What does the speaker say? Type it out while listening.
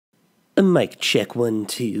Mic check 1,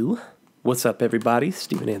 2. What's up, everybody?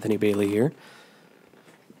 Stephen Anthony Bailey here.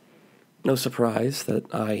 No surprise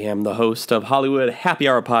that I am the host of Hollywood Happy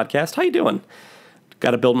Hour podcast. How you doing?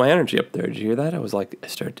 Got to build my energy up there. Did you hear that? I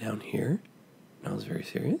started down here, and I was very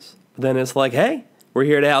serious. But then it's like, hey, we're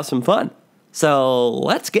here to have some fun. So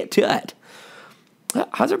let's get to it.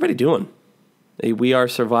 How's everybody doing? We are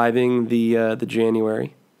surviving the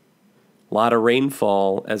January. A lot of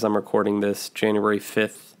rainfall as I'm recording this, January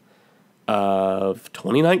 5th. Of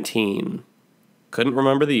 2019. Couldn't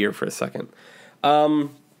remember the year for a second.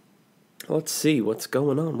 Let's see what's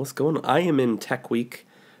going on. I am in Tech Week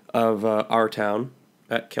of our town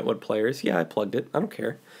at Kentwood Players. Yeah, I plugged it. I don't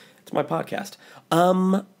care. It's my podcast.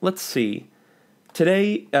 Let's see.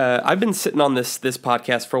 Today, I've been sitting on this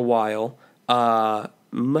podcast for a while.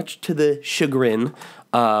 Much to the chagrin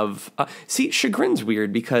of... chagrin's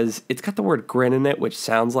weird because it's got the word grin in it, which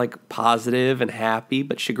sounds like positive and happy,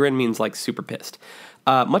 but chagrin means like super pissed.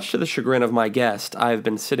 Much to the chagrin of my guest, I've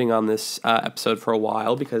been sitting on this episode for a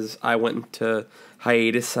while because I went into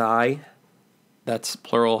hiatus. That's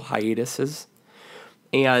plural hiatuses.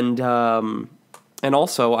 And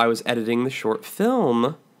also I was editing the short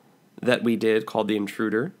film that we did called The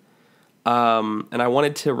Intruder. And I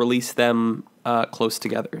wanted to release them close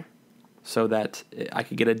together so that I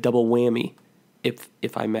could get a double whammy,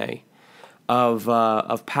 if I may,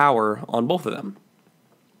 of power on both of them.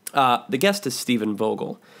 The guest is Steven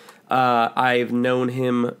Vogel. I've known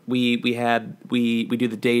him. We do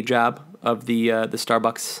the day job of the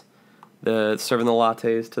Starbucks, the serving the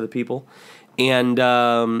lattes to the people,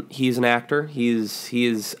 and he's an actor. He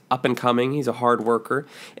is up and coming. He's a hard worker,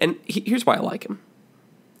 and here's why I like him.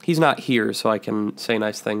 He's not here, so I can say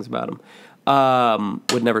nice things about him.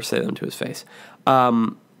 Would never say them to his face.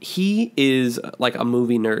 He is like a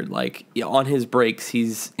movie nerd. Like on his breaks,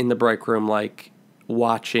 he's in the break room, like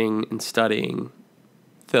watching and studying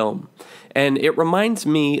film. And it reminds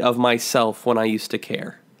me of myself when I used to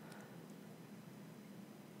care.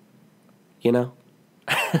 You know?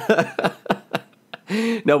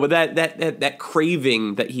 No, but that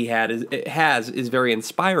craving that he is very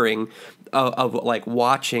inspiring. Of like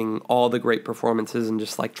watching all the great performances and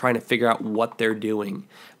just like trying to figure out what they're doing.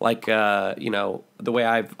 Like the way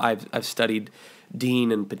I've studied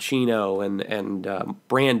Dean and Pacino and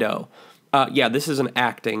Brando. This is an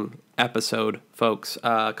acting episode, folks.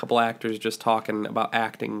 A couple actors just talking about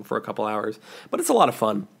acting for a couple hours, but it's a lot of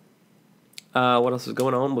fun. What else is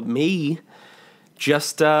going on with me?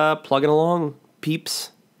 Just plugging along,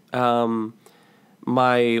 peeps.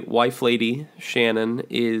 My wife lady, Shannon,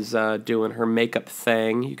 is doing her makeup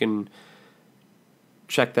thing. You can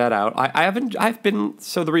check that out.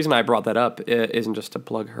 So the reason I brought that up isn't just to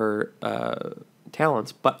plug her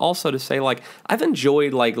talents, but also to say, like, I've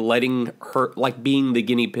enjoyed, like, letting her, like, being the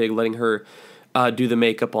guinea pig, letting her do the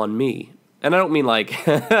makeup on me. And I don't mean, like,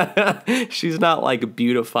 she's not, like,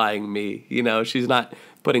 beautifying me, you know? She's not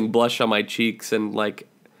putting blush on my cheeks and, like,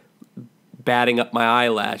 batting up my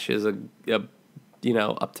eyelashes up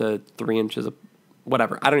to 3 inches of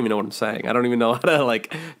whatever. I don't even know what I'm saying. I don't even know how to,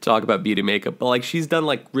 like, talk about beauty makeup. But, like, she's done,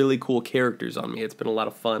 like, really cool characters on me. It's been a lot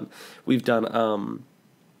of fun. We've done,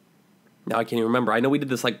 now I can't even remember. I know we did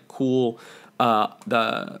this, like, cool,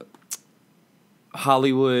 the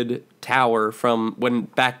Hollywood Tower from when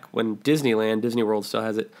Disney World still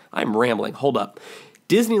has it. I'm rambling. Hold up.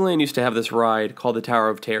 Disneyland used to have this ride called the Tower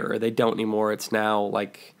of Terror. They don't anymore. It's now,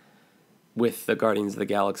 like, with the Guardians of the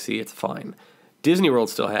Galaxy. It's fine. Disney World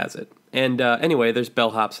still has it. And anyway, there's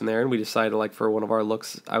bellhops in there, and we decided, like, for one of our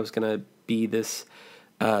looks, I was going to be this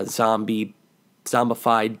zombified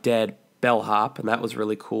dead bellhop, and that was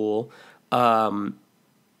really cool. And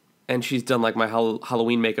she's done, like, my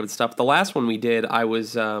Halloween makeup and stuff. The last one we did, I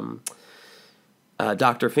was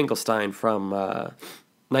Dr. Finkelstein from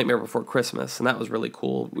Nightmare Before Christmas, and that was really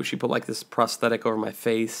cool. She put, like, this prosthetic over my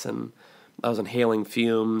face, and I was inhaling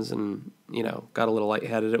fumes and, got a little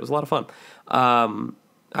lightheaded. It was a lot of fun.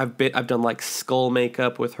 I've done like skull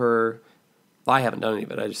makeup with her. I haven't done any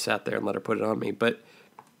of it. I just sat there and let her put it on me. But,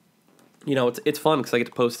 it's fun because I get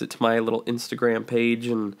to post it to my little Instagram page.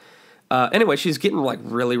 And anyway, she's getting like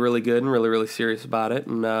really, really good and really, really serious about it.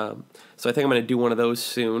 And so I think I'm going to do one of those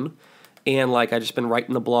soon. And like I just been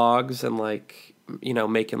writing the blogs and like,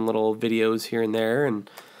 making little videos here and there. And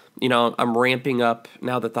I'm ramping up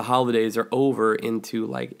now that the holidays are over into,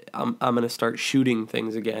 like, I'm going to start shooting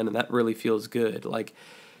things again, and that really feels good. Like,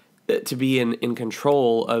 to be in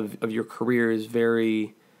control of your career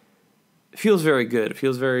feels very good. It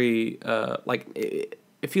feels very, it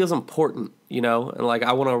feels important, And, like,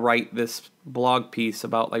 I want to write this blog piece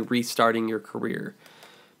about, like, restarting your career.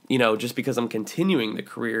 just because I'm continuing the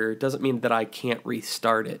career doesn't mean that I can't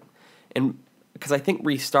restart it. And because I think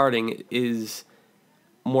restarting is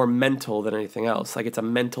more mental than anything else. Like, it's a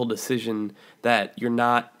mental decision that you're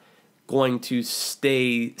not going to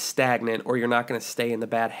stay stagnant, or you're not going to stay in the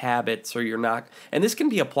bad habits, or you're not, and this can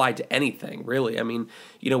be applied to anything, really. I mean,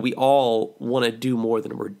 we all want to do more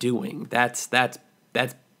than we're doing. That's the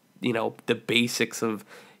basics of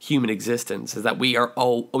human existence, is that we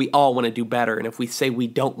all want to do better, and if we say we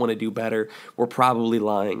don't want to do better, we're probably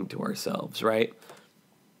lying to ourselves, right?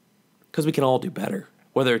 Because we can all do better,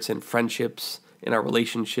 whether it's in friendships, in our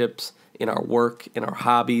relationships, in our work, in our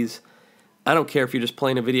hobbies. I don't care if you're just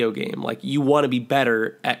playing a video game. Like, you want to be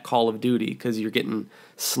better at Call of Duty because you're getting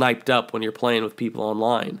sniped up when you're playing with people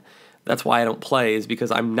online. That's why I don't play, is because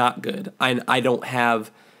I'm not good. I don't have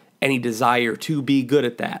any desire to be good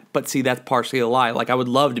at that. But see, that's partially a lie. Like, I would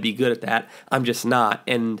love to be good at that. I'm just not,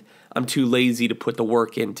 and I'm too lazy to put the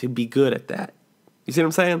work in to be good at that. You see what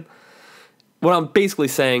I'm saying? What I'm basically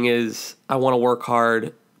saying is I want to work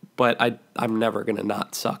hard, but I'm never going to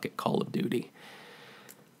not suck at Call of Duty.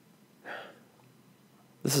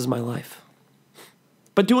 This is my life.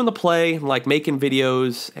 But doing the play, like making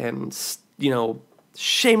videos and,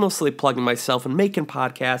 shamelessly plugging myself and making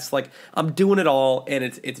podcasts, like, I'm doing it all, and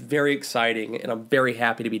it's very exciting, and I'm very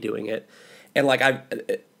happy to be doing it. And like,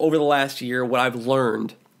 over the last year, what I've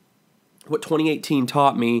learned, what 2018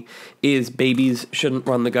 taught me, is babies shouldn't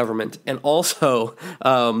run the government. And also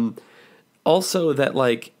that,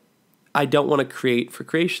 like, I don't want to create for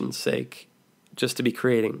creation's sake, just to be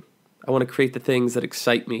creating. I want to create the things that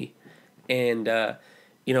excite me. And,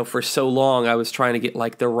 for so long I was trying to get,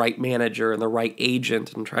 like, the right manager and the right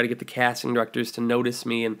agent, and try to get the casting directors to notice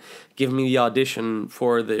me and give me the audition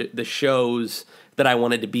for the shows that I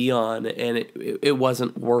wanted to be on, and it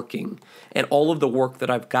wasn't working. And all of the work that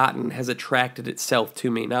I've gotten has attracted itself to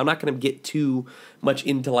me. Now, I'm not going to get too much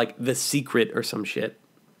into, like, The Secret or some shit,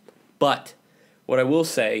 but what I will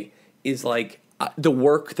say is, like, the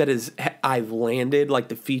work that I've landed, like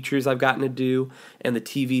the features I've gotten to do and the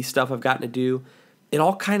TV stuff I've gotten to do, it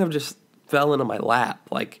all kind of just fell into my lap.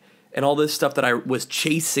 Like, and all this stuff that I was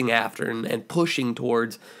chasing after and pushing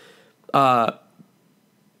towards, there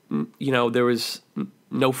was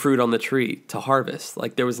no fruit on the tree to harvest.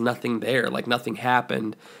 Like, there was nothing there. Like, nothing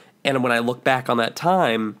happened. And when I look back on that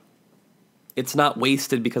time, it's not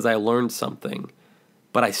wasted because I learned something.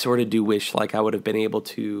 But I sort of do wish, like, I would have been able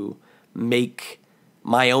to make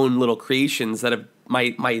my own little creations that have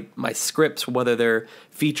my scripts, whether they're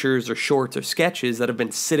features or shorts or sketches, that have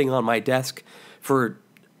been sitting on my desk for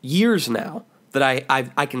years now, that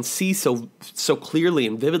I can see so clearly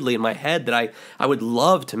and vividly in my head, that I would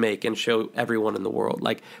love to make and show everyone in the world.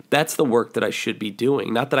 Like, that's the work that I should be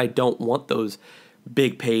doing. Not that I don't want those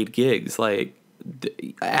big paid gigs. Like,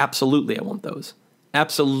 absolutely I want those.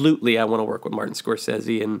 Absolutely I want to work with Martin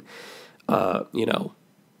Scorsese, and I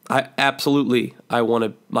want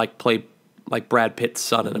to, like, play like Brad Pitt's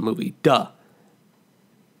son in a movie. Duh.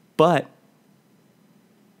 But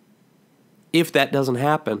if that doesn't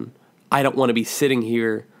happen, I don't want to be sitting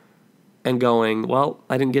here and going, well,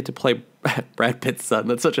 I didn't get to play Brad Pitt's son.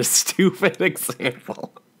 That's such a stupid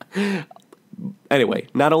example. Anyway,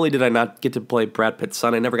 not only did I not get to play Brad Pitt's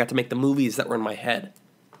son, I never got to make the movies that were in my head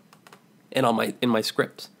and in my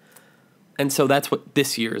scripts. And so that's what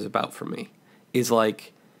this year is about for me, is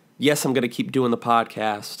like, yes, I'm going to keep doing the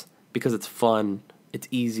podcast because it's fun, it's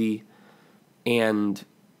easy, and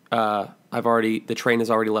the train has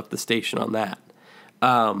already left the station on that.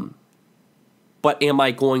 But am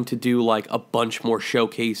I going to do, like, a bunch more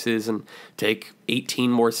showcases and take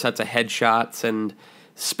 18 more sets of headshots and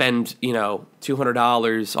spend,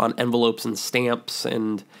 $200 on envelopes and stamps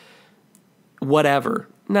and whatever?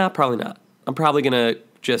 Nah, probably not. I'm probably going to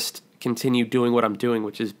just continue doing what I'm doing,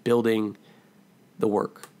 which is building the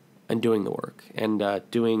work and doing the work and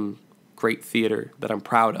doing great theater that I'm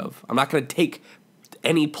proud of. I'm not going to take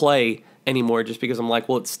any play anymore just because I'm like,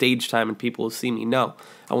 well, it's stage time and people will see me. No,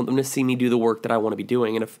 I want them to see me do the work that I want to be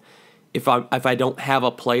doing. And if I don't have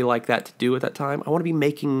a play like that to do at that time, I want to be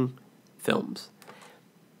making films.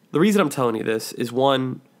 The reason I'm telling you this is,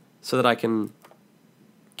 one, so that I can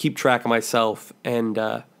keep track of myself and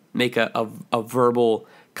make a verbal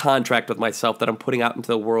contract with myself that I'm putting out into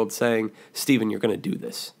the world saying, Steven, you're going to do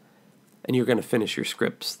this. And you're going to finish your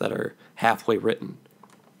scripts that are halfway written.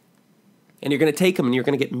 And you're going to take them and you're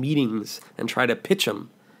going to get meetings and try to pitch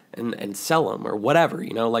them and sell them or whatever,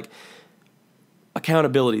 like,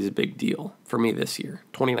 accountability is a big deal for me this year,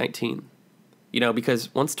 2019.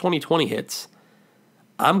 Because once 2020 hits,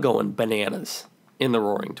 I'm going bananas in the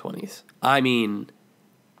Roaring 20s. I mean,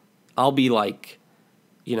 I'll be like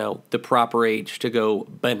the proper age to go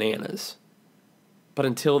bananas. But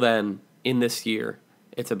until then, in this year,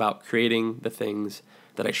 it's about creating the things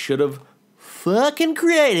that I should have fucking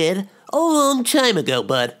created a long time ago,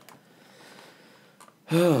 bud.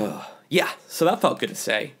 Yeah, so that felt good to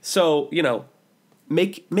say. So,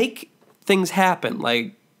 make things happen.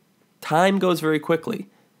 Like, time goes very quickly,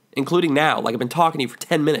 including now. Like, I've been talking to you for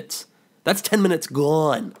 10 minutes. That's 10 minutes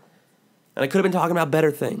gone. And I could have been talking about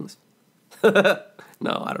better things. No,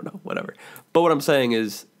 I don't know, whatever. But what I'm saying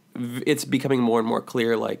is, it's becoming more and more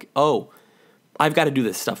clear, like, oh, I've got to do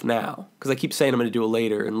this stuff now. Because I keep saying I'm going to do it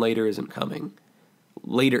later, and later isn't coming.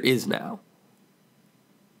 Later is now.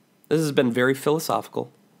 This has been very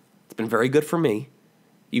philosophical. It's been very good for me.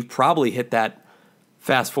 You've probably hit that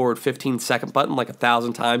fast forward 15-second button like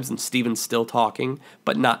 1,000 times, and Steven's still talking,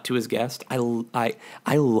 but not to his guest. I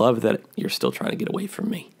love that you're still trying to get away from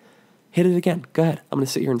me. Hit it again. Go ahead. I'm going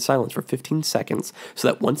to sit here in silence for 15 seconds so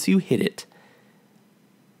that once you hit it,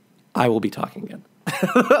 I will be talking again.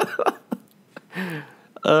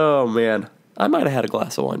 Oh, man. I might have had a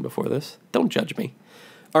glass of wine before this. Don't judge me.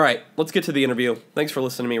 All right, let's get to the interview. Thanks for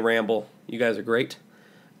listening to me ramble. You guys are great.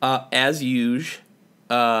 As usual,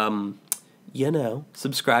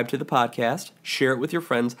 subscribe to the podcast. Share it with your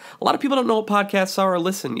friends. A lot of people don't know what podcasts are or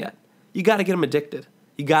listen yet. You got to get them addicted.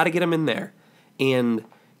 You got to get them in there. And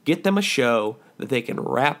get them a show that they can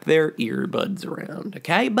wrap their earbuds around.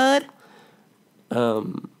 Okay, bud?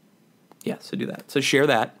 Yeah, so do that. So share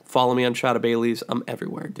that. Follow me on Shot of Bailey's. I'm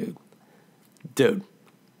everywhere, dude. Dude.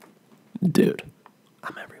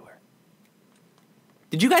 I'm everywhere.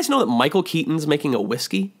 Did you guys know that Michael Keaton's making a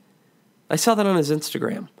whiskey? I saw that on his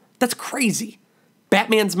Instagram. That's crazy.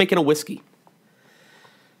 Batman's making a whiskey.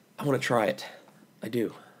 I want to try it. I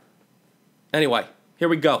do. Anyway, here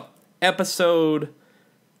we go. Episode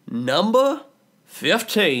number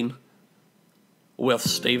 15 with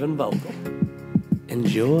Steven Vogel.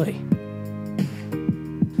 Enjoy.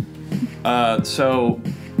 So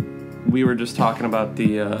we were just talking about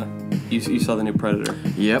the, you saw the new Predator.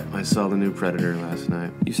 Yep, I saw the new Predator last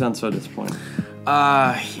night. You sound so disappointed.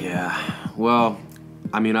 Yeah. Well,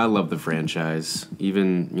 I mean, I love the franchise.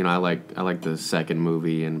 Even, I like the second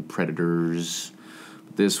movie and Predators.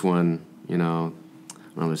 This one, I don't know,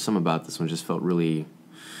 there's something about this one just felt really...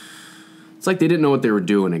 It's like they didn't know what they were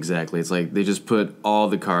doing exactly. It's like they just put all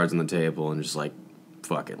the cards on the table and just like,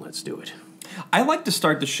 fuck it, let's do it. I like to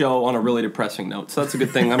start the show on a really depressing note, so that's a good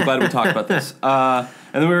thing. I'm glad we talked about this. And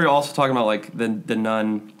then we were also talking about, like, the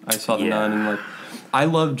Nun. I saw The Nun, and, like, I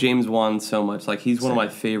love James Wan so much. Like, he's one of my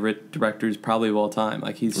favorite directors probably of all time.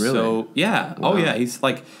 Like, he's really? so... Yeah. Wow. Oh, yeah. He's,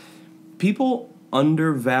 like... People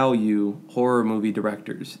undervalue horror movie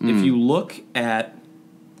directors. If you look at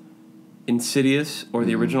Insidious or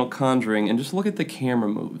the original Conjuring and just look at the camera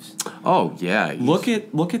moves. Oh, yeah. Look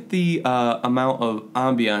at the amount of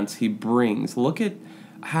ambiance he brings. Look at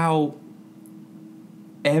how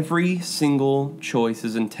every single choice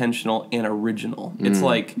is intentional and original. It's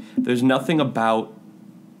like there's nothing about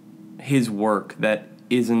his work that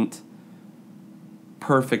isn't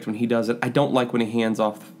perfect when he does it. I don't like when he hands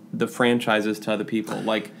off the franchises to other people.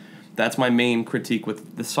 Like, that's my main critique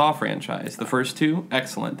with the Saw franchise. The first two,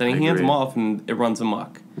 excellent. Then he hands them off and it runs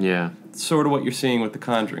amok. Yeah. It's sort of what you're seeing with the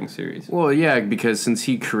Conjuring series. Well, yeah, because since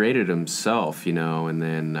he created himself, and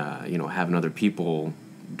then, having other people,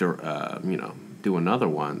 do another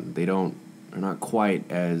one, they're not quite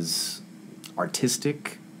as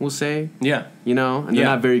artistic, we'll say. Yeah. And they're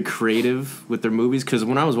not very creative with their movies. Because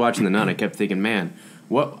when I was watching The Nun, I kept thinking, man,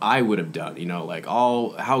 what I would have done, like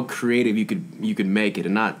how creative you could make it,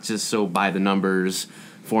 and not just so by the numbers,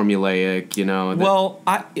 formulaic, Well,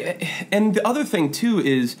 and the other thing too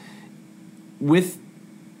is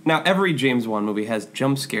now every James Wan movie has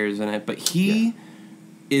jump scares in it, but he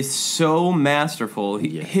is so masterful,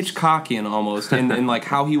 Hitchcockian almost, in like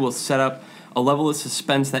how he will set up a level of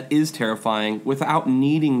suspense that is terrifying without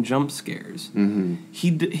needing jump scares. Mm-hmm.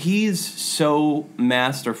 He's so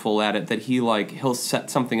masterful at it that he'll set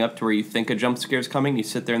something up to where you think a jump scare's coming, you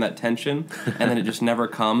sit there in that tension, and then it just never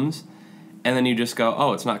comes, and then you just go,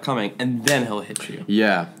 oh, it's not coming, and then he'll hit you.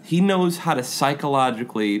 Yeah. He knows how to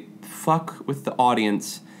psychologically fuck with the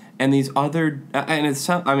audience, and these other... And it's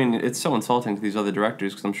so insulting to these other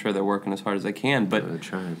directors, because I'm sure they're working as hard as they can, but... They're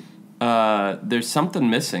trying. There's something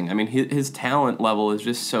missing. I mean, his talent level is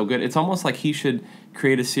just so good. It's almost like he should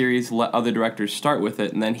create a series, let other directors start with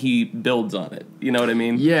it, and then he builds on it. You know what I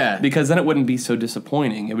mean? Yeah. Because then it wouldn't be so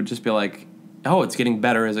disappointing. It would just be like, oh, it's getting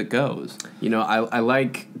better as it goes. I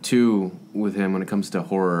like, too, with him when it comes to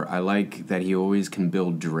horror, I like that he always can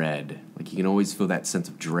build dread. Like, you can always feel that sense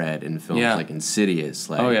of dread in films like Insidious.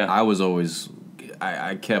 Like, oh, yeah. I was always...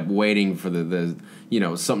 I kept waiting for the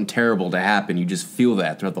something terrible to happen. You just feel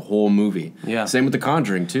that throughout the whole movie. Yeah. Same with The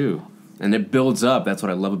Conjuring too. And it builds up. That's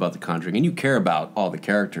what I love about The Conjuring. And you care about all the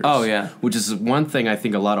characters. Oh, yeah. Which is one thing I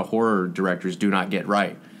think a lot of horror directors do not get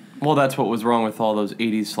right. Well, that's what was wrong with all those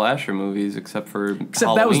 80s slasher movies, except Halloween.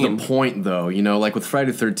 That was the point, though. Like with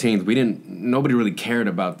Friday the 13th, nobody really cared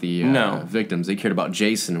about the victims. They cared about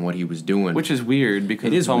Jason and what he was doing. Which is weird,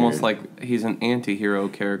 because it's almost like he's an anti-hero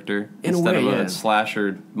character instead of a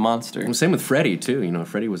slasher monster. Well, same with Freddy, too.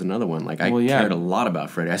 Freddy was another one. Like, I cared a lot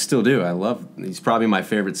about Freddy. I still do. He's probably my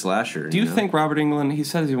favorite slasher. Do you think Robert Englund, he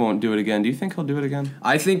says he won't do it again. Do you think he'll do it again?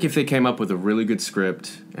 I think if they came up with a really good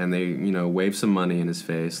script and they, wave some money in his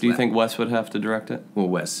face. Do you think Wes would have to direct it? Well,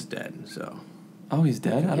 Wes is dead, so. Oh, he's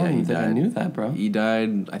dead? I don't even think I knew that, bro. He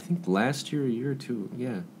died, I think, last year, a year or two,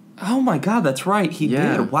 yeah. Oh, my God, that's right. He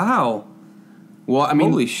did. Wow. Well, I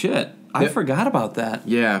mean... Holy shit. I forgot about that.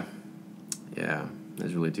 Yeah. Yeah.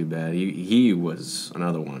 That's really too bad. He was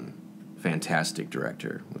another one. Fantastic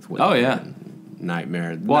director.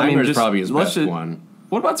 Nightmare. Well, Nightmare's probably his best one.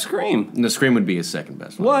 What about Scream? No, Scream would be his second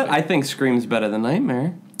best one. What? I think Scream's better than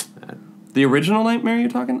Nightmare. The original Nightmare you're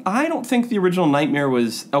talking? I don't think the original Nightmare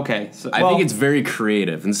was... Okay. So, I think it's very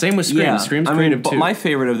creative. And same with Scream. Yeah, Scream's creative, too. But my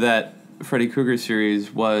favorite of that Freddy Krueger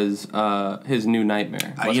series was his new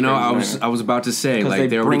Nightmare. I was about to say, like,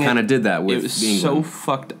 they already kind of did that with England. It was so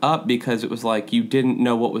fucked up because it was like you didn't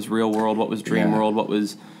know what was real world, what was dream world, what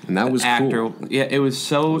was... And that was actor. Cool. Yeah, it was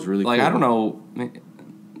so... It was really cool. I don't know...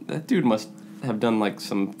 That dude must... have done like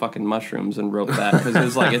some fucking mushrooms and wrote that because it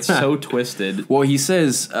was like it's so twisted. Well, he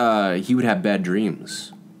says he would have bad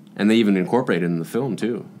dreams, and they even incorporated it in the film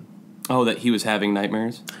too. Oh, that he was having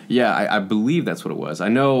nightmares? Yeah, I believe that's what it was. I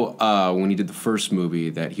know when he did the first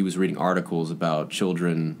movie that he was reading articles about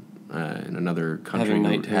children in another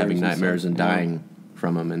country having nightmares and dying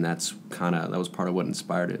from them, and that was part of what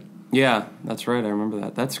inspired it. Yeah, that's right. I remember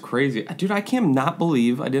that. That's crazy. Dude, I can't not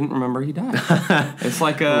believe I didn't remember he died. It's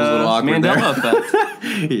like a Mandela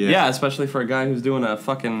effect. Yeah, especially for a guy who's doing a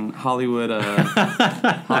fucking Hollywood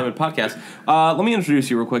podcast. Let me introduce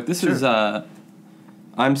you real quick. This is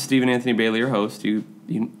I'm Stephen Anthony Bailey, your host. You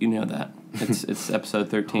know that. It's episode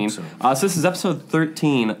 13. So this is episode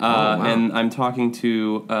 13, wow. And I'm talking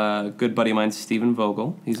to a good buddy of mine, Steven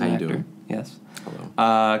Vogel. He's an actor. Doing? Yes.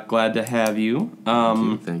 Hello. Glad to have you.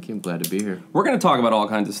 Thank you. I'm glad to be here. We're going to talk about all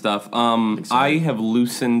kinds of stuff. I have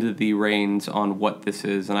loosened the reins on what this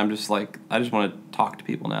is, and I'm just like, I just want to talk to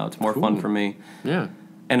people now. It's more fun for me. Yeah.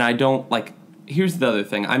 And I don't, like, here's the other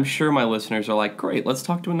thing. I'm sure my listeners are like, great, let's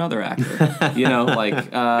talk to another actor.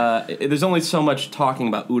 There's only so much talking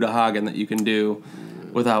about Uta Hagen that you can do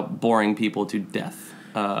without boring people to death.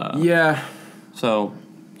 Yeah. So...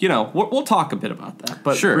 we'll talk a bit about that.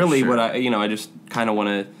 But what I just kind of want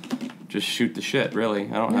to just shoot the shit, really.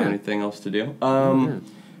 I don't have anything else to do.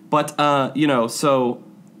 But, so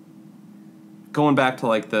going back to,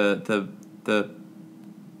 like, the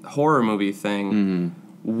horror movie thing,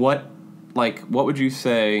 what would you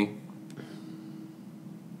say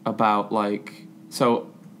about, like,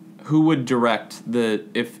 so who would direct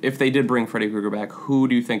if they did bring Freddy Krueger back, who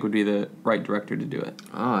do you think would be the right director to do it?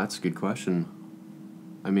 Oh, that's a good question.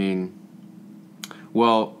 I mean,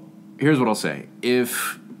 well, here's what I'll say.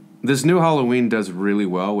 If this new Halloween does really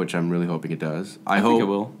well, which I'm really hoping it does, I think it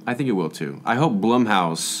will. I think it will, too. I hope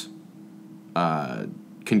Blumhouse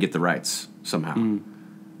can get the rights somehow.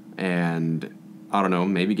 And, I don't know,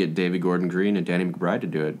 maybe get David Gordon Green and Danny McBride to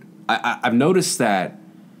do it. I've noticed that,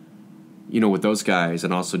 with those guys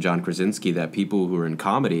and also John Krasinski, that people who are in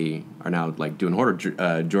comedy are now, like, doing horror.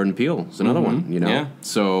 Jordan Peele is another one, Yeah.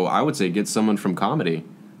 So I would say get someone from comedy,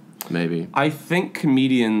 maybe. I think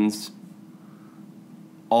comedians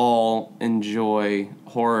all enjoy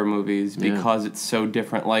horror movies because it's so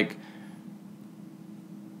different. Like,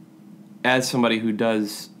 as somebody who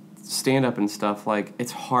does stand-up and stuff, like,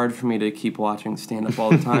 it's hard for me to keep watching stand-up all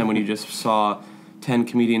the time when you just saw 10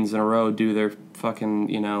 comedians in a row do their fucking,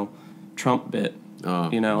 Trump bit,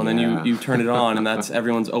 and then you turn it on, and that's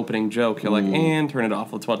everyone's opening joke. You're like, and turn it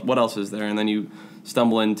off. Let's watch. What else is there? And then you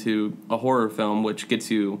stumble into a horror film, which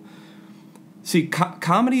gets you. See,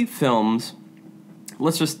 comedy films.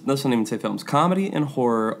 Let's not even say films. Comedy and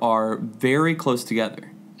horror are very close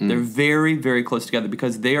together. They're very, very close together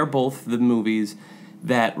because they are both the movies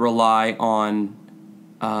that rely on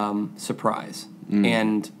surprise,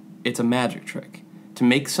 and it's a magic trick. To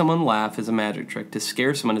make someone laugh is a magic trick. To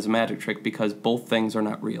scare someone is a magic trick because both things are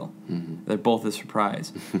not real. They're both a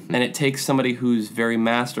surprise. And it takes somebody who's very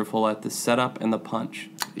masterful at the setup and the punch.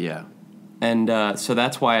 Yeah. And so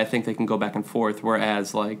that's why I think they can go back and forth.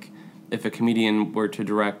 Whereas, like, if a comedian were to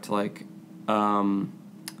direct, like,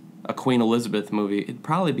 a Queen Elizabeth movie, it'd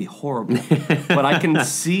probably be horrible. But I can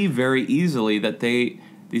see very easily that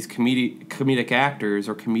these comedic actors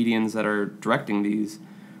or comedians that are directing these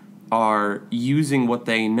are using what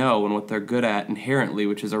they know and what they're good at inherently,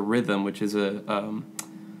 which is a rhythm, which is a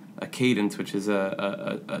cadence, which is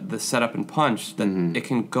the setup and punch, that it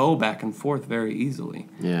can go back and forth very easily.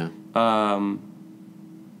 Yeah.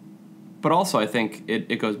 But also, I think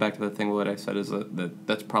it goes back to the thing what I said is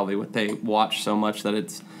that's probably what they watch so much that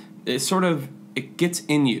it gets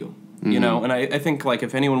in you, you know. And I think like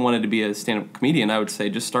if anyone wanted to be a stand-up comedian, I would say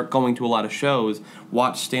just start going to a lot of shows,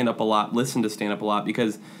 watch stand-up a lot, listen to stand-up a lot,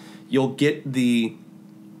 because you'll get the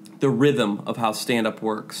rhythm of how stand-up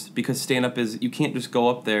works. Because stand-up is, you can't just go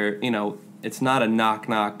up there, you know, it's not a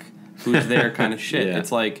knock-knock, who's there kind of shit. Yeah.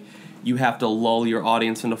 It's like you have to lull your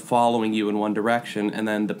audience into following you in one direction, and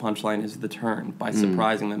then the punchline is the turn by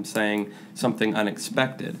surprising them, saying something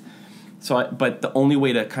unexpected. But the only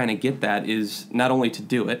way to kind of get that is not only to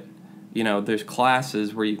do it, you know, there's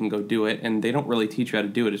classes where you can go do it, and they don't really teach you how to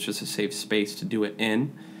do it. It's just a safe space to do it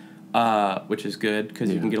in, which is good because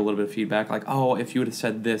you can get a little bit of feedback, like, oh, if you would have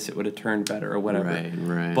said this, it would have turned better or whatever.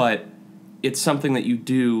 Right. But it's something that you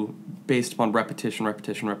do based upon repetition.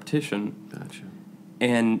 Gotcha.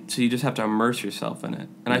 And so you just have to immerse yourself in it.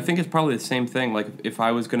 And I think it's probably the same thing. Like, if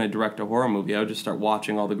I was going to direct a horror movie, I would just start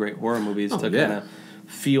watching all the great horror movies to kind of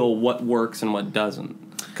feel what works and what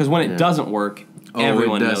doesn't. Because when it doesn't work,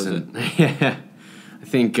 everyone knows it. Yeah. I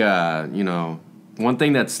think, you know, one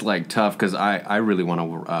thing that's, like, tough, because I really want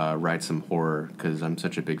to write some horror because I'm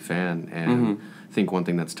such a big fan. And I think one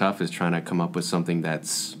thing that's tough is trying to come up with something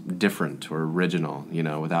that's different or original, you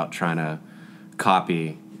know, without trying to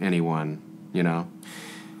copy anyone, you know?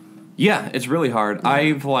 Yeah, it's really hard.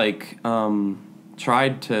 I've, like,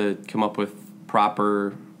 tried to come up with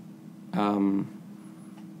proper, you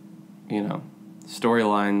know,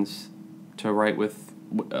 storylines to write with.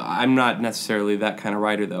 I'm not necessarily that kind of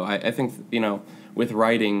writer, though. I think, you know, with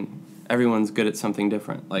writing, everyone's good at something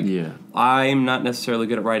different. Like, I'm not necessarily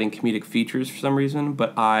good at writing comedic features for some reason,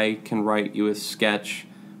 but I can write you a sketch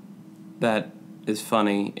that is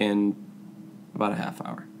funny in about a half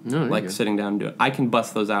hour. Like sitting down and do it. I can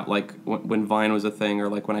bust those out like when Vine was a thing, or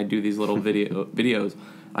like when I do these little videos.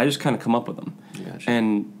 I just kind of come up with them,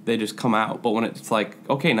 and they just come out. But when it's like,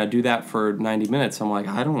 okay, now do that for 90 minutes, I'm like,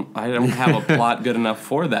 I don't have a plot good enough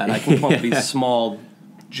for that. I can come up with these small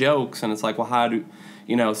jokes, and it's like, well, how do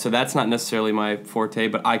you know? So that's not necessarily my forte,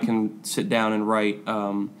 but I can sit down and write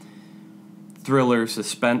thriller,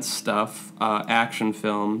 suspense stuff, action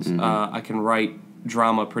films. I can write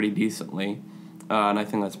drama pretty decently. And I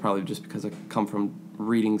think that's probably just because I come from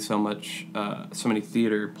reading so many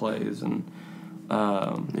theater plays and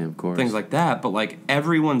of course, things like that. But, like,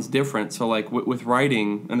 everyone's different. So, like, with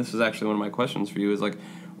writing, and this is actually one of my questions for you, is, like,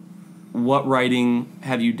 what writing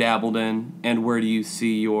have you dabbled in, and where do you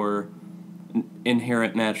see your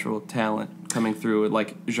inherent natural talent coming through,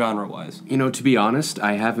 like, genre-wise? You know, to be honest,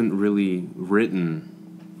 I haven't really written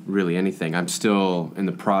anything. I'm still in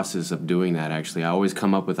the process of doing that, actually. I always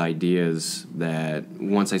come up with ideas that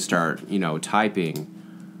once I start, you know, typing,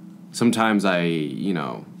 sometimes I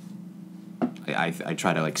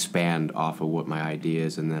try to, like, expand off of what my idea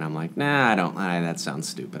is, and then I'm like, nah, that sounds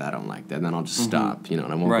stupid. I don't like that. And then I'll just stop, you know,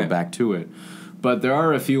 and I won't go back to it. But there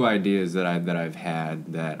are a few ideas that I've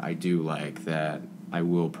had that I do like that I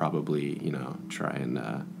will probably, you know, try and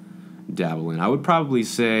dabble in. I would probably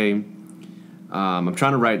say I'm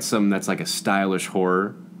trying to write something that's like a stylish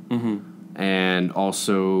horror, and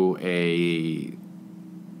also a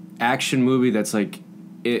action movie that's like,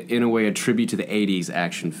 in a way, a tribute to the 80s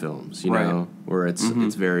action films, you know, where it's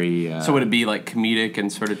very... so would it be like comedic and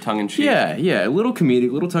sort of tongue-in-cheek? Yeah, a little comedic,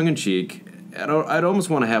 a little tongue-in-cheek. I'd almost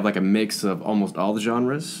want to have like a mix of almost all the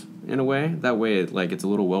genres, in a way. That way, it's a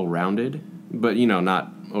little well-rounded, but, you know,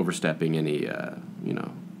 not overstepping any, you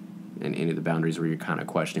know, in any of the boundaries where you're kind of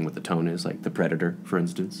questioning what the tone is, like The Predator, for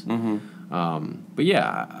instance. But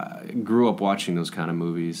yeah, I grew up watching those kind of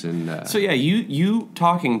movies, and so yeah, you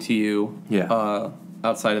talking to you,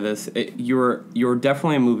 outside of this, you're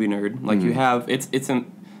definitely a movie nerd. Like you have, it's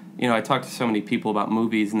an, you know, I talk to so many people about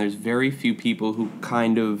movies, and there's very few people who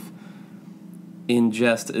kind of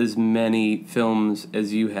ingest as many films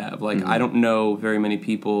as you have. Like I don't know very many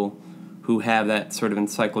people who have that sort of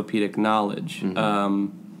encyclopedic knowledge.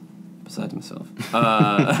 Besides myself.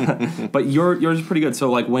 But yours is pretty good. So,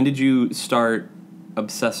 like, when did you start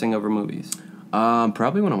obsessing over movies?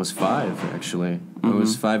 Probably when I was 5, actually. I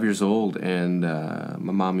was 5 years old, and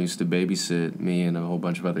my mom used to babysit me and a whole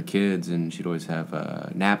bunch of other kids, and she'd always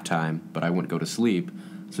have nap time, but I wouldn't go to sleep.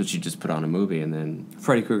 So she just put on a movie and then...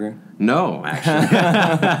 Freddy Krueger. No,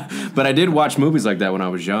 actually. But I did watch movies like that when I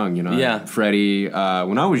was young, you know? Yeah. Freddy.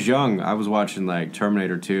 When I was young, I was watching, like,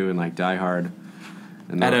 Terminator 2 and, like, Die Hard.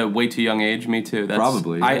 And at a way too young age, me too.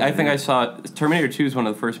 Probably. Yeah, I think I saw... Terminator 2 is one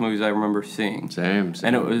of the first movies I remember seeing. Same.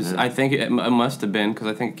 And it was... Yeah. I think it must have been, because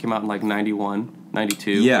I think it came out in, like, 91,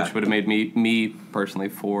 92, which would have made me personally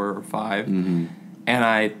 4 or 5. Mm-hmm. And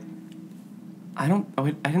I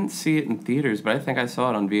didn't see it in theaters, but I think I saw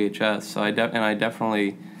it on VHS. So I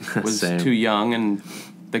definitely was too young, and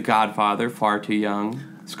The Godfather far too young,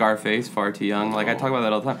 Scarface far too young. Like I talk about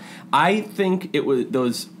that all the time. I think it was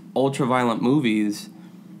those ultra-violent movies.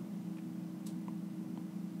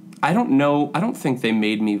 I don't know. I don't think they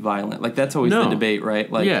made me violent. Like that's always the debate, right?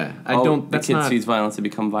 Like the kid sees violence to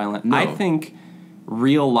become violent. No. I think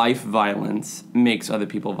real life violence makes other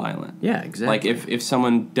people violent. Yeah, exactly. Like if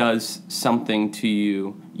someone does something to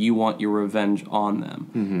you, you want your revenge on them.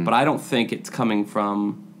 Mm-hmm. But I don't think it's coming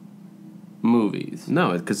from movies.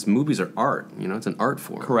 No, because movies are art. You know, it's an art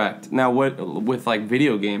form. Correct. Now, what with like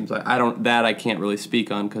video games, I can't really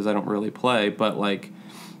speak on because I don't really play. But like,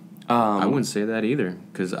 I wouldn't say that either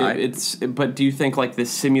because But do you think like this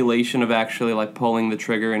simulation of actually like pulling the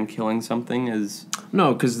trigger and killing something is?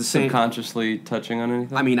 No, because the same subconsciously touching on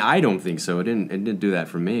anything. I mean, I don't think so. It didn't do that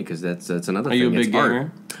for me because that's another thing. Are you a big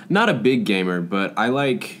gamer? Not a big gamer, but I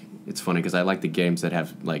like. It's funny because I like the games that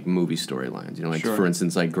have like movie storylines. You know, like for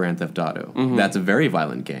instance, like Grand Theft Auto. Mm-hmm. That's a very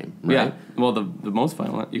violent game, right? Yeah. Well, the most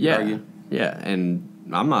violent. You could argue. Yeah, and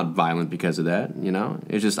I'm not violent because of that. You know,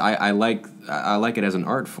 it's just I like it as an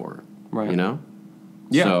art form. Right. You know.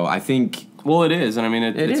 Yeah. So I think. Well, it is, and I mean,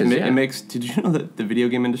 it makes. Did you know that the video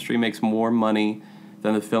game industry makes more money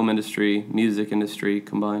than the film industry, music industry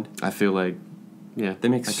combined? I feel like, yeah. They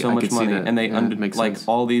make so much money, and they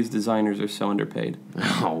all these designers are so underpaid.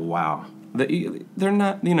 Oh, wow. They're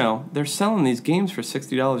not, they're selling these games for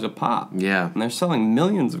 $60 a pop. Yeah. And they're selling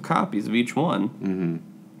millions of copies of each one. Mm-hmm.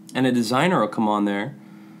 And a designer will come on there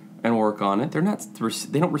and work on it.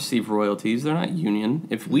 They don't receive royalties. They're not union.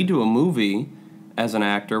 If we do a movie as an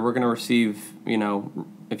actor, we're going to receive,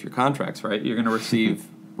 if your contract's right, you're going to receive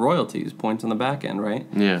royalties, points on the back end, right?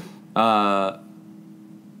 Yeah.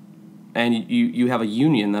 And you have a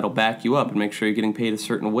union that'll back you up and make sure you're getting paid a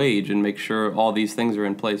certain wage and make sure all these things are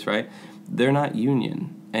in place, right? They're not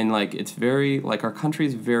union. And, like, it's very, like, our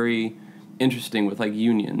country's very interesting with, like,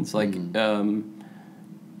 unions. Like,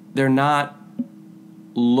 they're not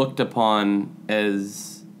looked upon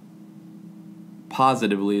as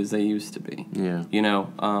positively as they used to be. Yeah.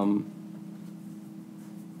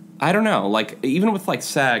 I don't know, like, even with, like,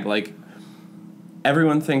 SAG, like,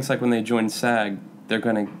 everyone thinks, like, when they join SAG, they're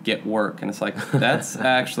going to get work, and it's like, that's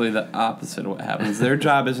actually the opposite of what happens. Their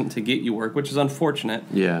job isn't to get you work, which is unfortunate.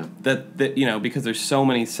 Yeah. That because there's so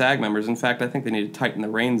many SAG members. In fact, I think they need to tighten the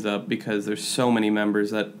reins up because there's so many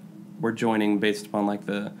members that were joining based upon, like,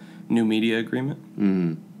 the new media agreement,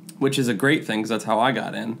 which is a great thing because that's how I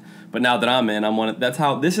got in. But now that I'm in,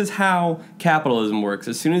 this is how capitalism works.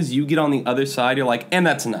 As soon as you get on the other side, you're like, and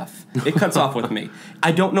that's enough. It cuts off with me.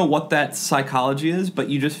 I don't know what that psychology is, but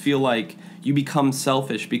you just feel like you become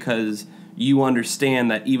selfish because you understand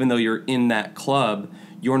that even though you're in that club,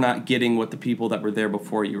 you're not getting what the people that were there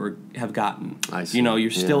before you have gotten. I see. You're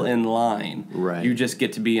still in line. Right. You just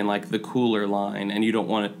get to be in, like, the cooler line, and you don't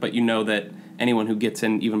want it, but you know that anyone who gets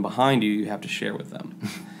in even behind you, you have to share with them.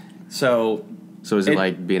 So is it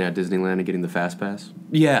like being at Disneyland and getting the fast pass?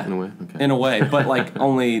 Yeah. In a way? Okay. In a way, but, like,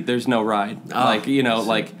 only there's no ride. You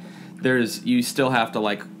still have to,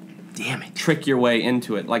 like, damn it, trick your way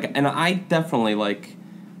into it. Like, and I definitely, like,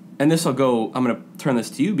 and I'm going to turn this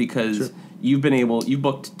to you because you've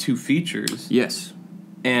booked 2 features. Yes.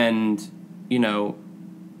 And, you've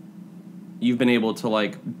been able to,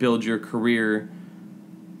 like, build your career.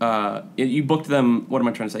 You booked them, what am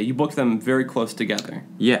I trying to say? You booked them very close together.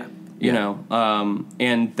 Yeah.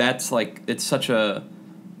 And that's, like, it's such a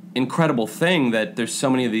incredible thing that there's so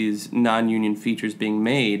many of these non-union features being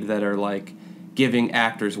made that are, like, giving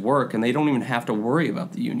actors work, and they don't even have to worry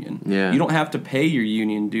about the union. Yeah. You don't have to pay your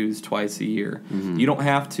union dues twice a year. Mm-hmm. You don't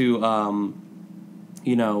have to,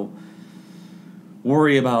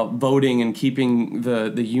 worry about voting and keeping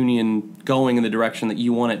the union going in the direction that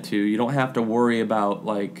you want it to. You don't have to worry about,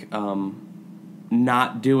 like,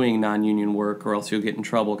 not doing non-union work or else you'll get in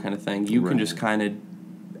trouble kind of thing. You can just kind of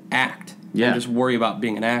act and just worry about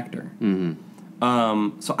being an actor. Mm-hmm.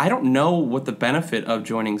 So I don't know what the benefit of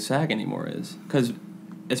joining SAG anymore is, because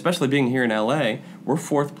especially being here in LA, we're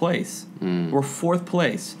 4th place. We're 4th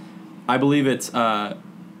place. I believe it's I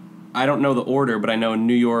don't know the order, but I know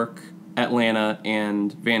New York, Atlanta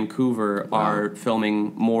and Vancouver are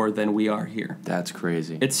filming more than we are here. That's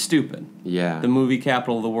crazy. It's stupid. Yeah. The movie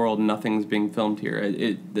capital of the world, nothing's being filmed here. And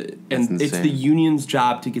it's the union's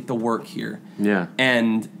job to get the work here. Yeah.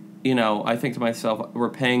 And, you know, I think to myself, we're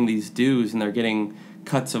paying these dues and they're getting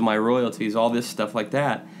cuts of my royalties, all this stuff like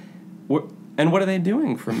that. And what are they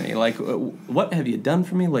doing for me? Like, what have you done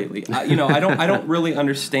for me lately? I don't really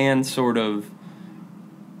understand sort of,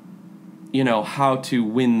 you know, how to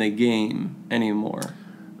win the game anymore.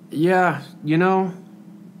 Yeah, you know,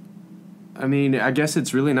 I mean, I guess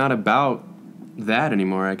it's really not about that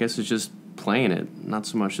anymore. I guess it's just playing it, not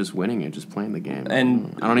so much just winning it, just playing the game.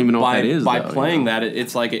 And I don't even know what that is, by playing that,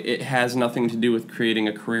 it's like it has nothing to do with creating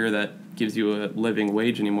a career that gives you a living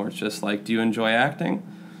wage anymore. It's just like, do you enjoy acting?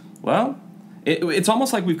 Well, it's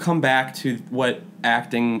almost like we've come back to what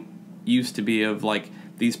acting used to be, of like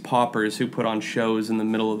these paupers who put on shows in the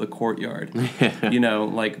middle of the courtyard. You know,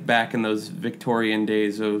 like back in those Victorian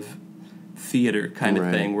days of theater kind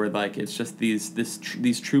of thing, where like it's just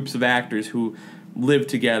these troops of actors who live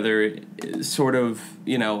together, sort of,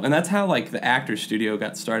 you know, and that's how like the Actors Studio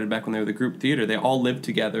got started back when they were the group theater. They all lived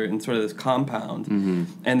together in sort of this compound,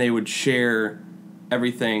 and they would share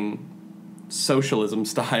everything socialism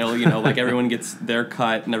style, you know, like everyone gets their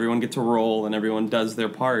cut and everyone gets a role and everyone does their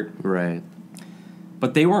part. Right.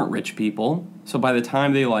 But they weren't rich people, so by the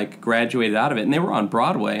time they like graduated out of it, and they were on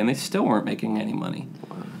Broadway, and they still weren't making any money.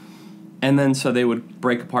 Wow. And then so they would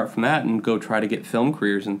break apart from that and go try to get film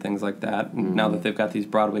careers and things like that. Now that they've got these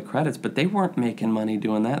Broadway credits, but they weren't making money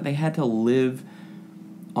doing that. They had to live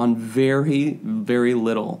on very, very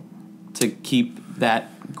little to keep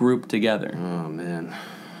that group together. Oh man.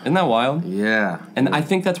 Isn't that wild? Yeah. And I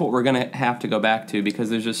think that's what we're going to have to go back to, because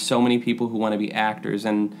there's just so many people who want to be actors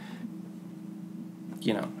and,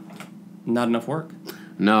 you know, not enough work.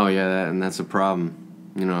 No, yeah, and that's a problem.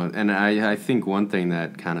 You know, and I think one thing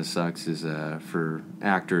that kind of sucks is for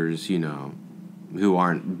actors, you know, who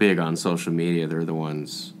aren't big on social media, they're the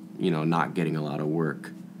ones, you know, not getting a lot of work.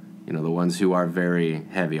 You know, the ones who are very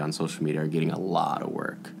heavy on social media are getting a lot of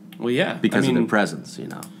work. Well, yeah. Because of their presence, you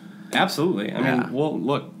know. Absolutely. I mean, well,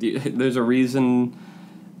 look, there's a reason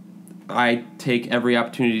I take every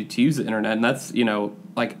opportunity to use the internet, and that's, you know,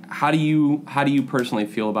 like, how do you personally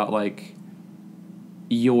feel about like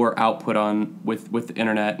your output on with the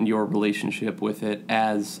internet and your relationship with it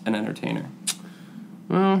as an entertainer?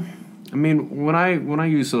 Well, I mean, when I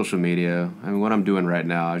use social media, I mean, what I'm doing right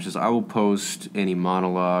now is just I will post any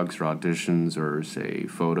monologues or auditions or say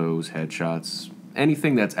photos, headshots,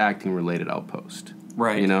 anything that's acting related, I'll post.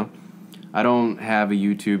 Right. You know? I don't have a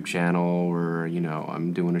YouTube channel or, you know,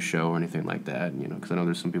 I'm doing a show or anything like that, you know, because I know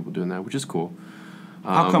there's some people doing that, which is cool.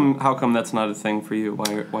 How come that's not a thing for you?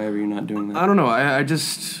 Why are you not doing that? I don't know.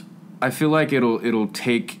 I feel like it'll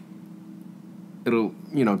take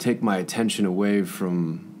my attention away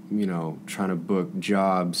from, you know, trying to book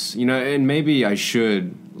jobs, you know, and maybe I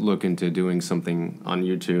should look into doing something on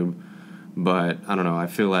YouTube, but I don't know. I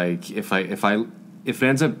feel like if it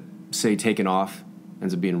ends up, say, taking off,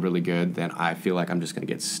 ends up being really good, then I feel like I'm just going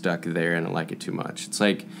to get stuck there and I like it too much. It's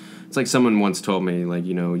like someone once told me, like,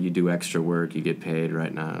 you know, you do extra work, you get paid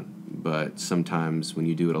right now, but sometimes when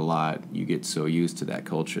you do it a lot, you get so used to that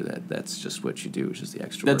culture that's just what you do, it's just the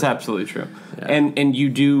extra work. That's absolutely true. Yeah. And you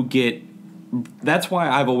do get, that's why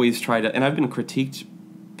I've always tried to, and I've been critiqued,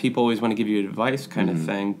 people always want to give you advice kind of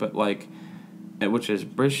thing, but like, which is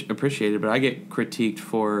appreciated, but I get critiqued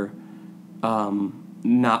for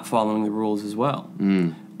not following the rules as well.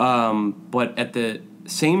 But at the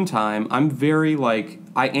same time, I'm very, like,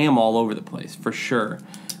 I am all over the place, for sure.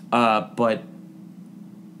 But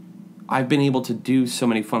I've been able to do so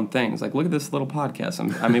many fun things. Like, look at this little podcast.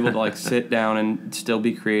 I'm able to, like, sit down and still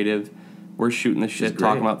be creative. We're shooting the shit,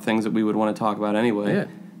 talking about things that we would want to talk about anyway. Yeah.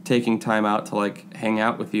 Taking time out to, like, hang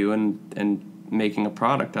out with you and making a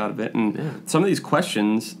product out of it. And some of these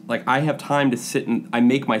questions, like, I have time to sit and I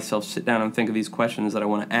make myself sit down and think of these questions that I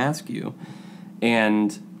want to ask you.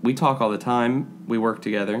 And we talk all the time. We work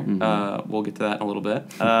together. We'll get to that in a little bit.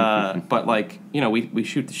 But, like, you know, we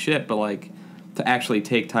shoot the shit, but, like, to actually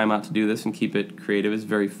take time out to do this and keep it creative is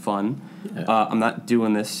very fun. Yeah. I'm not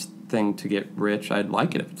doing this thing to get rich. I'd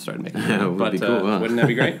like it if it started making money. Yeah, it would be cool, huh? Wouldn't that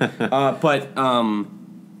be great?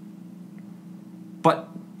 But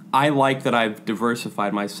I like that I've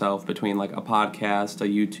diversified myself between, like, a podcast, a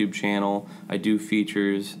YouTube channel. I do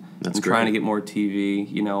features. That's I'm great. trying to get more TV.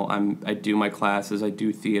 You know, I do my classes. I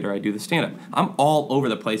do theater. I do the stand-up. I'm all over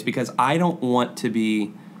the place because I don't want to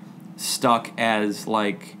be stuck as,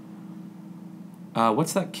 like,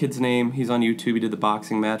 What's that kid's name? He's on YouTube. He did the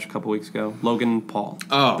boxing match a couple weeks ago. Logan Paul.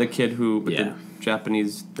 Oh. The kid who, with the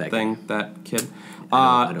Japanese thing, that kid.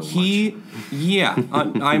 I don't watch. Yeah.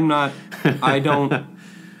 I'm not, I don't,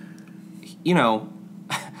 you know,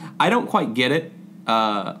 I don't quite get it.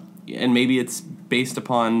 And maybe it's based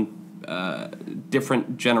upon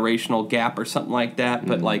different generational gap or something like that.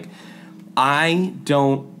 But, like, I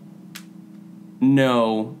don't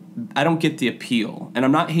know. I don't get the appeal. And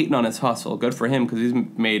I'm not hating on his hustle. Good for him because he's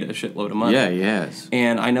made a shitload of money. Yeah, he has.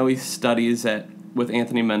 And I know he studies with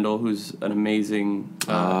Anthony Mendel, who's an amazing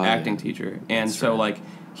acting teacher. And that's so, right. Like,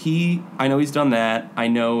 I know he's done that. I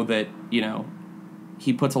know that, you know,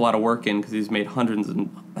 he puts a lot of work in because he's made hundreds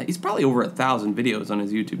he's probably over 1,000 videos on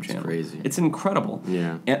his YouTube channel. Crazy. It's incredible.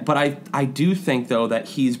 Yeah. But I do think, though, that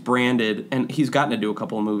he's branded, and he's gotten to do a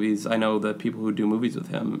couple of movies. I know the people who do movies with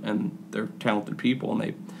him, and they're talented people,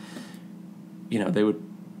 and they would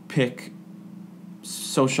pick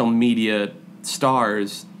social media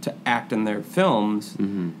stars to act in their films.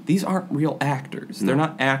 Mm-hmm. These aren't real actors. No. They're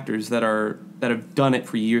not actors that have done it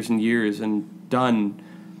for years and years and done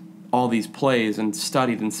all these plays and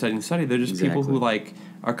studied and studied and studied. They're just people who, like,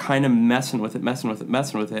 are kind of messing with it,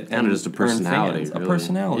 and just a personality, really. A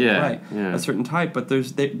personality, right? Yeah. A certain type, but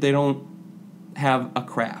they don't have a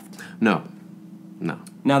craft. No.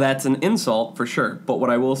 Now that's an insult for sure, but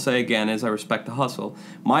what I will say again is I respect the hustle.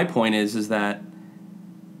 My point is that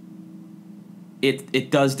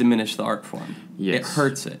it does diminish the art form. Yes. It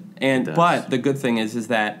hurts it, but the good thing is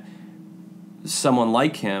that someone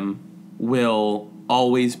like him will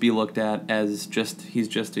always be looked at as he's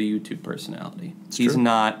just a YouTube personality. He's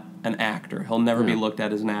not an actor. He'll never be looked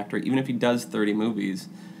at as an actor, even if he does 30 movies,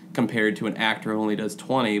 compared to an actor who only does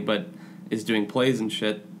 20 but is doing plays and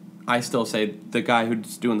shit. I still say the guy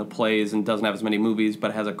who's doing the plays and doesn't have as many movies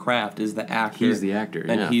but has a craft is the actor. He's the actor,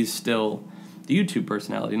 and he's still the YouTube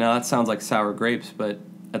personality. Now, that sounds like sour grapes, but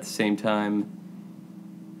at the same time,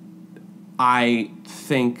 I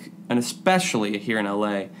think, and especially here in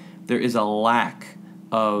LA, there is a lack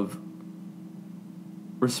of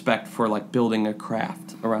respect for, like, building a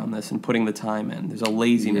craft around this and putting the time in. There's a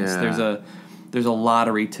laziness. Yeah. There's a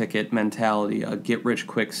lottery ticket mentality, a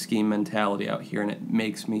get-rich-quick scheme mentality out here, and it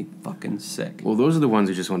makes me fucking sick. Well, those are the ones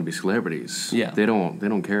who just want to be celebrities. Yeah. They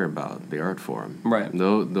don't care about the art form. Right.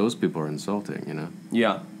 Those people are insulting, you know?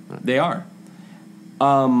 Yeah, they are.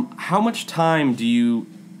 How much time do you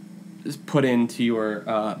put into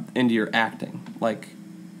your acting? Like,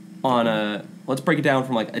 let's break it down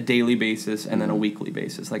from, like, a daily basis and then a weekly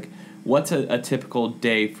basis. Like, what's a typical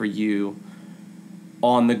day for you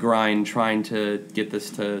on the grind trying to get this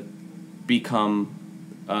to become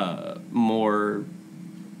more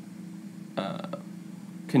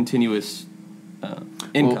continuous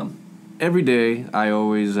income? Well, every day I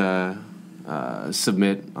always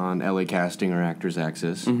submit on LA Casting or Actors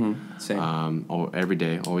Access. Mm-hmm. Same. Every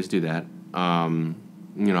day, always do that.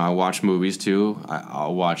 I watch movies too.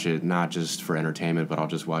 I'll watch it not just for entertainment, but I'll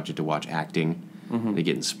just watch it to watch acting. Mm-hmm. They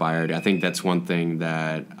get inspired. I think that's one thing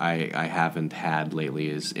that I haven't had lately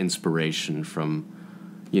is inspiration from,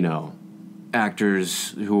 actors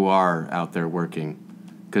who are out there working.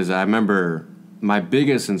 Because I remember my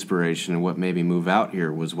biggest inspiration and what made me move out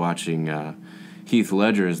here was watching Heath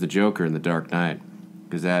Ledger as the Joker in The Dark Knight.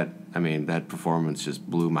 Because that performance just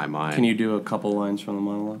blew my mind. Can you do a couple lines from the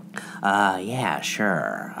monologue? Yeah,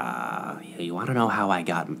 sure. You want to know how I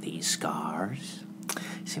got these scars?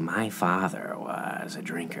 See, my father was a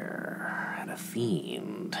drinker and a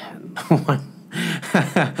fiend.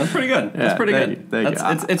 That's pretty good. That's pretty good. Thank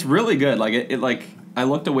you. It's really good. Like it like I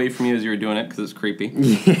looked away from you as you were doing it because it's creepy.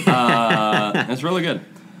 It's really good.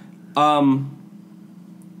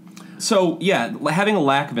 So, yeah, having a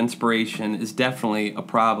lack of inspiration is definitely a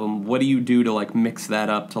problem. What do you do to, like, mix that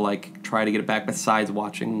up to, like, try to get it back besides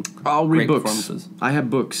watching I'll read great books. performances? I have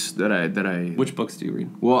books that I... Which books do you read?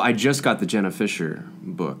 Well, I just got the Jenna Fischer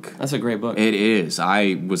book. That's a great book. It is.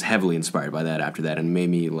 I was heavily inspired by that after that and made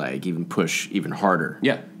me, like, even push even harder.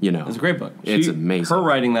 Yeah. It's a great book. It's amazing. Her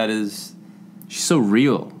writing that is... She's so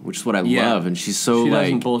real, which is what I love, and she's so, she like...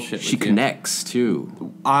 doesn't bullshit She with connects,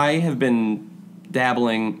 too. I have been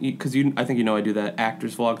dabbling, because I think I do that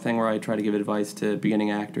actors vlog thing where I try to give advice to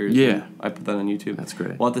beginning actors. Yeah. I put that on YouTube. That's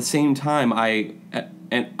great. Well, at the same time, I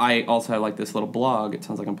also have like this little blog. It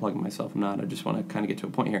sounds like I'm plugging myself. I'm not. I just want to kind of get to a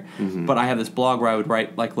point here. Mm-hmm. But I have this blog where I would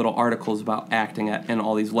write like little articles about acting and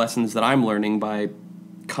all these lessons that I'm learning by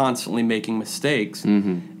constantly making mistakes.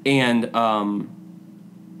 Mm-hmm. And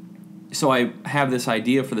so I have this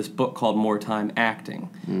idea for this book called More Time Acting.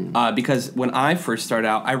 Because when I first started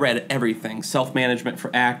out, I read everything. Self-management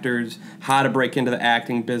for actors, how to break into the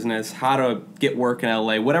acting business, how to get work in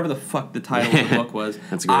LA, whatever the fuck the title of the book was.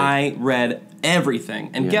 That's great. I read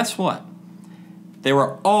everything. And guess what? They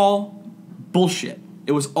were all bullshit.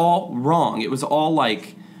 It was all wrong. It was all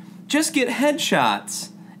like, just get headshots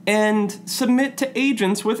and submit to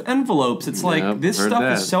agents with envelopes. It's like, this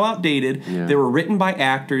stuff is so outdated. Yeah. They were written by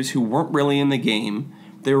actors who weren't really in the game.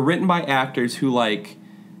 They were written by actors who, like,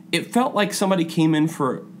 it felt like somebody came in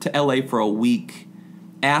to LA for a week,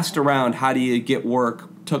 asked around, how do you get work,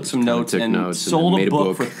 took some notes, and sold a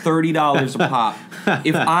book for $30 a pop.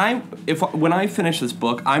 When I finish this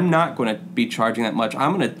book, I'm not going to be charging that much.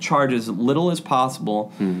 I'm going to charge as little as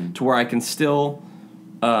possible to where I can still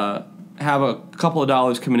have a couple of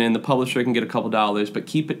dollars coming in, the publisher can get a couple of dollars, but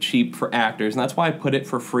keep it cheap for actors. And that's why I put it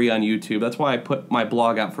for free on YouTube. That's why I put my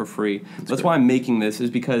blog out for free. That's why I'm making this,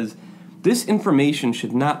 is because this information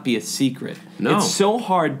should not be a secret. No. It's so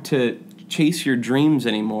hard to chase your dreams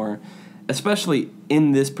anymore, especially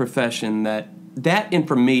in this profession, that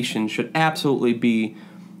information should absolutely be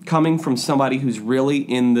coming from somebody who's really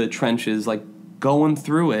in the trenches, like going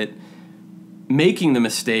through it, making the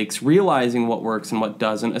mistakes, realizing what works and what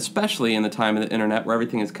doesn't, especially in the time of the internet where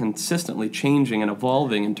everything is consistently changing and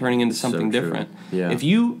evolving and turning into something different. Yeah. If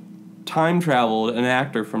you time traveled an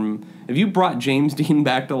actor if you brought James Dean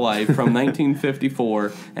back to life from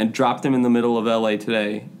 1954 and dropped him in the middle of LA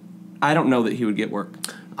today, I don't know that he would get work.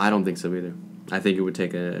 I don't think so either. I think it would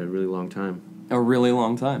take a really long time. A really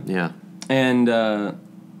long time. Yeah. And,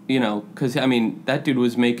 because, I mean, that dude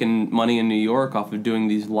was making money in New York off of doing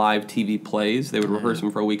these live TV plays. They would rehearse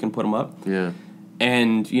them for a week and put them up. Yeah.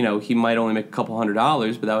 And, he might only make a couple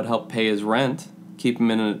 $100s, but that would help pay his rent, keep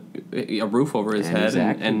him in a roof over his head,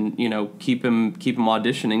 and keep him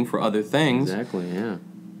auditioning for other things. Exactly,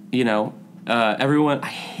 yeah. Everyone,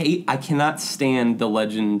 I cannot stand the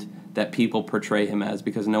legend that people portray him as,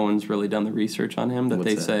 because no one's really done the research on him,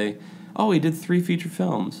 that say, oh, he did 3 feature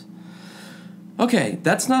films. Okay,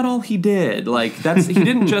 that's not all he did. Like, he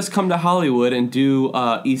didn't just come to Hollywood and do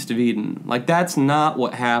East of Eden. Like, that's not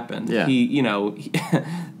what happened. Yeah.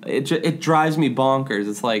 It drives me bonkers.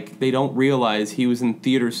 It's like they don't realize he was in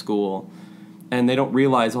theater school, and they don't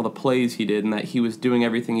realize all the plays he did, and that he was doing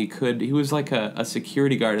everything he could. He was like a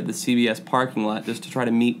security guard at the CVS parking lot just to try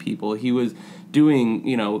to meet people. He was doing,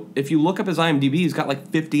 if you look up his IMDb, he's got like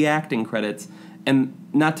 50 acting credits. And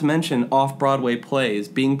not to mention off-Broadway plays,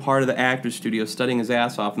 being part of the Actors Studio, studying his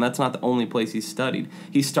ass off, and that's not the only place he studied.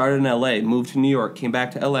 He started in L.A., moved to New York, came back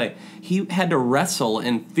to L.A. He had to wrestle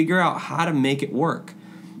and figure out how to make it work.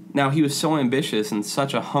 Now, he was so ambitious and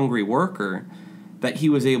such a hungry worker that he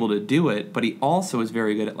was able to do it, but he also was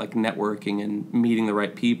very good at, like, networking and meeting the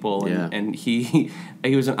right people, and he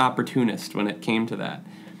was an opportunist when it came to that.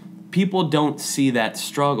 People don't see that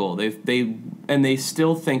struggle. They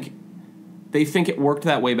still think... They think it worked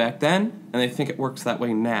that way back then, and they think it works that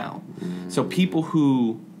way now. So people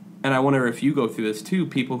who, and I wonder if you go through this too,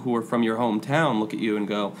 people who are from your hometown look at you and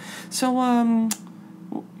go, so, you're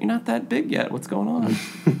not that big yet. What's going on?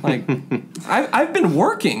 Like, I've been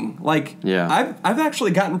working. Like, I've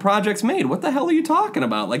actually gotten projects made. What the hell are you talking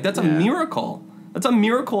about? Like, that's a miracle. That's a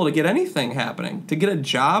miracle to get anything happening. To get a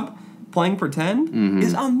job playing pretend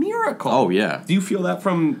is a miracle. Oh, yeah. Do you feel that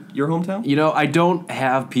from your hometown? I don't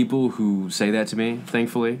have people who say that to me,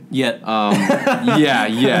 thankfully. Yet.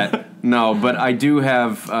 Yet. No, but I do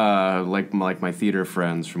have, like my theater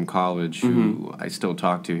friends from college who I still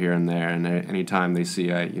talk to here and there, and anytime they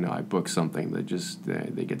see I book something,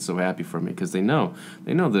 they get so happy for me, because they know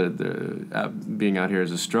the being out here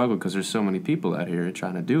is a struggle, because there's so many people out here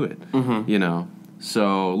trying to do it,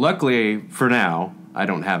 So luckily, for now, I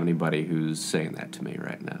don't have anybody who's saying that to me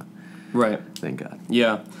right now. Right. Thank God.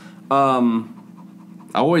 Yeah.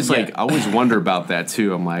 I always wonder about that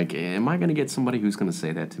too. I'm like, am I going to get somebody who's going to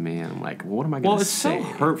say that to me? And I'm like, what am I going to say? Well, it's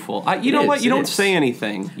so hurtful. You know what? You don't say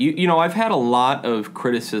anything. I've had a lot of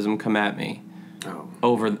criticism come at me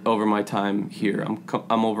over my time here.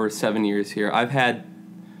 I'm over 7 years here. I've had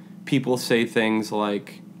people say things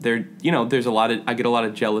like, I get a lot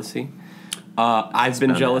of jealousy. I've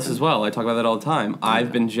been jealous as well. I talk about that all the time.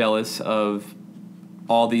 I've been jealous of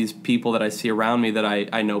all these people that I see around me that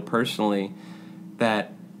I know personally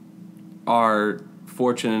that are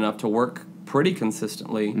fortunate enough to work pretty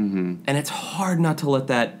consistently. And it's hard not to let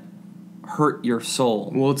that hurt your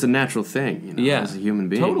soul. Well, it's a natural thing, as a human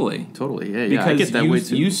being. Totally. Yeah, because I get that way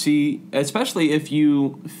too. You see, especially if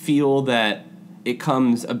you feel that it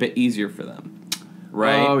comes a bit easier for them.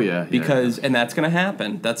 right? Oh, yeah. Because and that's going to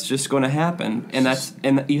happen. That's just going to happen.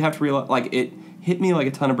 And you have to realize, like, it hit me like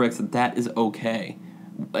a ton of bricks that is okay.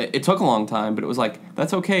 It took a long time, but it was like,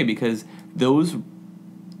 that's okay because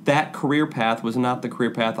that career path was not the career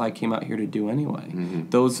path I came out here to do anyway. Mm-hmm.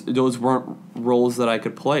 Those weren't roles that I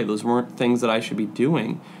could play. Those weren't things that I should be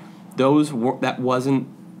doing. It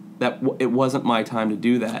wasn't my time to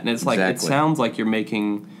do that. And it's like, Exactly. it sounds like you're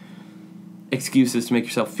making excuses to make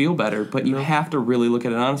yourself feel better, but you have to really look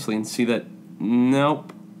at it honestly and see that,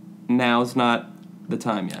 nope, now's not the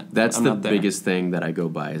time yet. That's I'm the not there. biggest thing that I go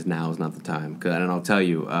by is now is not the time. And I'll tell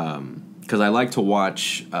you, because I like to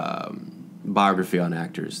watch biography on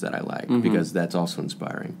actors that I like because that's also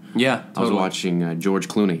inspiring. Yeah, I was totally. watching George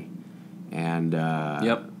Clooney, and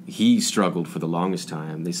Yep. he struggled for the longest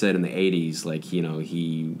time. They said in the 80s, like, you know,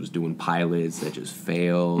 he was doing pilots that just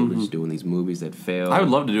failed, was doing these movies that failed. I would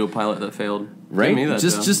love to do a pilot that failed. Right? Give me that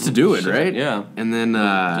job. Just to do it, Shit, right? Yeah. And then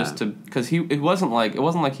Because it wasn't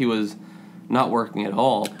like he was not working at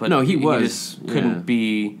all. But No, he was, just couldn't yeah.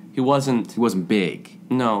 be. He wasn't. he wasn't big.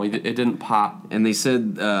 No, it didn't pop. And they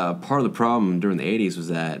said part of the problem during the 80s was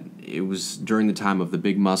that it was during the time of the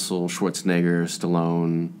big muscle, Schwarzenegger,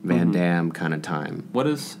 Stallone, Van Damme kind of time. What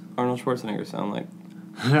does Arnold Schwarzenegger sound like?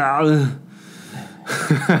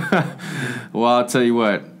 Well, I'll tell you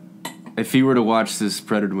what. If he were to watch this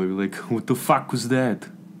Predator movie, like, what the fuck was that?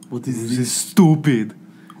 What is This is stupid.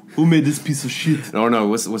 Who made this piece of shit? Oh no,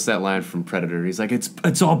 what's that line from Predator? He's like,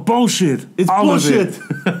 it's all bullshit. It's all bullshit.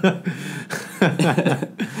 Of it.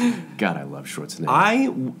 God, I love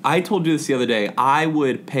Schwarzenegger. I told you this the other day. I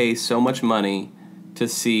would pay so much money to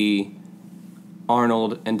see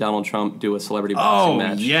Arnold and Donald Trump do a celebrity boxing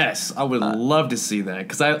match. Yes, I would love to see that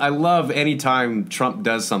because I love any time Trump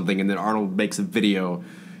does something and then Arnold makes a video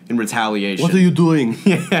in retaliation. What are you doing?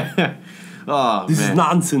 Yeah. Oh, This man. is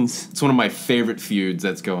nonsense. It's one of my favorite feuds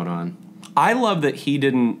that's going on. I love that he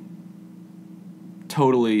didn't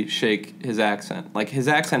totally shake his accent. Like, his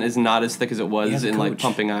accent is not as thick as it He was has a in, like, coach.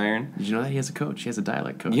 Pumping Iron. Did you know that he has a coach? He has a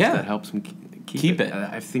dialect coach. Yeah. That helps him Keep it.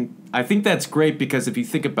 I think that's great because if you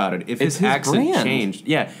think about it, if It's his his accent brand. changed,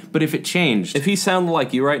 yeah, but if it changed If he sounded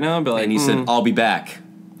like you right now, I'd be like, and he said, "I'll be back,"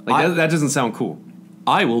 like that doesn't sound cool.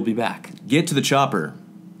 I will be back. Get to the chopper.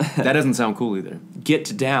 That doesn't sound cool either.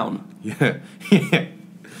 Get down. Yeah.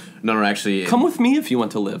 No, actually, Come with me if you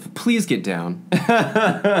want to live. please get down.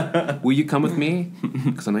 Will you come with me?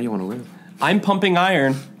 Because I know you want to live. I'm Pumping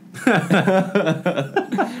Iron.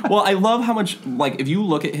 Well, I love how much, like, if you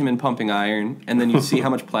look at him in Pumping Iron and then you see how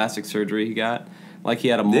much plastic surgery he got. Like, he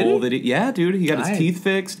had a mole that yeah, dude, he got his teeth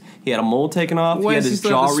fixed. He had a mole taken off. He had his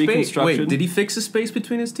jaw reconstructed. Wait, did he fix the space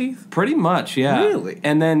between his teeth? Pretty much, yeah. Really?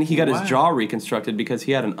 And then he got Wow. his jaw reconstructed because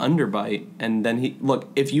he had an underbite. And then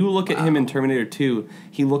if you look at him in Terminator 2,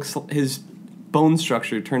 his bone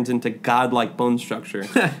structure turns into godlike bone structure.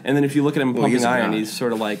 And then if you look at him in Well, he's Pumping a Iron, god. he's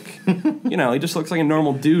sort of like, he just looks like a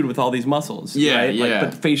normal dude with all these muscles. Yeah, right? yeah.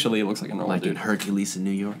 Like, but facially, he looks like a normal Like dude. in Hercules in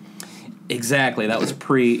New York? Exactly. That was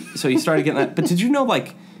so he started getting that. But did you know,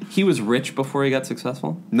 like, he was rich before he got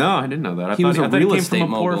successful? No, I didn't know that. He was a I thought real he came estate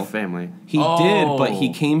from a poor mogul. family. He did, but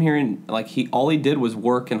he came here and all he did was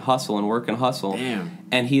work and hustle and work and hustle. Damn.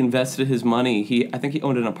 And he invested his money. I think he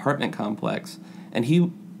owned an apartment complex, and he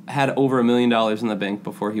had over $1 million in the bank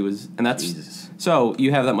before he was. And that's Jesus. So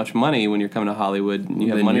you have that much money when you're coming to Hollywood, and you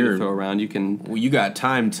have Then money to you're- throw around. You can Well, you got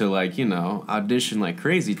time to, like, audition like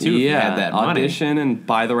crazy, too, if you had that money. audition and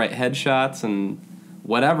buy the right headshots and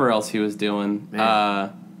whatever else he was doing.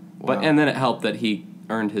 Man. But Wow. and then it helped that he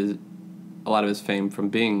earned a lot of his fame from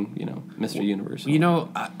being, Mr. Universe.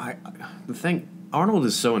 The thing, Arnold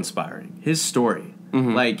is so inspiring. His story.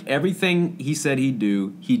 Mm-hmm. Like, everything he said he'd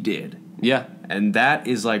do, he did. Yeah. And that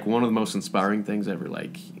is, like, one of the most inspiring things ever.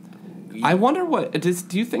 Like, I wonder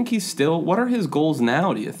do you think what are his goals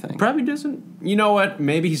now, do you think? probably doesn't. You know what?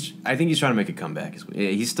 Maybe I think he's trying to make a comeback.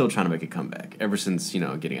 He's still trying to make a comeback ever since,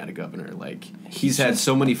 getting out of governor. Like, he's had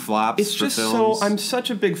so many flops It's for just films. I'm such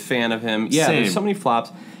a big fan of him. Yeah, Same. there's so many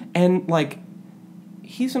flops. And, like,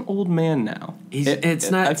 he's an old man now.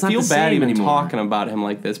 It's not I feel the bad same even anymore. talking about him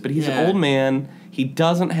like this, but he's Yeah. an old man. He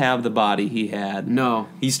doesn't have the body he had. No,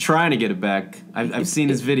 he's trying to get it back. I've seen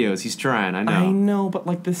his videos. He's trying. I know. I know, but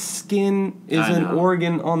like the skin is I an know.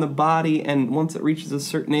 organ on the body, and once it reaches a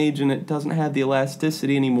certain age and it doesn't have the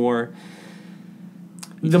elasticity anymore,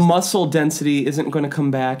 the muscle density isn't going to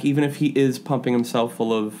come back. Even if he is pumping himself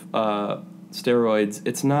full of steroids,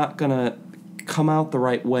 it's not going to come out the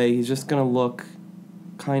right way. He's just going to look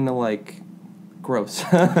kind of like gross.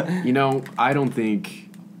 I don't think.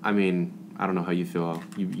 I I don't know how you feel.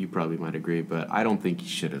 You probably might agree, but I don't think he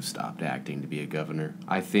should have stopped acting to be a governor.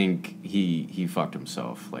 I think he fucked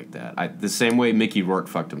himself like that. The same way Mickey Rourke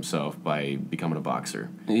fucked himself by becoming a boxer.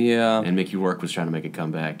 Yeah. And Mickey Rourke was trying to make a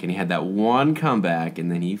comeback, and he had that one comeback,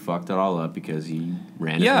 and then he fucked it all up because he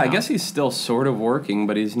ran his mouth. I guess he's still sort of working,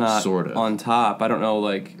 but he's not on top. I don't know,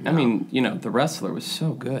 like, no. I mean, The Wrestler was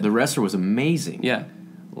so good. The Wrestler was amazing. Yeah.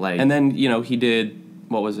 And then, he did...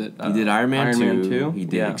 What was it? He did Iron Man 2. He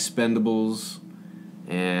did Expendables.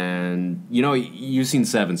 And, you've seen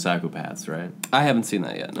Seven Psychopaths, right? I haven't seen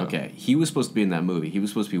that yet, no. Okay. He was supposed to be in that movie. He was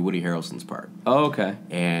supposed to be Woody Harrelson's part. Oh, okay.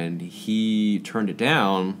 And he turned it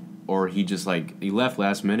down, or he just, he left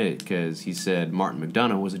last minute because he said Martin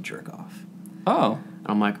McDonagh was a jerk-off. Oh. And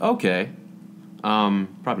I'm like, okay.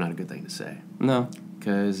 Probably not a good thing to say. No.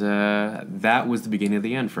 Because that was the beginning of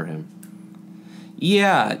the end for him.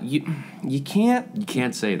 Yeah, you can't... You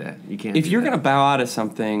can't say that. You can't. If you're going to bow out of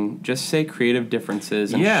something, just say creative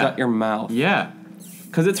differences and shut your mouth. Yeah.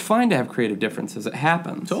 Because it's fine to have creative differences. It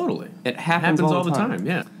happens. Totally. It happens all the time.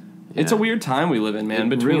 Yeah. It's a weird time we live in,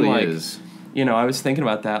 man. It really is. I was thinking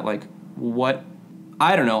about that, what...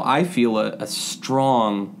 I don't know. I feel a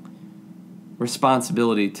strong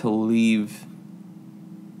responsibility to leave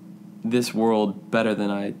this world better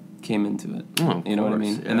than I came into it. Oh, you know what I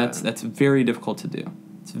mean? Yeah. And that's very difficult to do.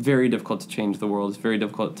 It's very difficult to change the world. It's very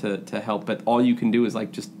difficult to help, but all you can do is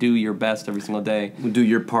just do your best every single day. Do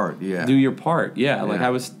your part, yeah. Do your part, yeah. Like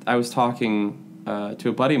I was talking to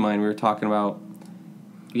a buddy of mine. We were talking about,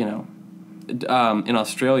 in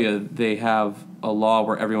Australia they have a law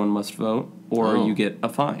where everyone must vote or you get a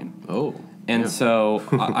fine. Oh. And so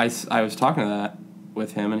I was talking to that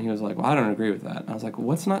with him, and he was like, "Well, I don't agree with that." I was like,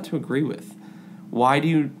 "What's not to agree with?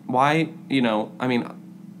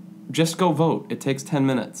 Just go vote. It takes 10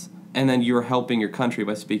 minutes. And then you're helping your country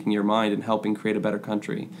by speaking your mind and helping create a better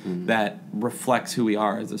country that reflects who we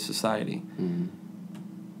are as a society. Mm-hmm.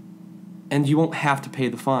 And you won't have to pay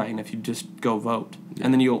the fine if you just go vote. Yeah.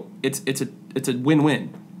 And then it's a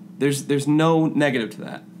win-win. There's no negative to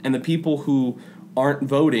that. And the people who aren't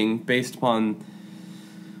voting based upon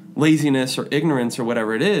laziness or ignorance or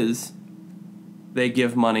whatever it is, they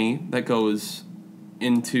give money that goes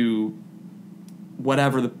into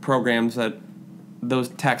whatever the programs that those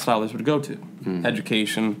tax dollars would go to. Mm-hmm.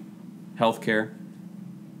 Education, healthcare,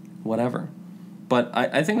 whatever. But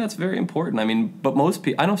I think that's very important. I mean, but most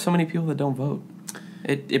people... I know so many people that don't vote.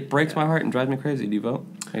 It breaks my heart and drives me crazy. Do you vote?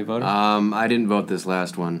 Are you voting? I didn't vote this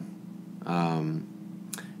last one.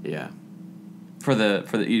 Yeah. For the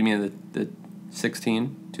you mean the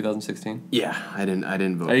 2016? Yeah, I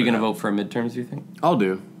didn't vote. Are you going to vote for midterms, do you think? I'll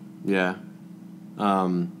do. Yeah.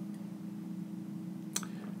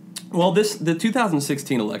 Well, the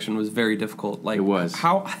 2016 election was very difficult. It was.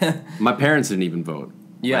 How? My parents didn't even vote.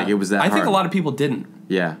 Yeah. It was that hard. I think a lot of people didn't.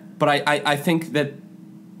 Yeah. But I think that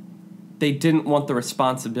they didn't want the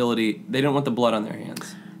responsibility. They didn't want the blood on their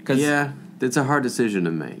hands. Yeah, it's a hard decision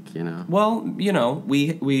to make, Well, we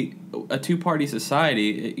a two-party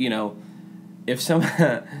society, if some...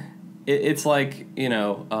 it's like,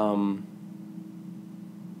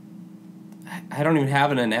 I don't even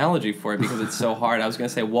have an analogy for it because it's so hard. I was going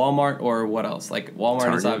to say Walmart or what else?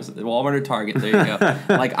 Walmart is obviously... Walmart or Target, there you go.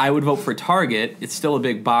 I would vote for Target. It's still a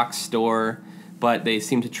big box store, but they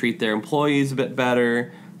seem to treat their employees a bit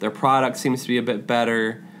better. Their product seems to be a bit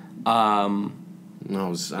better. I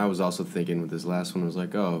was also thinking with this last one, I was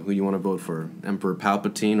like, oh, who you want to vote for? Emperor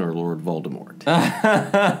Palpatine or Lord Voldemort?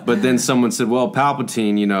 But then someone said, well,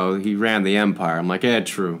 Palpatine, he ran the Empire. I'm like,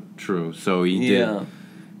 true. So he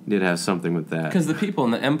did have something with that. Because the people in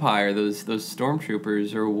the Empire, those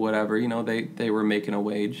stormtroopers or whatever, they were making a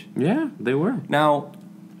wage. Yeah, they were. Now,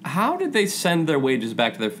 how did they send their wages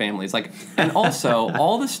back to their families? And also,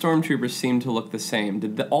 all the stormtroopers seem to look the same.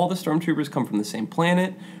 Did all the stormtroopers come from the same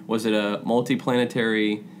planet? Was it a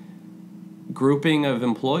multi-planetary grouping of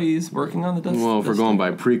employees working on the Death Star? Well, if we're going by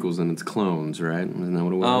prequels, then it's clones, right? Isn't that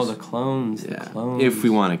what it was? Oh, the clones. Yeah. The clones. If we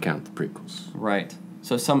want to count the prequels. Right.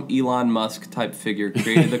 So some Elon Musk type figure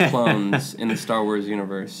created the clones in the Star Wars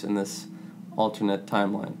universe in this alternate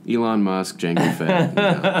timeline. Elon Musk, Jango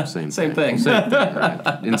Fett, same thing. Same thing,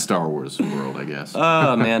 right? In Star Wars world, I guess.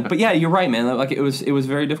 Oh man, but yeah, you're right, man. It was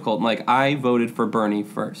very difficult. I voted for Bernie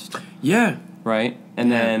first. Yeah. Right,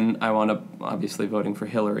 and then I wound up obviously voting for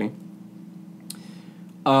Hillary.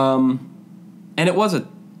 And it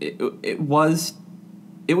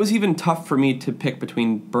was even tough for me to pick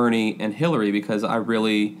between Bernie and Hillary because I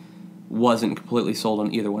really wasn't completely sold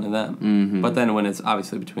on either one of them. Mm-hmm. But then when it's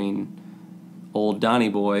obviously between old Donnie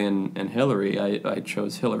Boy and Hillary, I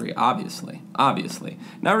chose Hillary, obviously.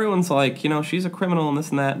 Now everyone's like, she's a criminal and this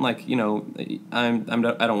and that, and like, I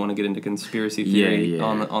don't want to get into conspiracy theory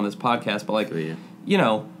on this podcast, but like,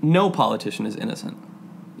 no politician is innocent.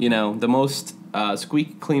 The most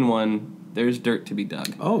squeaky clean one, there's dirt to be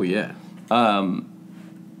dug. Oh yeah. I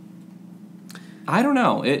don't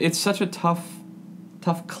know. It's such a tough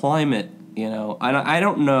climate. I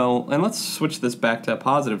don't know. And let's switch this back to a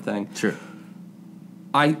positive thing. Sure.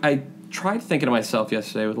 I tried thinking to myself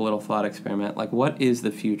yesterday with a little thought experiment, like, what is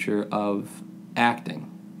the future of acting?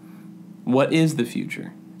 What is the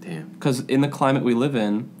future? Damn. Because in the climate we live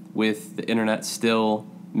in, with the internet still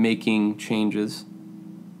making changes,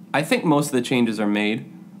 I think most of the changes are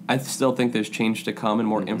made. I still think there's change to come and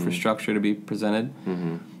more infrastructure to be presented.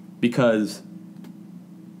 Mm-hmm. Because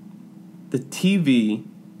the TV,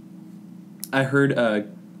 I heard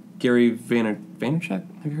Gary Vaynerchuk.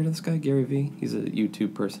 Have you heard of this guy, Gary V? He's a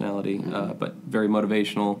YouTube personality, but very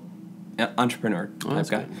motivational entrepreneur type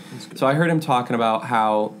guy. Good. So I heard him talking about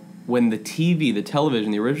how when the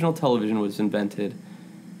television, the original television was invented,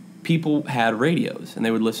 people had radios, and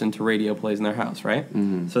they would listen to radio plays in their house, right?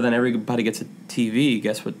 Mm-hmm. So then everybody gets a TV.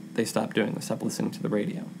 Guess what they stopped doing? They stopped listening to the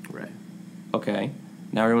radio. Right. Okay.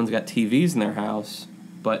 Now everyone's got TVs in their house,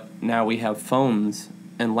 but now we have phones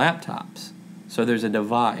and laptops. So there's a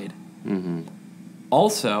divide. Mm-hmm.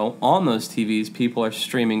 Also, on those TVs, people are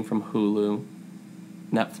streaming from Hulu,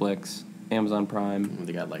 Netflix, Amazon Prime,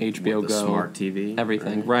 they got like HBO Go, smart TV,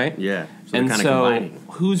 everything, right? Yeah. So and so, combining.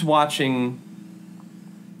 Who's watching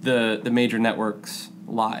the major networks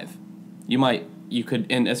live? You could,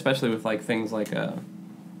 and especially with like things like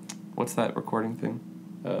what's that recording thing?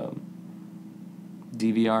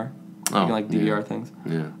 DVR. DVR things.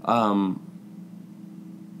 Yeah.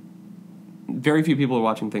 Very few people are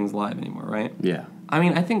watching things live anymore, right? Yeah. I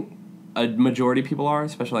mean, I think a majority of people are,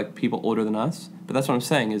 especially like people older than us. But that's what I'm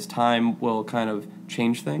saying is time will kind of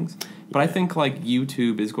change things. But I think like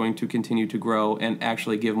YouTube is going to continue to grow and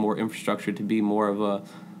actually give more infrastructure to be more of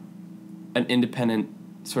an independent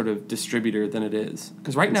sort of distributor than it is.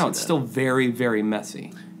 Because right now it's still very, very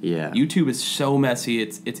messy. Yeah. YouTube is so messy,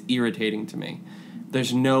 it's irritating to me.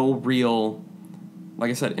 There's no real, like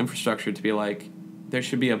I said, infrastructure to be like, there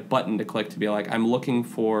should be a button to click to be like, I'm looking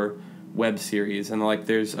for web series, and like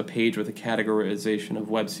there's a page with a categorization of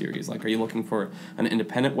web series. Like, are you looking for an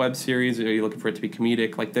independent web series, or are you looking for it to be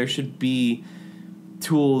comedic? Like, there should be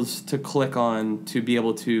tools to click on to be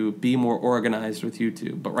able to be more organized with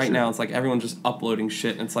YouTube. But right now, it's like everyone's just uploading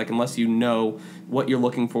shit, and it's like unless you know what you're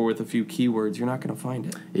looking for with a few keywords, you're not going to find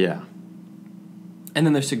it. Yeah. And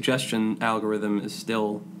then their suggestion algorithm is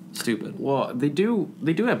still stupid. Well, they do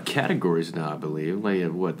have categories now, I believe.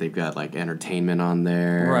 Like they've got like entertainment on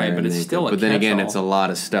there, right? But it's still a catch-all. But then again, it's a lot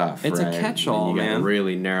of stuff. It's right? a catch-all, man. You gotta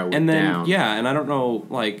really narrow it down. down. Yeah, and I don't know,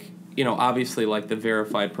 like, obviously, like the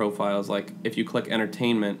verified profiles. Like, if you click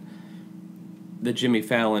entertainment, the Jimmy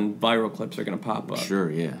Fallon viral clips are gonna pop up.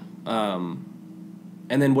 Sure, yeah. And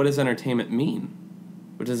then what does entertainment mean?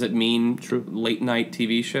 What does it mean? Late night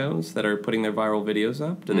TV shows that are putting their viral videos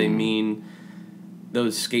up? Do they mean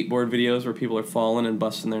those skateboard videos where people are falling and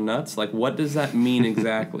busting their nuts? Like, what does that mean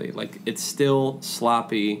exactly? Like, it's still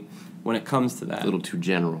sloppy when it comes to that. A little too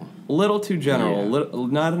general. Yeah.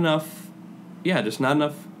 Not enough. Yeah, just not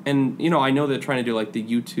enough. And, I know they're trying to do, like, the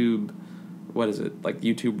YouTube, what is it? Like,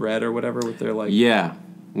 YouTube Red or whatever with their, like... Yeah.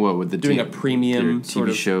 What, with the doing a premium TV sort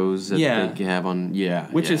of... shows that they have on... Yeah.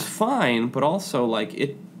 Which is fine, but also, like,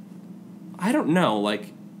 it... I don't know,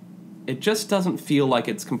 like, it just doesn't feel like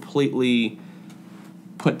it's completely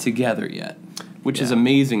put together yet, which is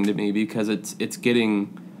amazing to me because it's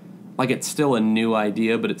getting, like, it's still a new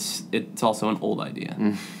idea, but it's also an old idea.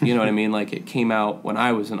 You know what I mean? Like, it came out when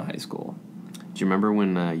I was in high school. Do you remember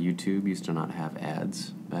when YouTube used to not have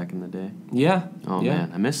ads back in the day? Yeah. Oh,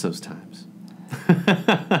 man, I miss those times.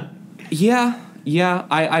 Yeah.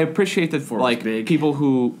 I appreciate that, like, people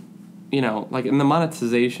who, like, and the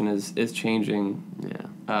monetization is changing.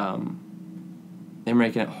 Yeah. They're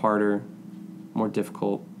making it harder, more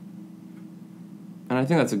difficult. And I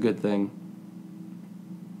think that's a good thing,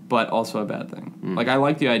 but also a bad thing. Like, I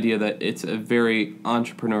like the idea that it's a very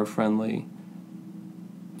entrepreneur-friendly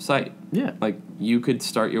site. Yeah. Like, you could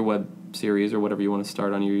start your web series or whatever you want to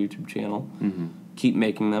start on your YouTube channel, keep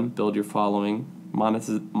making them, build your following,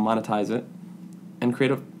 monetize it, and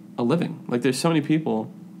create a living. Like, there's so many people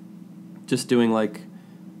just doing, like,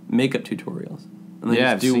 makeup tutorials. And they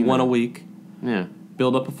just do one a week. Yeah.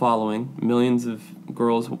 Build up a following. Millions of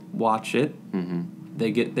girls watch it.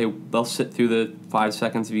 They'll sit through the 5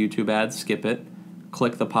 seconds of YouTube ads, skip it,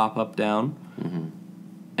 click the pop-up down,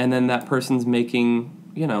 and then that person's making,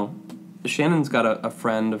 Shannon's got a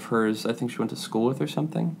friend of hers, I think she went to school with or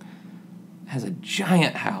something, has a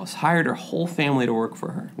giant house, hired her whole family to work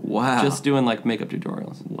for her. Wow. Just doing, makeup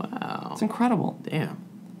tutorials. Wow. It's incredible. Damn.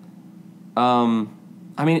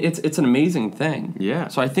 I mean, it's an amazing thing. Yeah.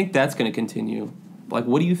 So I think that's going to continue.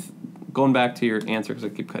 What do you... going back to your answer, because I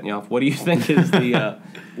keep cutting you off, what do you think is the...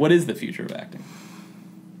 what is the future of acting?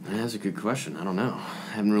 That's a good question. I don't know.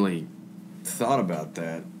 I haven't really thought about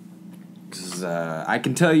that. Because I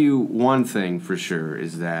can tell you one thing for sure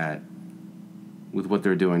is that with what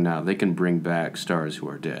they're doing now, they can bring back stars who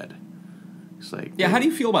are dead. It's like... Yeah, how do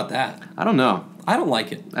you feel about that? I don't know. I don't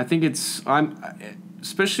like it. I think it's...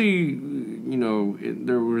 Especially,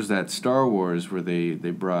 there was that Star Wars where they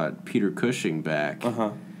brought Peter Cushing back.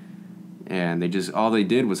 Uh-huh. And all they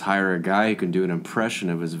did was hire a guy who can do an impression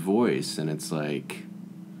of his voice, and it's like,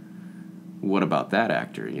 what about that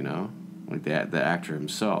actor, Like the actor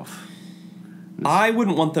himself. I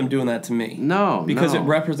wouldn't want them doing that to me. No, because it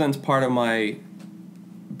represents part of my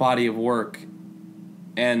body of work,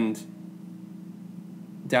 and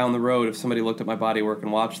down the road, if somebody looked at my body of work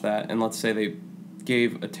and watched that, and let's say they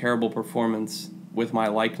gave a terrible performance with my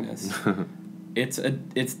likeness,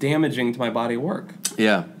 it's damaging to my body of work.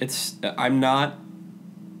 Yeah. I'm not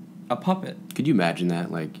a puppet. Could you imagine that?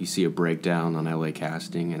 Like, you see a breakdown on LA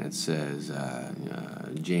Casting, and it says,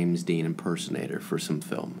 James Dean impersonator for some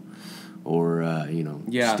film. Or,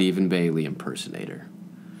 Stephen Bailey impersonator.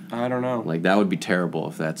 I don't know. Like, that would be terrible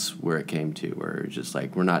if that's where it came to, where it's just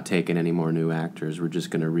like, we're not taking any more new actors. We're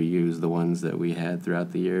just going to reuse the ones that we had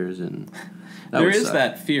throughout the years. And there is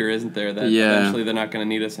that fear, isn't there, that eventually they're not going to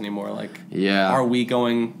need us anymore. Are we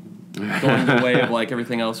going the way of,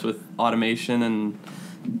 everything else with automation and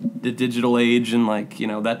the digital age, and,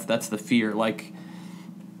 that's the fear.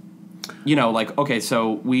 Okay,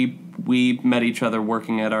 so we met each other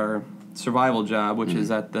working at our survival job, which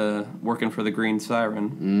is at working for the Green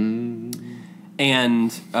Siren.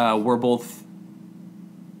 And we're both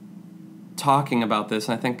talking about this,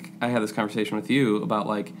 and I think I had this conversation with you about,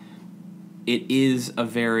 it is a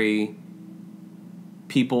very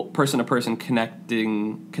person-to-person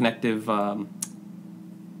connective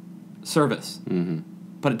service. Mm-hmm.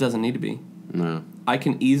 But it doesn't need to be. No. I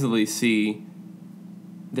can easily see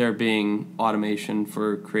there being automation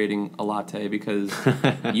for creating a latte, because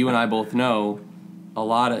you and I both know a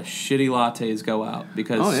lot of shitty lattes go out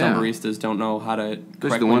because some baristas don't know how to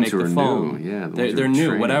correctly make the foam. New. Yeah, they're new,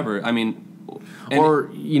 trained. Whatever. I mean...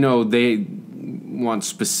 they want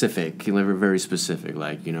specific, very specific,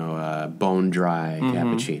 bone dry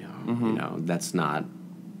cappuccino. Mm-hmm. That's not...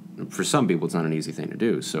 For some people, it's not an easy thing to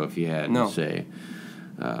do. So if you had, say...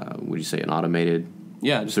 would you say an automated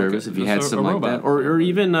service? If you had something like that, or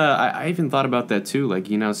even I even thought about that too.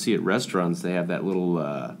 See at restaurants, they have that little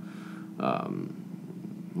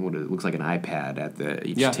what it looks like an iPad at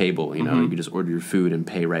each table. You can just order your food and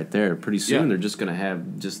pay right there. Pretty soon, they're just gonna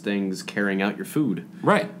have just things carrying out your food,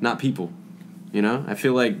 right? Not people. I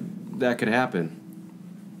feel like that could happen.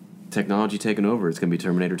 Technology taking over. It's gonna be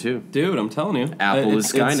Terminator 2. Dude, I'm telling you, Apple is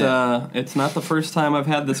Skynet. It's not the first time I've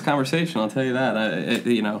had this conversation. I'll tell you that.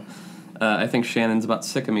 I think Shannon's about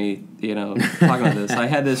sick of me, talking about this. I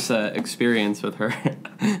had this experience with her.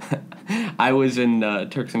 I was in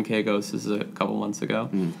Turks and Caicos, this is a couple months ago,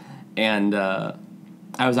 and I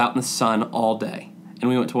was out in the sun all day, and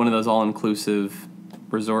we went to one of those all-inclusive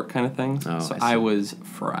resort kind of things. Oh, so I was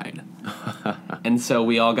fried, and so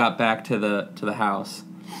we all got back to the house.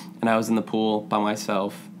 And I was in the pool by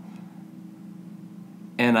myself,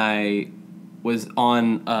 and I was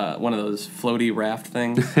on one of those floaty raft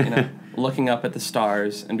things, looking up at the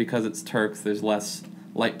stars. And because it's Turks, there's less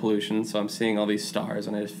light pollution, so I'm seeing all these stars,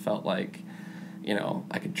 and I just felt like,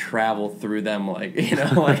 I could travel through them, I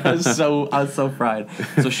was so fried.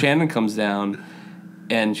 So Shannon comes down,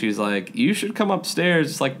 and she's like, "You should come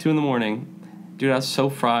upstairs. It's 2 a.m. Dude, I was so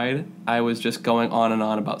fried. I was just going on and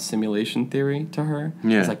on about simulation theory to her.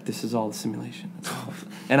 Yeah. I was like, this is all the simulation.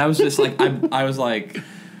 And I was just I was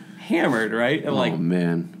hammered, right? And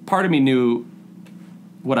man. Part of me knew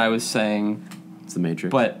what I was saying. It's the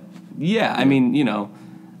Matrix. But, yeah, I mean,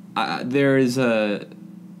 there is a...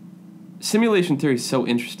 Simulation theory is so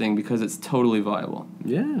interesting because it's totally viable.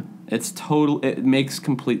 Yeah. It makes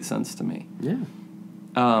complete sense to me. Yeah.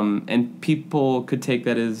 And people could take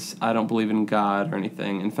that as, I don't believe in God or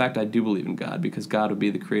anything. In fact, I do believe in God, because God would be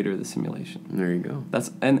the creator of the simulation. There you go.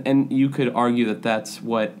 And you could argue that that's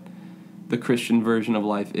what the Christian version of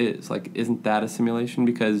life is. Isn't that a simulation?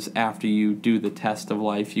 Because after you do the test of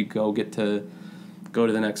life, you get to go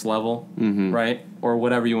to the next level, right? Or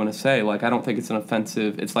whatever you want to say. I don't think it's an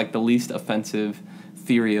offensive... It's the least offensive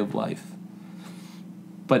theory of life.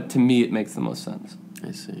 But to me, it makes the most sense.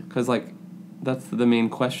 I see. Because, like, that's the main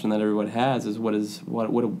question that everyone has is what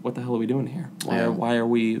the hell are we doing here? Why are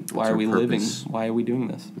we living? Why are we doing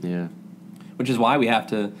this? Yeah. Which is why we have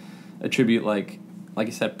to attribute, like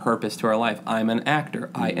you said, purpose to our life. I'm an actor.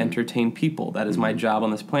 Mm-hmm. I entertain people. That is my job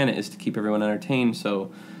on this planet, is to keep everyone entertained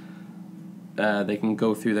so they can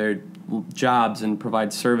go through their jobs and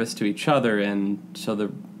provide service to each other, and so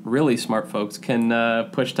the really smart folks can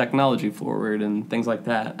push technology forward and things like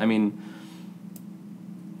that. I mean,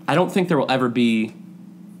 I don't think there will ever be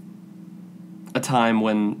a time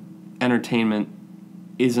when entertainment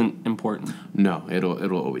isn't important. No,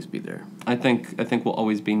 it'll always be there. I think we'll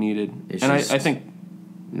always be needed. I think...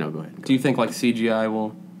 No, go ahead. Do you think, like, CGI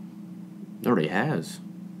will... It already has.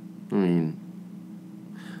 I mean,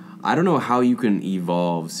 I don't know how you can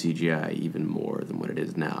evolve CGI even more than what it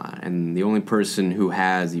is now. And the only person who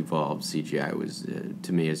has evolved CGI was,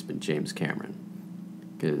 to me, has been James Cameron.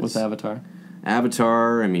 With Avatar?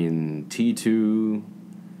 Avatar, I mean, T2.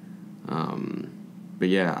 But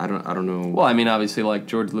yeah, I don't know. Well, I mean, obviously, like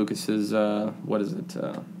George Lucas's, what is it?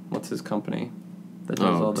 What's his company that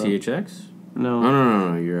does all the... THX?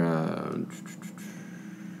 No. You're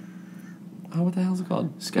what the hell's it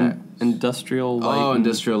called? Sky. Industrial Light.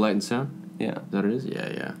 Industrial Light and Sound? Yeah. Is that what it is?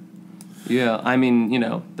 Yeah. Yeah, I mean,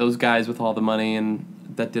 those guys with all the money and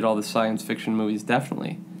that did all the science fiction movies,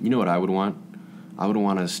 definitely. You know what I would want? I would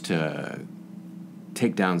want us to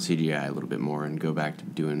take down CGI a little bit more and go back to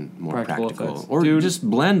doing more practical. Or just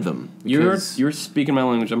blend them. You're speaking my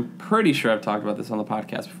language. I'm pretty sure I've talked about this on the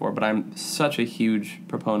podcast before, but I'm such a huge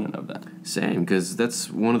proponent of that. Same, because that's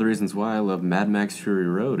one of the reasons why I love Mad Max Fury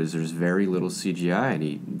Road, is there's very little CGI,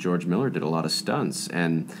 and George Miller did a lot of stunts.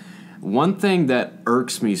 And one thing that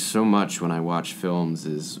irks me so much when I watch films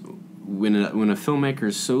is when a filmmaker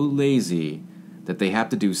is so lazy that they have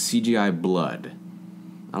to do CGI blood.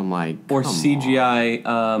 I'm like, or CGI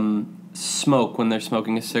smoke when they're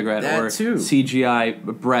smoking a cigarette, that or too. CGI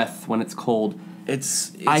breath when it's cold.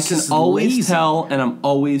 It's I can always lazy. Tell, and I'm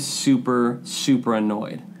always super, super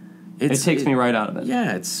annoyed. It takes me right out of it.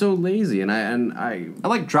 Yeah, it's so lazy, and I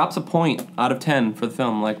like drops a point out of 10 for the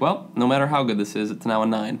film. I'm like, well, no matter how good this is, it's now a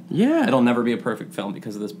 9. Yeah, it'll never be a perfect film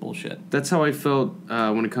because of this bullshit. That's how I felt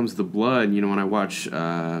when it comes to the blood. When I watch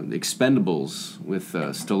Expendables with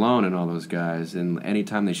Stallone and all those guys, and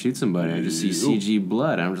anytime they shoot somebody, I just see CG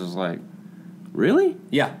blood. I'm just like, really?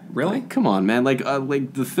 Yeah, really? Like, come on, man. Like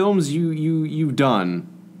the films you've done,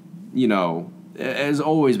 has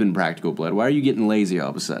always been practical blood. Why are you getting lazy all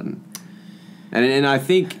of a sudden? And I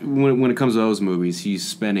think when it comes to those movies, he's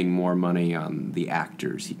spending more money on the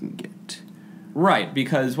actors he can get. Right,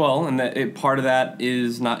 because, part of that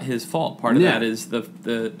is not his fault. Part of that is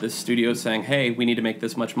the studio saying, hey, we need to make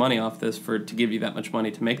this much money off this to give you that much money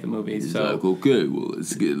to make the movie. He's like, okay, well,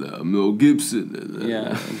 let's get Mel Gibson.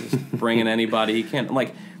 Yeah, and just bring in anybody he can.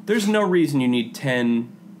 Like, there's no reason you need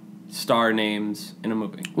 10 star names in a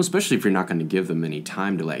movie. Well, especially if you're not going to give them any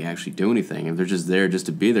time to actually do anything. If they're just there just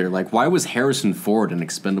to be there. Like, why was Harrison Ford in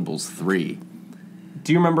Expendables 3?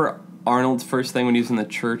 Do you remember Arnold's first thing when he was in the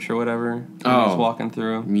church or whatever? When he was walking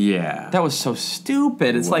through? Yeah. That was so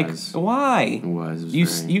stupid. It's like, why? It was.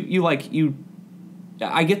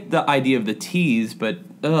 I get the idea of the tease, but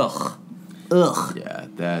ugh.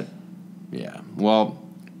 Yeah, well,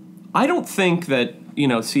 I don't think that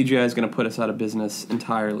CGI is going to put us out of business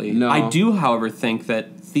entirely. No. I do, however, think that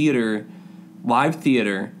live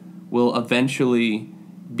theater, will eventually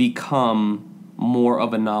become more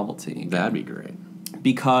of a novelty again. That'd be great.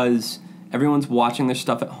 Because everyone's watching their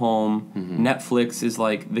stuff at home. Mm-hmm. Netflix is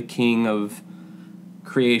like the king of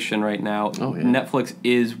creation right now. Oh, yeah. Netflix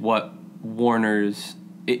is what Warner's...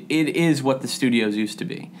 It is what the studios used to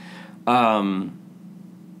be. I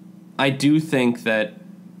do think that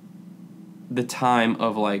the time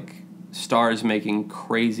of stars making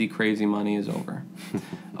crazy money is over.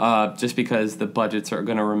 Just because the budgets are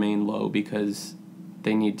going to remain low because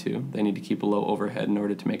they need to keep a low overhead in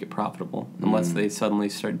order to make it profitable, unless they suddenly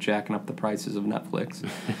start jacking up the prices of Netflix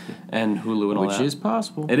and Hulu and all that. Which is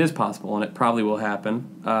possible. It is possible, and it probably will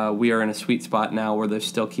happen. We are in a sweet spot now where they're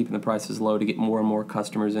still keeping the prices low to get more and more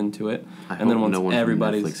customers into it. I hope no one from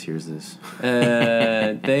Netflix hears this.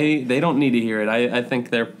 They don't need to hear it. I think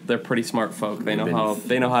they're pretty smart folk. They know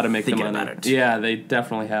how to make the money. About it. Yeah, they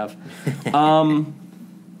definitely have.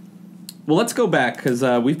 Well, let's go back because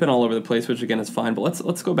we've been all over the place, which again is fine. But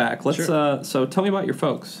let's go back. Sure. So tell me about your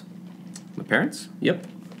folks. My parents? Yep.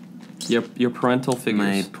 Your parental figures.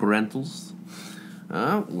 My parentals?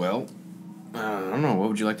 Well, I don't know. What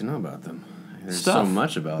would you like to know about them? There's Stuff. so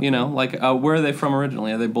much about them. Where are they from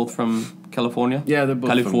originally? Are they both from California? Yeah, they're both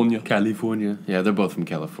California. from California. Yeah, they're both from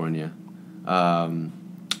California.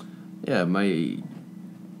 Yeah,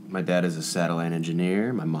 my dad is a satellite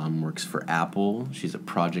engineer. My mom works for Apple. She's a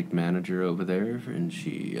project manager over there, and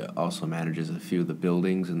she also manages a few of the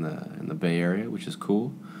buildings in the Bay Area, which is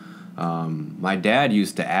cool. My dad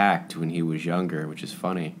used to act when he was younger, which is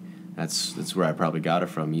funny. That's where I probably got it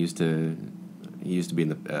from. He used to be in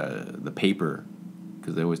the paper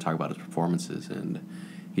because they always talk about his performances, and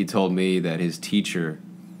he told me that his teacher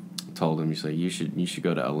told him, he's like, you should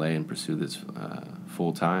go to LA and pursue this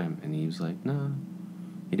full time, and he was like, no,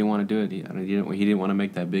 he didn't want to do it. He didn't want to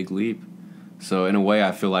make that big leap. So in a way,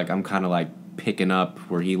 I feel like I'm kind of like picking up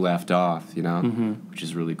where he left off, which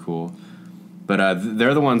is really cool. But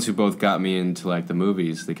they're the ones who both got me into like the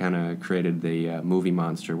movies. They kind of created the movie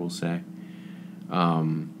monster, we'll say.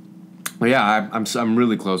 But yeah, I'm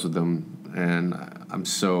really close with them, and I'm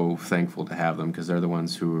so thankful to have them because they're the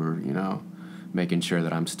ones who are making sure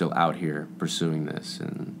that I'm still out here pursuing this,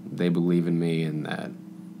 and they believe in me, and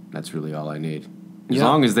that's really all I need. As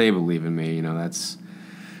long as they believe in me, that's,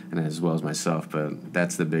 and as well as myself. But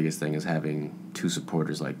that's the biggest thing, is having two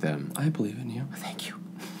supporters like them. I believe in you. Thank you.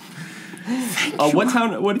 What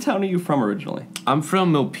town are you from originally? I'm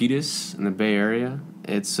from Milpitas in the Bay Area.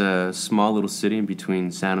 It's a small little city in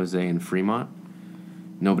between San Jose and Fremont.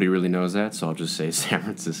 Nobody really knows that, so I'll just say San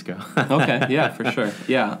Francisco. Okay, yeah, for sure.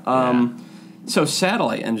 Yeah. So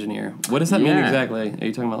satellite engineer, what does that mean exactly? Are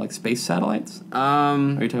you talking about like space satellites? Are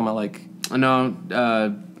you talking about like... No,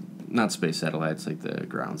 not space satellites, like the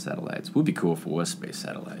ground satellites. Would be cool if it was space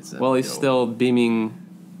satellites. Well, he's still beaming,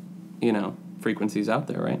 frequencies out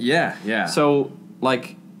there, right? Yeah. So,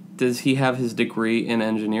 like, does he have his degree in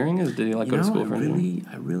engineering? Did he go to school for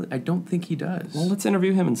engineering? I don't think he does. Well, let's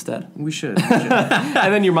interview him instead. We should.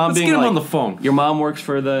 And then your mom let's being get him on the phone. Your mom works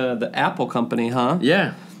for the Apple company, huh?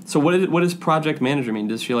 Yeah. So what does project manager mean?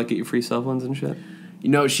 Does she get you free cell phones and shit?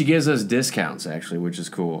 She gives us discounts, actually, which is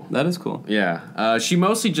cool. That is cool. Yeah. She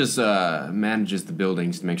mostly just manages the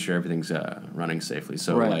buildings to make sure everything's running safely.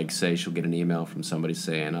 So, say she'll get an email from somebody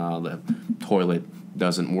saying, the toilet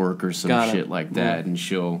doesn't work or some shit like that, and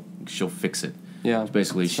she'll fix it. Yeah.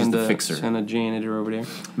 Basically, she's the fixer. Send a janitor over there.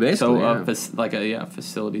 Basically, so,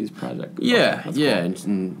 facilities project. Yeah, Cool.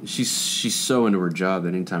 and she's so into her job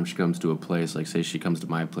that anytime she comes to a place, like say she comes to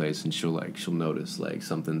my place, and she'll notice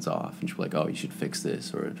something's off, and she'll be like, oh, you should fix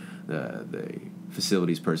this, or the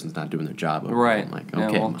facilities person's not doing their job. Right. I'm like,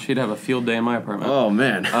 okay. Yeah, well, she'd have a field day in my apartment. Oh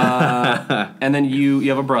man. And then you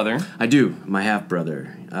have a brother. I do. My half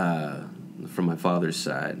brother, from my father's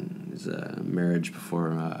side. His marriage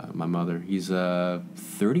before my mother. He's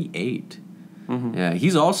 38. Mm-hmm. Yeah,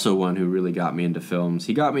 he's also one who really got me into films.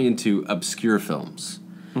 He got me into obscure films,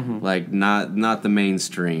 like not the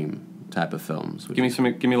mainstream type of films. Give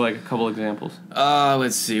me like a couple examples.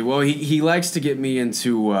 Let's see. Well, he likes to get me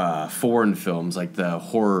into foreign films, like the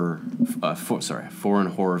foreign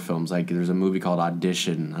horror films. Like there's a movie called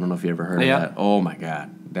Audition. I don't know if you ever heard of that. Oh my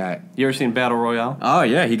god. You ever seen Battle Royale? Oh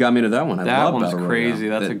yeah, he got me into that one. That one's crazy.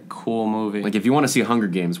 That's a cool movie. Like if you want to see Hunger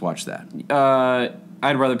Games, watch that.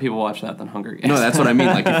 I'd rather people watch that than Hunger Games. No, that's what I mean.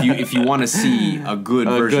 Like if you want to see a good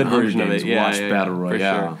version of Hunger Games, watch Battle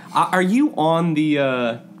Royale. For sure. Are you on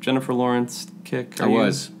the Jennifer Lawrence kick? I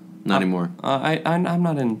was. Not anymore. I'm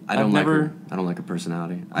not in. I don't like her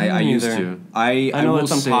personality. I used to. I know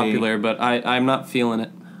that's unpopular, but I'm not feeling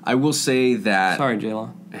it. I will say that. Sorry,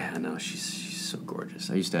 J-Law. Yeah, no, she's so gorgeous.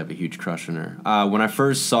 I used to have a huge crush on her. When I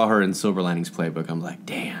first saw her in Silver Linings Playbook, I'm like,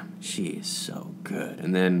 damn, she is so good.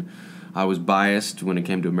 And then I was biased when it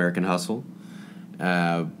came to American Hustle.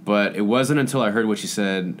 But it wasn't until I heard what she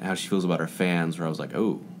said, how she feels about her fans, where I was like,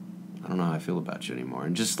 oh, I don't know how I feel about you anymore.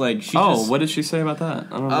 And just like what did she say about that?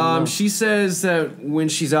 I don't know. She says that when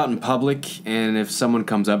she's out in public and if someone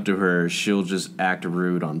comes up to her, she'll just act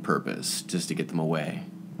rude on purpose just to get them away.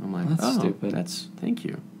 I'm like, that's stupid. Thank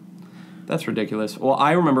you. That's ridiculous. Well,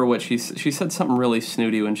 I remember what she said something really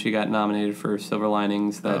snooty when she got nominated for Silver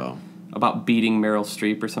Linings about beating Meryl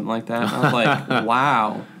Streep or something like that. And I was like,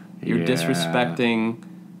 wow, you're disrespecting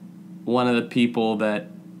one of the people that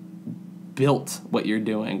built what you're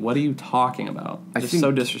doing. What are you talking about? Just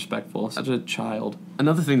so disrespectful. Such a child.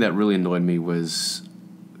 Another thing that really annoyed me was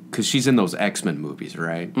because she's in those X-Men movies,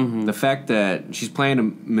 right? Mm-hmm. The fact that she's playing a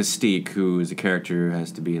Mystique, who is a character who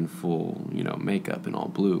has to be in full, makeup and all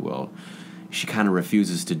blue. Well, she kind of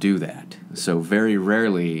refuses to do that. So very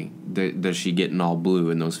rarely does she get in all blue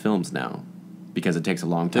in those films now, because it takes a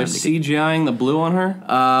long time. They're CGIing the blue on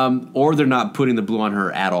her? Or they're not putting the blue on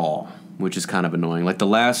her at all, which is kind of annoying. Like the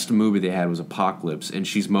last movie they had was Apocalypse, and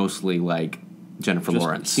she's mostly like Jennifer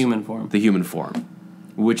Lawrence. Human form. The human form.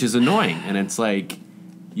 which is annoying. And it's like,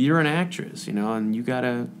 you're an actress, you know, and you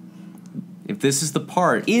gotta. If this is the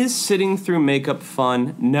part, Is sitting through makeup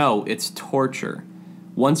fun? No, it's torture.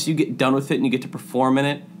 Once you get done with it and you get to perform in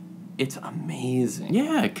it, it's amazing.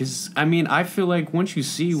 yeah, because I mean, I feel like once you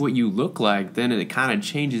see what you look like, then it kind of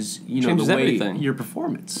changes, you know, Changes the way everything. your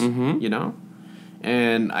performance, you know.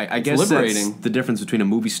 And I guess liberating. that's the difference between a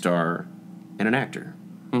movie star and an actor.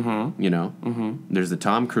 You know, there's the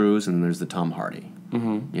Tom Cruise and there's the Tom Hardy.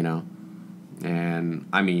 You know, and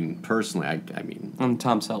I mean, personally, I mean, I'm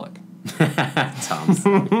Tom Selleck.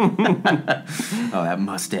 oh, that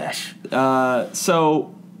mustache.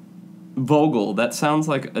 So, Vogel, that sounds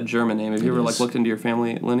like a German name. Have you ever is. like looked into your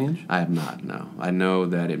family lineage? I have not. No, I know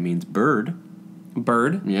that it means bird.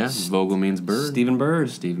 Bird? Yeah, Vogel means bird. Stephen Bird.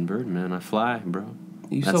 Stephen Bird, man, I fly, bro.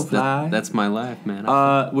 You so fly. That's my life, man.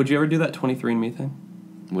 Would you ever do that 23andMe thing?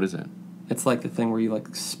 What is that? It's like the thing where you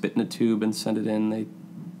like spit in a tube and send it in. They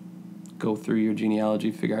go through your genealogy,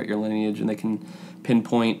 figure out your lineage, and they can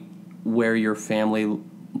pinpoint where your family, you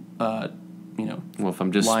know. Well, if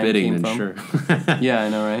I'm just line spitting, came then from. sure. Yeah, I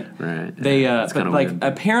know, right? Right. They, That's but kinda like, weird.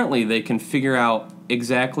 apparently they can figure out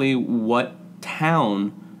exactly what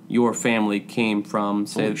town your family came from.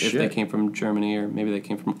 Say Holy if shit. they came from Germany or maybe they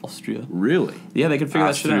came from Austria. Really? Yeah, they can figure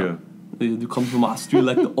that shit Austria. out. You come from Austria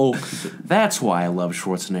like the oak. That's why I love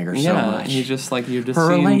Schwarzenegger so Yeah, much. you just like you're just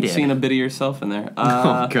Related. seeing a bit of yourself in there.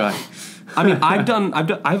 Oh god. I mean, I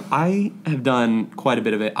have done quite a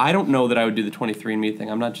bit of it. I don't know that I would do the 23andMe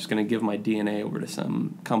thing. I'm not just going to give my DNA over to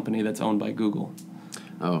some company that's owned by Google.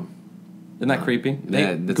 Oh. Isn't that creepy?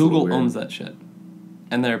 that's a little Google weird. owns that shit,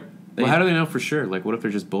 and they Well, how do they know for sure? Like, what if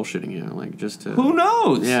they're just bullshitting you? Like, just to. who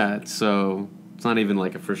knows? Yeah. So it's not even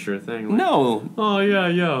like a for sure thing. Like, No. Oh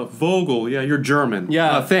yeah, Vogel. Yeah, you're German.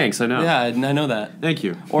 Yeah. Oh, thanks. I know. Yeah, I know that. Thank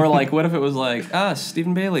you. Or like, what if it was like,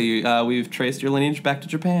 Stephen Bailey, we've traced your lineage back to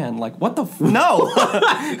Japan. Like, what the no?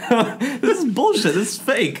 This is bullshit. This is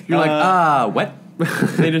fake. You're like, what?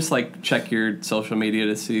 They just like check your social media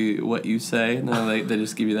to see what you say, and then they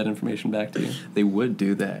just give you that information back to you. They would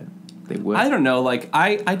do that. They would. I don't know. Like,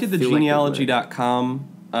 I did the Feel like they genealogy.com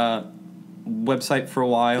website for a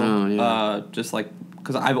while. Oh, yeah. Just like,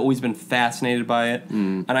 because I've always been fascinated by it.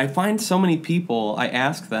 And I find so many people, I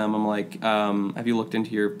ask them, I'm like, have you looked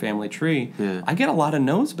into your family tree? Yeah. I get a lot of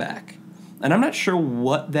no's back. And I'm not sure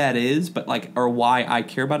what that is, but like, or why I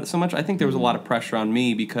care about it so much. I think there was a lot of pressure on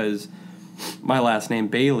me because my last name,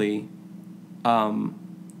 Bailey,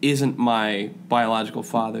 isn't my biological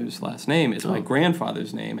father's last name. It's my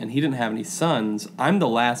grandfather's name, and he didn't have any sons. I'm the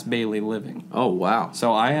last Bailey living. Oh wow.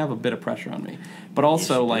 So I have a bit of pressure on me. But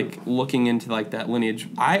also, like, looking into, like, that lineage,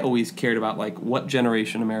 I always cared about, like, what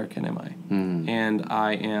generation American am I? And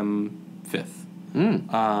I am fifth.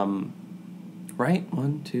 Right?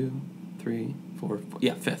 1, 2, 3, 4.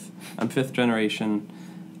 Yeah, fifth. I'm fifth generation.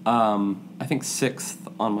 I think sixth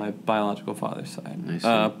on my biological father's side. I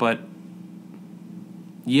see. But,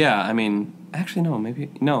 yeah, I mean, actually, no, maybe,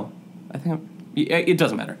 no. I think it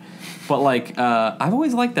doesn't matter. But, like, I've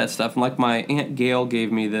always liked that stuff. And, like, my Aunt Gail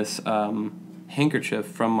gave me this handkerchief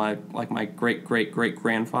from my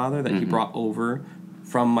great-great-great-great-grandfather that he brought over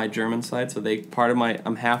from my German side. So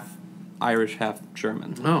I'm half Irish, half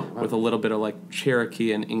German. Oh, wow. With a little bit of, like,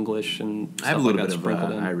 Cherokee and English and stuff I have a little like that bit of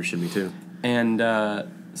sprinkled in. Irish in me too. And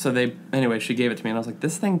so anyway, she gave it to me, and I was like,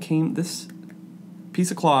 this piece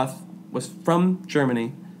of cloth was from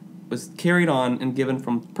Germany, was carried on and given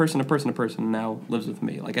from person to person to person, and now lives with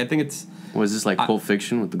me. Like, I think it's... Was this like Pulp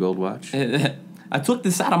Fiction with the gold watch? I took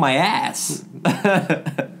this out of my ass.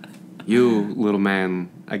 You, little man,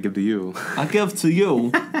 I give to you. I give to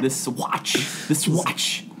you this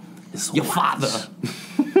watch. Your father.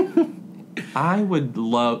 I would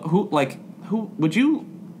love... Who would you...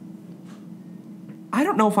 I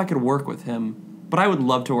don't know if I could work with him, but I would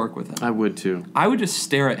love to work with him. I would too. I would just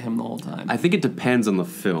stare at him the whole time. I think it depends on the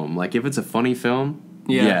film. Like, if it's a funny film,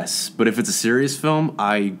 Yeah. yes. But if it's a serious film,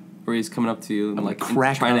 Where he's coming up to you and like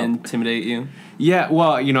crack trying to up. intimidate you. Yeah,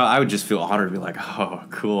 well, I would just feel honored to be like, oh,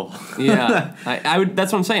 cool. Yeah, I would.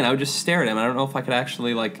 That's what I'm saying. I would just stare at him. I don't know if I could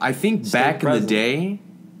actually like. I think stay back in the present. day,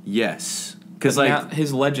 yes. Because, Now like,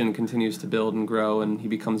 his legend continues to build and grow, and he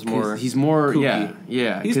becomes more. he's more, kooky.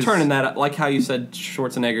 yeah. He's 'cause turning that, like how you said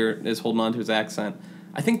Schwarzenegger is holding on to his accent.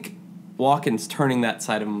 I think Walken's turning that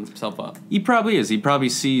side of himself up. He probably is. He probably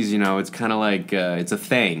sees, it's kind of like, it's a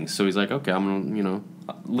thing. So he's like, okay, I'm going to,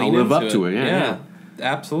 I'll Lean live into up to it. Yeah.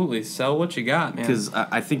 absolutely. Sell what you got, man. Because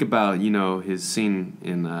I think about, his scene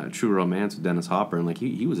in True Romance with Dennis Hopper, and, like,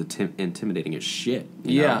 he was intimidating as shit.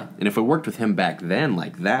 You know? And if it worked with him back then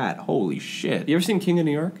like that, holy shit. You ever seen King of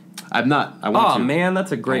New York? I've not. I want to. Oh, man,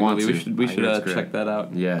 that's a great movie. We should great. check that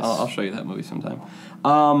out. Yes. I'll show you that movie sometime.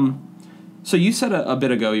 So you said a bit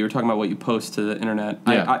ago, you were talking about what you post to the internet.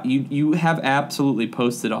 Yeah. You have absolutely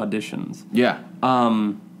posted auditions. Yeah.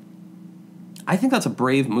 I think that's a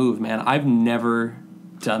brave move, man. I've never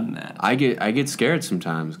done that. I get scared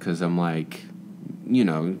sometimes because I'm like,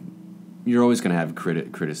 you're always going to have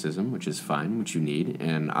criticism, which is fine, which you need.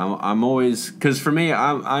 And I'm always, because for me,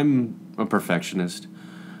 I'm a perfectionist.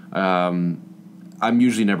 I'm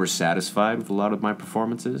usually never satisfied with a lot of my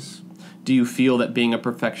performances. Do you feel that being a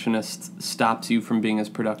perfectionist stops you from being as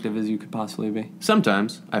productive as you could possibly be?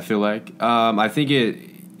 Sometimes, I feel like. I think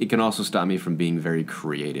it can also stop me from being very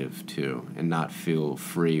creative, too, and not feel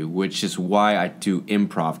free, which is why I do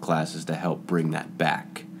improv classes to help bring that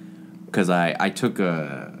back. Because I took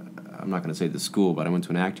I'm not going to say the school, but I went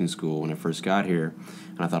to an acting school when I first got here,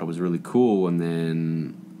 and I thought it was really cool, and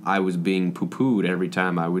then I was being poo-pooed every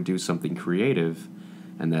time I would do something creative,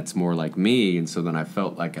 and that's more like me, and so then I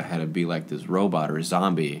felt like I had to be like this robot or a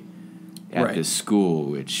zombie at this school,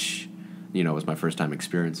 which, was my first time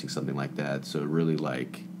experiencing something like that, so it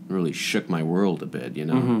really shook my world a bit,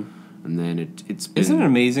 And then it's been... Isn't it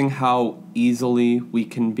amazing how easily we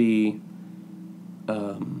can be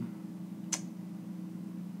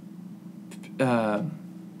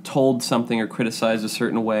told something or criticized a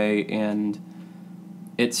certain way, and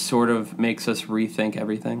it sort of makes us rethink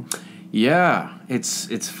everything? Yeah,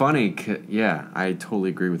 it's funny. Yeah, I totally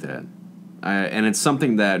agree with that. And it's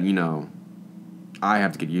something that, I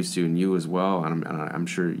have to get used to, and you as well. And I'm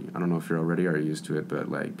sure, I don't know if you're already used to it,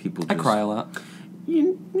 but, like, people just... I cry a lot.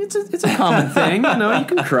 It's a common thing, you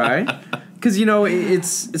can cry. Because,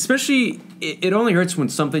 it's... Especially, it only hurts when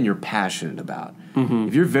something you're passionate about. Mm-hmm.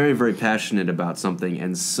 If you're very, very passionate about something,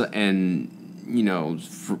 and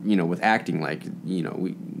with acting, like,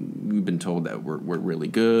 we've been told that we're really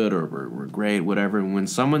good, or we're great, whatever. And when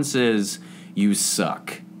someone says, you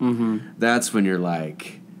suck, that's when you're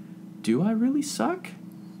like... Do I really suck?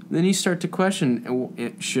 Then you start to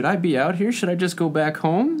question, should I be out here? Should I just go back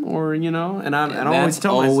home? Or, and I always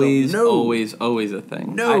tell myself, no. Always a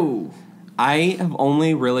thing. No. I have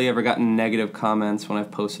only really ever gotten negative comments when I've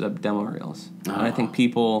posted up demo reels. Oh. And I think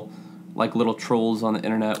people, like little trolls on the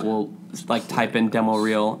internet, will, like, type in demo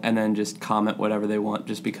reel and then just comment whatever they want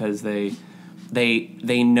just because they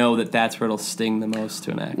know that that's where it'll sting the most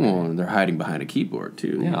to an actor. Well, and they're hiding behind a keyboard,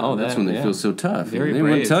 too. Yeah, that's when they feel so tough. Very they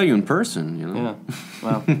brave. wouldn't tell you in person, Yeah.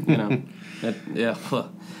 Well, yeah.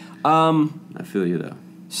 I feel you, though.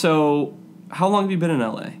 So, how long have you been in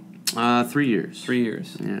LA? 3 years. 3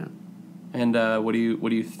 years. Yeah. And what do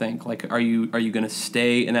you think? Like, are you going to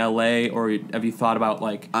stay in LA, or have you thought about,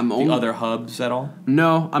 like, other hubs at all?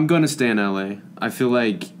 No, I'm going to stay in LA. I feel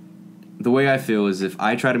like the way I feel is if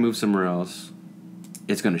I try to move somewhere else,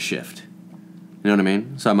 it's going to shift. You know what I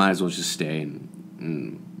mean? So I might as well just stay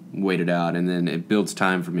and wait it out, and then it builds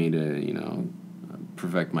time for me to,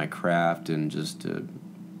 perfect my craft and just to,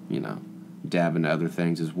 dab into other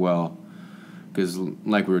things as well. Because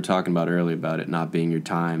like we were talking about earlier about it not being your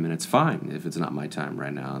time, and it's fine if it's not my time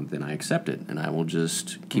right now, then I accept it, and I will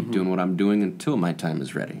just keep doing what I'm doing until my time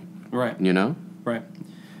is ready. Right. Right.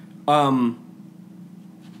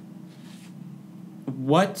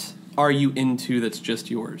 What are you into that's just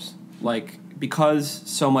yours? Like, because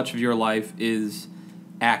so much of your life is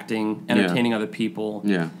acting, entertaining other people.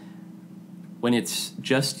 Yeah. When it's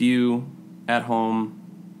just you at home,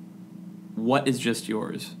 what is just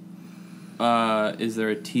yours? Is there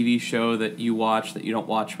a TV show that you watch that you don't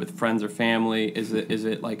watch with friends or family? Is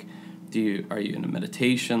it like, are you into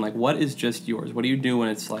meditation? Like, what is just yours? What do you do when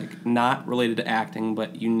it's, like, not related to acting,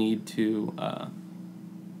 but you need to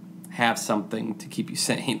have something to keep you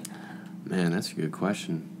sane? Man, that's a good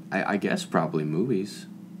question. I guess probably movies,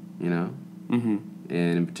 Mm-hmm.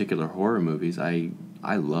 And in particular horror movies. I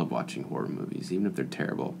love watching horror movies, even if they're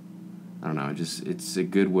terrible. I don't know, it's a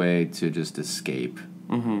good way to just escape.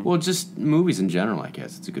 Mm-hmm. Well, just movies in general, I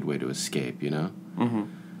guess. It's a good way to escape, Mm-hmm.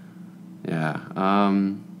 Yeah.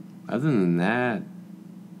 Other than that,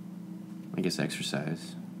 I guess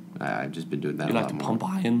exercise. I've just been doing that a lot more. You like to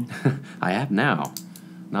pump iron? I have now.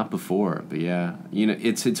 Not before, but yeah.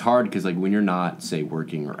 It's hard because, like, when you're not, say,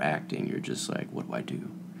 working or acting, you're just like, what do I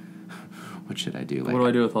do? What should I do? Like, what do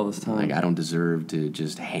I do with all this time? Like, I don't deserve to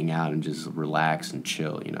just hang out and just relax and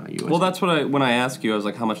chill, Well, that's what when I asked you, I was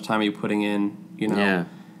like, how much time are you putting in, Yeah.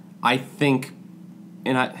 I think,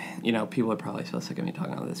 and people are probably so sick of me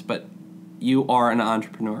talking about this, but you are an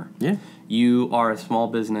entrepreneur. Yeah. You are a small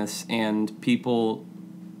business, and people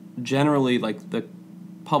generally, like the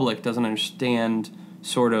public, doesn't understand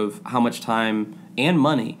sort of how much time and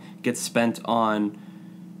money gets spent on,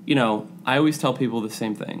 I always tell people the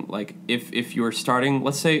same thing. Like, if you're starting,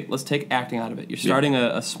 let's take acting out of it. You're starting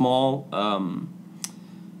a small,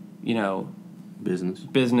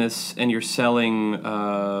 business, and you're selling,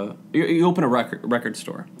 you open a record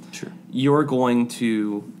store. Sure. You're going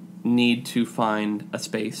to need to find a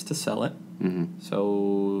space to sell it. Mm-hmm.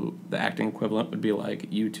 So the acting equivalent would be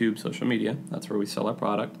like YouTube, social media. That's where we sell our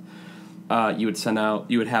product. You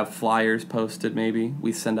would have flyers posted maybe.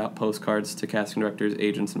 We send out postcards to casting directors,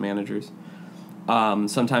 agents, and managers.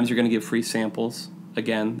 Sometimes you're going to give free samples.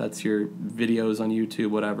 Again, that's your videos on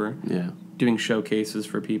YouTube, whatever. Yeah. Doing showcases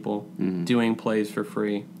for people. Mm-hmm. Doing plays for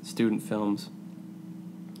free. Student films.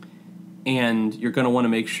 And you're going to want to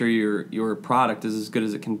make sure your product is as good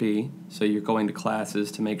as it can be. So you're going to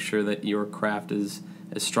classes to make sure that your craft is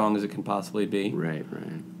as strong as it can possibly be. Right.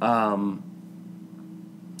 All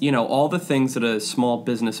the things that a small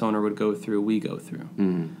business owner would go through, we go through.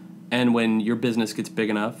 Mm-hmm. And when your business gets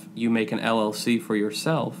big enough, you make an LLC for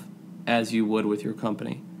yourself as you would with your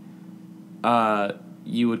company.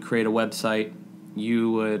 You would create a website.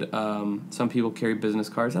 You would, some people carry business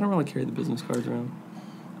cards. I don't really carry the business cards around.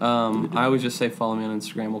 I always just say follow me on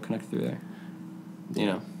Instagram. We'll connect through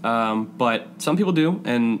there. But some people do,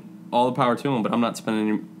 and all the power to them. But I'm not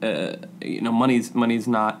spending money's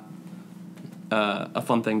not a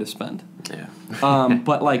fun thing to spend. Yeah.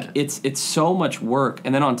 But like it's so much work,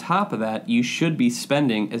 and then on top of that, you should be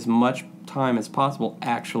spending as much time as possible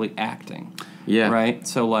actually acting. Yeah. Right.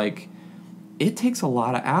 So like, it takes a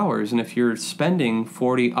lot of hours, and if you're spending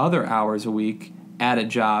 40 other hours a week at a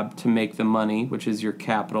job to make the money, which is your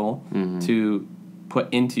capital to put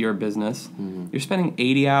into your business, you're spending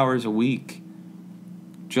 80 hours a week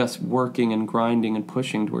just working and grinding and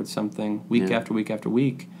pushing towards something week after week after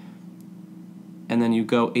week. And then you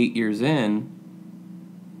go 8 years in,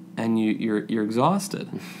 and you're exhausted.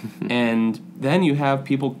 And then you have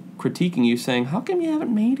people critiquing you saying, how come you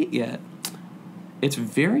haven't made it yet? It's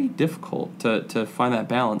very difficult to find that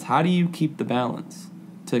balance. How do you keep the balance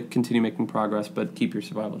to continue making progress but keep your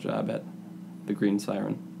survival job at the Green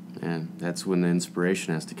Siren? And that's when the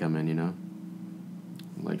inspiration has to come in,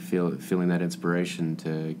 Like feeling that inspiration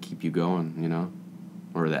to keep you going,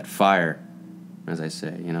 or that fire, as I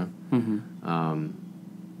say, Mm-hmm.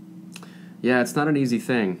 Yeah, it's not an easy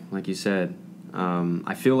thing, like you said.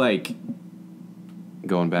 I feel like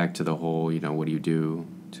going back to the whole, what do you do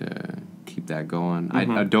to keep that going?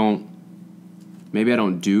 Mm-hmm. I don't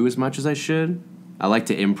do as much as I should. I like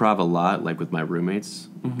to improv a lot, like with my roommates,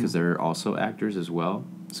 because they're also actors as well.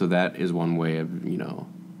 So that is one way of,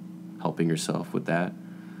 helping yourself with that.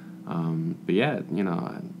 But yeah,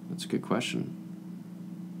 that's a good question.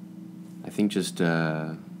 I think just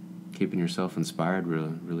keeping yourself inspired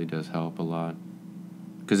really does help a lot.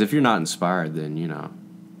 Because if you're not inspired, then, you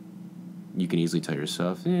can easily tell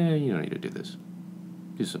yourself, yeah, you don't need to do this.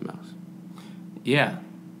 Do something else. Yeah.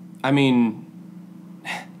 I mean,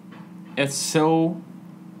 it's so...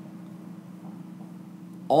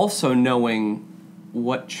 Also knowing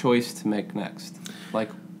what choice to make next. Like,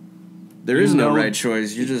 there is no right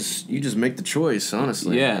choice. You just make the choice,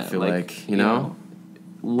 honestly. Yeah. I feel like, you know?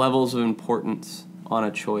 Levels of importance on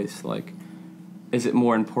a choice. Like, is it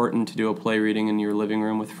more important to do a play reading in your living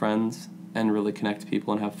room with friends and really connect to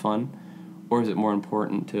people and have fun? Or is it more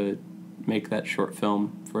important to make that short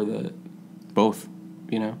film for the... Both.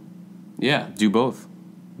 Yeah. Do both.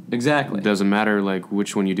 Exactly. It doesn't matter, like,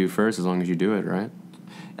 which one you do first as long as you do it, right?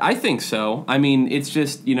 I think so. I mean, it's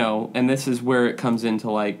just, and this is where it comes into,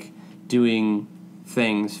 like, doing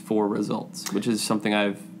things for results, which is something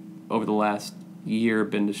I've, over the last year,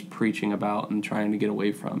 been just preaching about and trying to get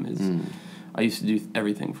away from. I used to do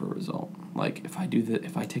everything for a result. Like, if I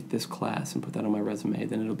take this class and put that on my resume,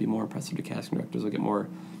 then it'll be more impressive to casting directors. I'll get more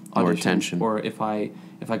auditions. More attention. Or if I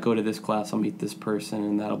go to this class, I'll meet this person,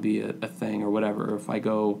 and that'll be a thing, or whatever. Or if I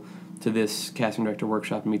go to this casting director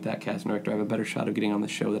workshop and meet that casting director, I have a better shot of getting on the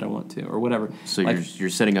show that I want to, or whatever. So you're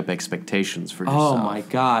setting up expectations for yourself. Oh my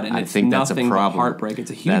God! And I it's think that's a nothing problem. but heartbreak. It's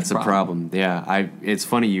a huge That's a problem. Yeah, it's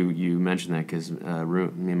funny you mentioned that because me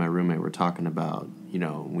and my roommate were talking about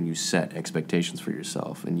when you set expectations for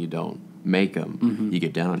yourself and you don't make them, you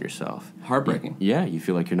get down on yourself. Heartbreaking. Yeah, you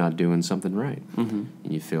feel like you're not doing something right, and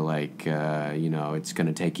you feel like it's going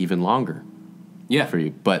to take even longer. Yeah. For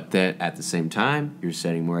you, but that at the same time, you're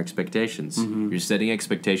setting more expectations. You're setting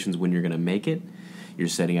expectations when you're going to make it. you're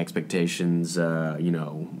setting expectations. You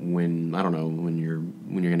know, when I don't know when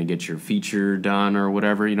you're gonna get your feature done or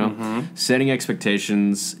whatever. You know, setting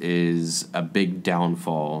expectations is a big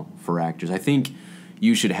downfall for actors. I think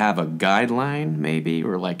you should have a guideline, maybe,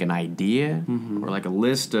 or like an idea, or like a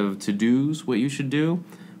list of to-dos, what you should do.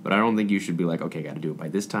 But I don't think you should be like, okay, I got to do it by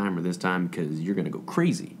this time or this time, because you're gonna go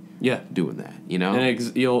crazy. Yeah, doing that, you know. And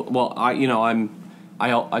I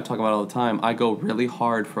talk about it all the time. I go really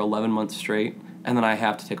hard for 11 months straight, and then I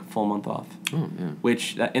have to take a full month off. Oh yeah.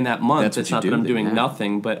 Which in that month, it's not that I'm doing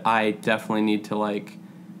nothing, but I definitely need to like.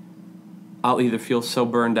 I'll either feel so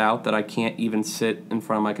burned out that I can't even sit in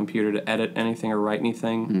front of my computer to edit anything or write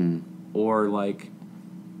anything, or like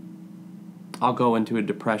I'll go into a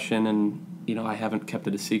depression, and I haven't kept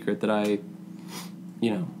it a secret that I,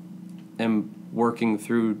 am working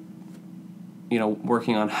through,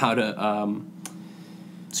 working on how to.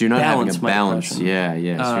 So you're not having a balance, yeah. So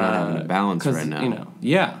you're not having a balance right now.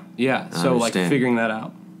 Yeah. So like figuring that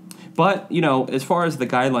out, but as far as the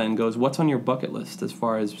guideline goes, what's on your bucket list as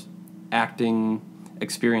far as acting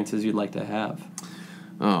experiences you'd like to have?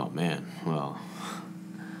 Oh man, well,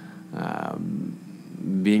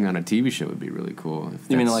 being on a TV show would be really cool.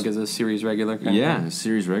 You mean like as a series regular? Yeah, a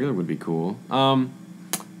series regular would be cool.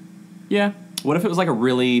 Yeah. What if it was like a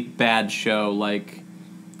really bad show? Like,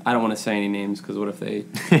 I don't want to say any names because what if they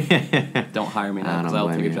don't hire me now because I'll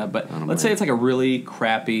take a job. But let's say it's like a really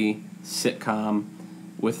crappy sitcom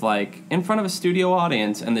with like in front of a studio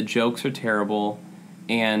audience, and the jokes are terrible.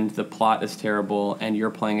 And the plot is terrible, and you're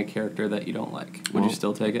playing a character that you don't like. Would you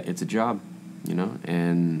still take it? It's a job,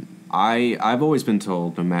 and I've always been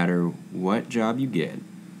told no matter what job you get,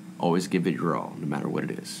 always give it your all, no matter what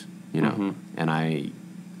it is, And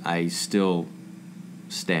I still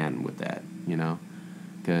stand with that,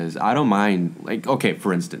 because I don't mind. Like, okay,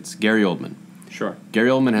 for instance, Gary Oldman. Sure. Gary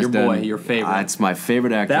Oldman has done... your favorite. It's my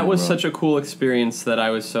favorite actor. That was such a cool experience that I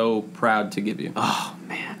was so proud to give you. Oh,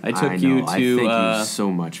 man. I took you to... I thank you so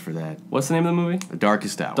much for that. What's the name of the movie?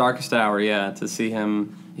 Darkest Hour. Darkest Hour, yeah. To see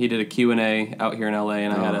him... He did a Q&A out here in L.A.,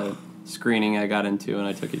 and I had a screening I got into, and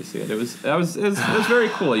I took you to see it. It was very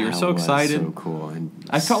cool. You were so excited. So cool. And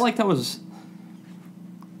I felt like that was...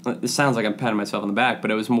 It sounds like I'm patting myself on the back, but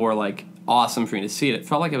it was more like awesome for me to see it. It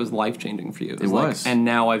felt like it was life-changing for you. It was. And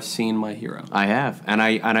now I've seen my hero. I have. And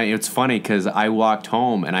I it's funny because I walked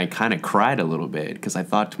home and I kind of cried a little bit because I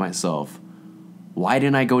thought to myself, why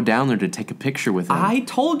didn't I go down there to take a picture with him? I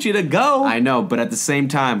told you to go. I know, but at the same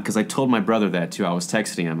time, because I told my brother that too, I was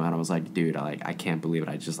texting him and I was like, dude, I can't believe it.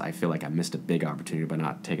 I feel like I missed a big opportunity by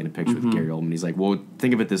not taking a picture with Gary Oldman. He's like, well,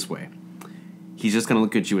 think of it this way. He's just going to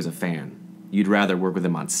look at you as a fan. You'd rather work with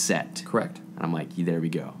him on set. Correct. And I'm like, there we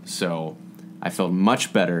go. So I felt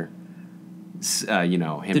much better,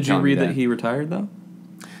 him Did you read that he retired, though?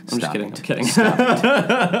 I'm just kidding.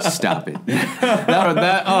 Stop it.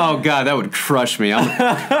 Oh, God, that would crush me.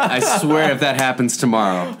 I swear if that happens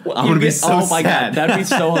tomorrow, I'm going to be so sad. Oh, my God, that'd be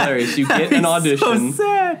so hilarious. You get an audition. So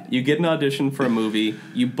sad. You get an audition for a movie,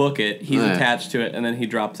 you book it, he's attached to it, and then he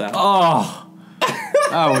drops out. Oh,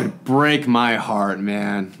 that would break my heart,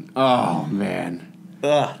 man. Oh, man.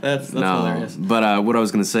 That's hilarious. But what I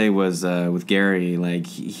was going to say was with Gary, like,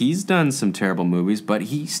 he's done some terrible movies, but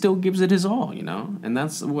he still gives it his all, And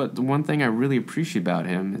that's the one thing I really appreciate about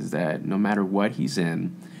him is that no matter what he's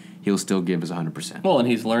in, he'll still give his 100%. Well, and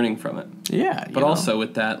he's learning from it. Yeah. But also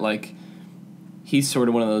with that, like, he's sort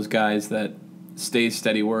of one of those guys that stays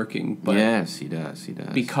steady working. But yes, he does.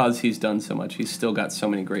 Because he's done so much, he's still got so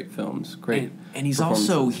many great films. And he's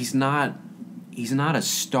also, he's not a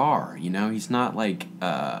star, He's not like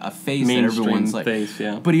a face mainstream that everyone's like. Face,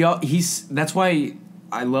 yeah. But he's that's why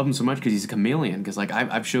I love him so much because he's a chameleon. Because like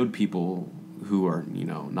I've showed people who are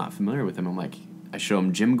not familiar with him. I'm like I show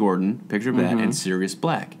them Jim Gordon, picture of that, and Sirius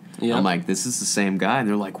Black. Yeah. I'm like, this is the same guy, and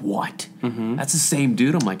they're like, what? That's the same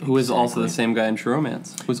dude. I'm like, who is also the same guy in True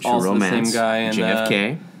Romance? Who's also the same guy in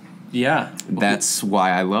JFK? Yeah, that's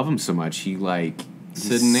why I love him so much. He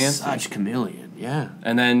Sid and Nancy, such chameleon. Yeah,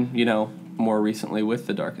 and then more recently with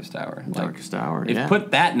The Darkest Hour. Darkest Hour, if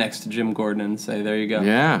put that next to Jim Gordon and say, there you go.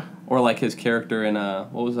 Yeah. Or like his character in,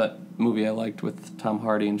 what was that movie I liked with Tom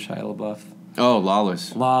Hardy and Shia LaBeouf? Oh,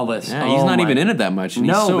 Lawless. Yeah, he's not even in it that much. And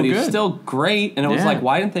he's so but good. He's still great. And it was like,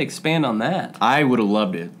 why didn't they expand on that? I would have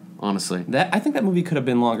loved it, honestly. I think that movie could have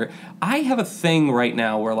been longer. I have a thing right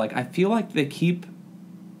now where, like, I feel like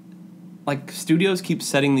studios keep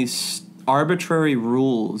setting these arbitrary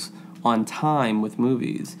rules on time with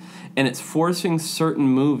movies. And it's forcing certain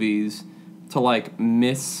movies to, like,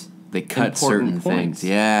 miss They cut certain points. Things.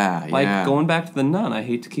 Yeah, Like, going back to The Nun, I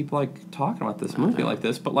hate to keep, like, talking about this movie like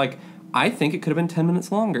this, but, like, I think it could have been 10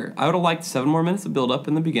 minutes longer. I would have liked 7 more minutes of build-up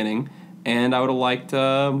in the beginning, and I would have liked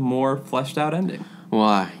a more fleshed-out ending.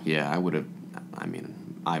 Well, yeah, I would have... I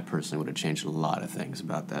mean, I personally would have changed a lot of things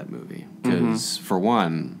about that movie. Because, for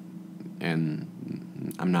one,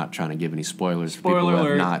 and I'm not trying to give any spoilers for people who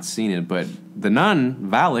have not seen it, but the nun,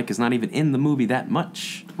 Valak, is not even in the movie that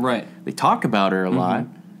much. Right. They talk about her a lot,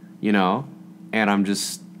 you know, and I'm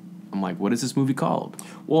like, what is this movie called?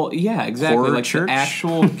 Well, yeah, exactly. Horror like Church? The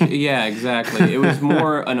actual, yeah, exactly. It was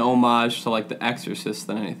more an homage to like The Exorcist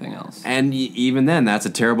than anything else. And even then, that's a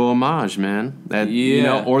terrible homage, man. That you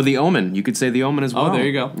know, or The Omen. You could say The Omen as well. Oh, there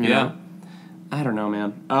you go. You know? I don't know,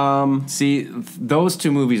 man. See, those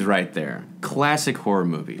two movies right there, classic horror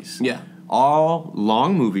movies. Yeah. All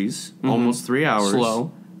long movies, almost 3 hours.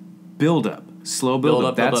 Slow. Build up. Slow build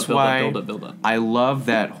up. That's why build up. I love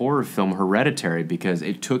that horror film Hereditary, because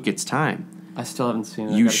it took its time. I still haven't seen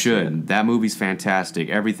it. You should. That movie's fantastic.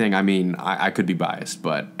 Everything, I mean, I could be biased,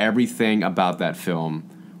 but everything about that film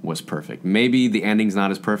was perfect. Maybe the ending's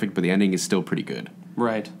not as perfect, but the ending is still pretty good.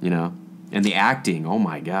 Right. You know? And the acting, oh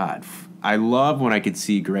my God. I love when I could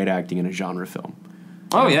see great acting in a genre film.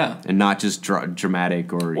 Oh, yeah. And not just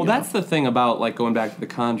dramatic or... Well, that's the thing about, like, going back to The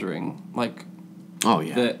Conjuring. Like... Oh,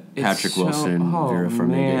 yeah. Patrick Wilson, Vera Farmiga.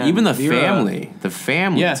 Man. Even the family. The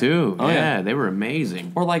family, too. Oh, yeah, they were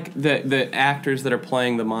amazing. Or, like, the actors that are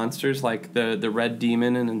playing the monsters, like the Red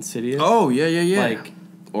Demon in Insidious. Oh, yeah. Like...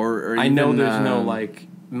 Or I even, know there's no, like,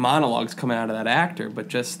 monologues coming out of that actor, but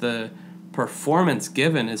just the performance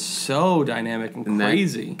given is so dynamic and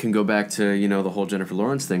crazy. That can go back to, you know, the whole Jennifer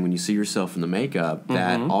Lawrence thing. When you see yourself in the makeup,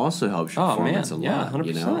 that also helps your performance a lot. Yeah, 100%.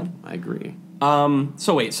 You know? I agree.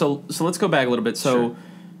 So wait, so let's go back a little bit. So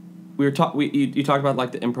we were you talked about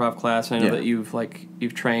like the improv class, and I know that you've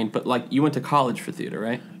trained, but like you went to college for theater,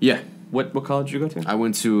 right? Yeah. What college did you go to? I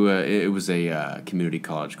went to it was a community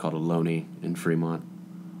college called Ohlone in Fremont.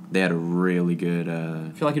 They had a really good. I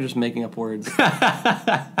feel like you're just making up words.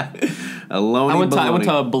 Ohlone. I went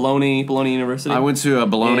to Bologna University. I went to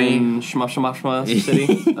Bologna in Shma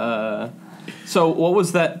City. So what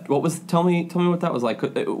was that? Tell me what that was like.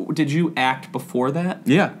 Did you act before that?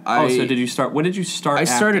 Yeah. So did you start? When did you start? I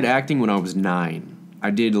started acting when I was 9. I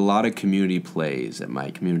did a lot of community plays at my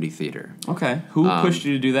community theater. Okay. Who pushed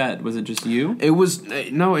you to do that? Was it just you? It was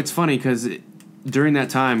no. It's funny because during that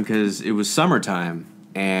time, because it was summertime,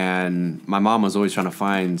 and my mom was always trying to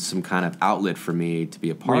find some kind of outlet for me to be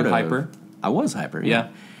a part of. Were you hyper? I was hyper. Yeah.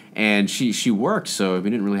 And she worked, so we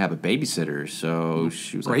didn't really have a babysitter. So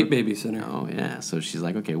she was great babysitter. Oh yeah. So she's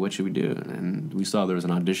like, okay, what should we do? And we saw there was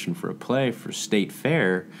an audition for a play for State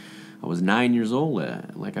Fair. I was 9 years old,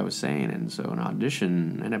 like I was saying, and so an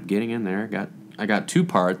audition. Ended up getting in there. I got 2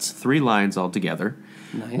 parts, 3 lines altogether.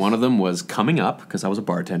 Nice. One of them was coming up because I was a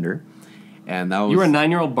bartender, and that was you were a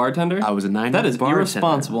 9-year-old bartender. I was a 9-year-old bartender. That is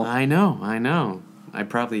irresponsible. I know. I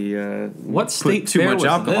probably what state put too fair much was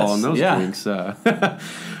alcohol this? in those drinks.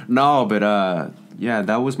 No, but yeah,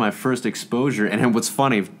 that was my first exposure. And what's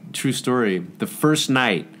funny, true story, the first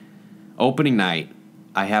night, opening night,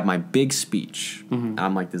 I had my big speech.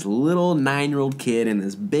 I'm like this little 9-year-old kid in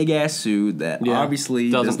this big-ass suit that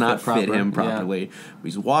obviously does not fit him properly. Yeah.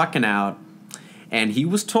 He's walking out, and he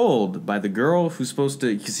was told by the girl who's supposed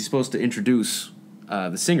to, because he's supposed to introduce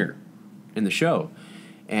the singer in the show.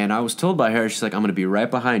 And I was told by her, she's like, I'm going to be right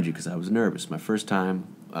behind you, because I was nervous. My first time,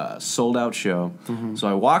 sold-out show. So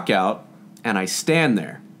I walk out, and I stand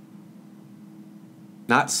there,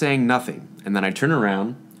 not saying nothing. And then I turn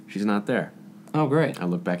around, she's not there. Oh, great. I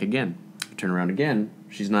look back again. I turn around again,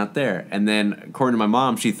 she's not there. And then, according to my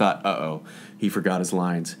mom, she thought, uh-oh, he forgot his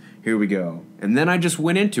lines. Here we go. And then I just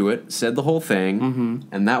went into it, said the whole thing,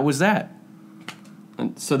 and that was that.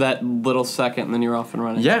 And so that little second, and then you're off and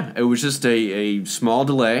running. Yeah, it was just a small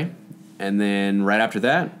delay, and then right after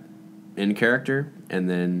that, in character, and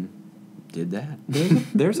then did that.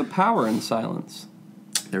 There's a power in silence.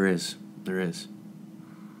 There is. There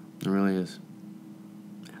really is.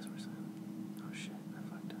 Oh, shit, I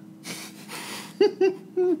fucked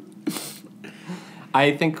up.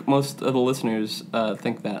 I think most of the listeners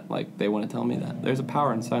think that, like, they want to tell me that. There's a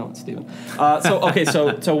power in silence, Steven.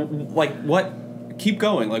 So, like, what... Keep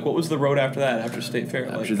going. Like, what was the road after that, after State Fair?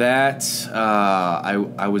 After that,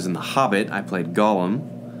 I was in The Hobbit. I played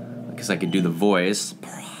Gollum, because I could do the voice.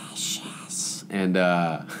 Precious. And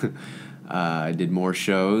I did more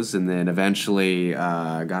shows, and then eventually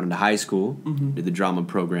got into high school, did the drama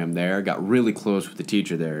program there, got really close with the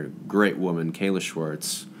teacher there, great woman, Kayla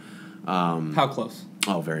Schwartz. How close?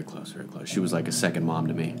 Oh, very close, very close. She was like a second mom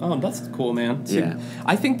to me. Oh, that's cool, man. See, yeah.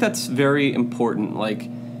 I think that's very important, like...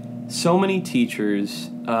 So many teachers,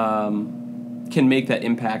 can make that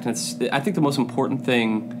impact. And I think the most important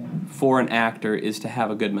thing for an actor is to have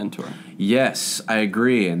a good mentor. Yes, I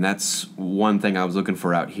agree, and that's one thing I was looking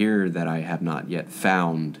for out here that I have not yet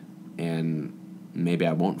found, and maybe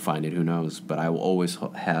I won't find it, who knows, but I will always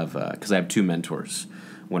have, because I have two mentors,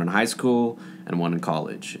 one in high school and one in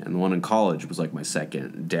college, and the one in college was like my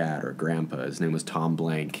second dad or grandpa. His name was Tom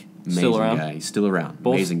Blank. Amazing Still around? guy. He's still around.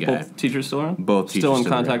 Both, Amazing guy. Both teachers still around? Both teachers still in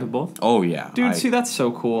still contact around. with both? Oh, yeah. Dude, see, that's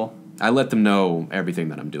so cool. I let them know everything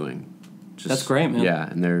that I'm doing. That's great, man. Yeah,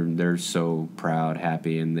 and they're so proud,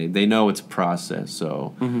 happy, and they know it's a process,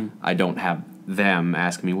 so I don't have them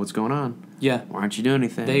asking me what's going on. Yeah. Why aren't you doing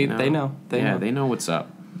anything? They know. They know. They know what's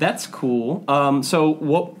up. That's cool. So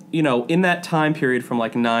what, in that time period from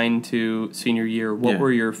like 9 to senior year, what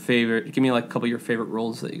were your favorite, give me like a couple of your favorite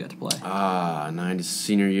roles that you got to play. 9 to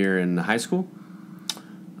senior year in high school.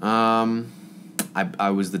 I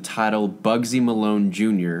was the title Bugsy Malone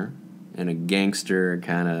Jr. in a gangster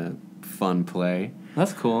kind of fun play.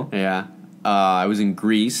 That's cool. Yeah. I was in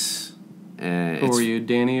Grease. Or were you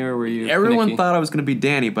Danny or were you Everyone Nicky? thought I was going to be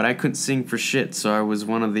Danny, but I couldn't sing for shit, so I was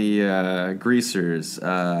one of the greasers. His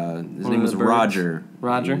name was Roger.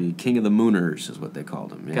 Roger? The King of the Mooners is what they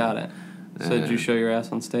called him. Yeah. Got it. So did you show your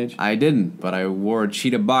ass on stage? I didn't, but I wore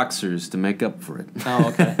cheetah boxers to make up for it. Oh,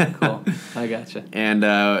 okay. Cool. I gotcha. And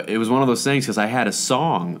it was one of those things because I had a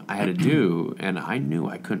song I had to do, and I knew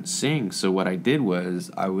I couldn't sing. So what I did was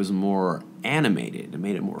I was more animated and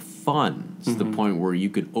made it more fun to the point where you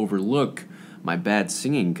could overlook my bad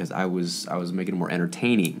singing because I was making it more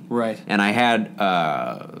entertaining. Right. And I had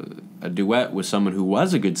a duet with someone who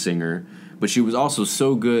was a good singer, but she was also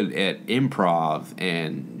so good at improv,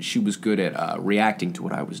 and she was good at reacting to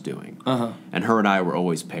what I was doing. And her and I were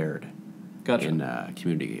always paired in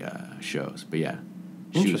community shows. But yeah,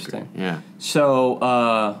 she was great. Interesting. Yeah.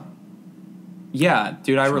 So, yeah,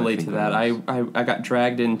 dude, I relate to think that. what I got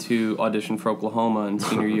dragged into audition for Oklahoma in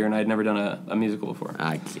senior year, and I'd never done a musical before.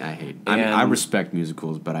 I hate. I respect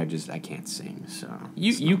musicals, but I can't sing. So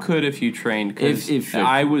You could if you trained, because If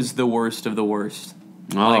I was the worst of the worst.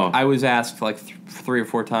 Oh. Like, I was asked like 3 or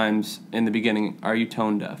 4 times in the beginning, "Are you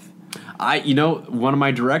tone deaf?" One of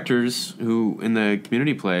my directors who in the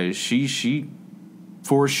community plays, she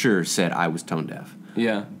for sure said I was tone deaf.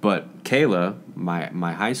 Yeah. But Kayla,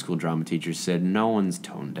 my high school drama teacher, said no one's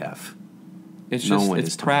tone deaf. It's No just one it's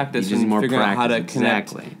is practice just and more figuring out how to practice,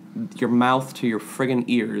 connect exactly. your mouth to your friggin'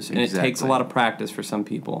 ears, and it takes a Exactly. lot of practice for some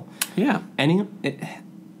people. Yeah.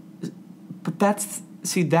 But that's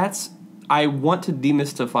I want to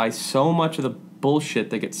demystify so much of the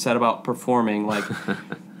bullshit that gets said about performing. Like,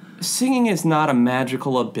 singing is not a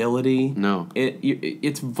magical ability. No.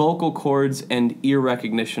 It's vocal cords and ear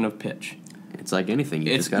recognition of pitch. It's like anything.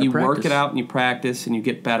 You just gotta You practice. work it out and you practice and you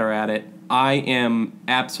get better at it. I am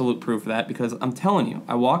absolute proof of that because I'm telling you,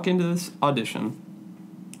 I walk into this audition.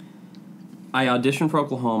 I audition for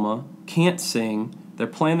Oklahoma, can't sing. They're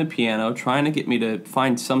playing the piano, trying to get me to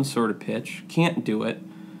find some sort of pitch. Can't do it.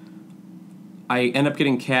 I end up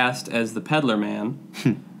getting cast as the peddler man.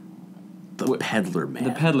 The peddler man.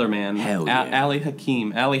 The peddler man. Hell yeah. Ali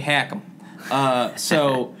Hackham.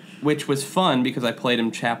 Which was fun because I played him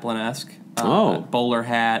Chaplin-esque. Bowler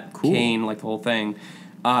hat, Cool. cane, like the whole thing.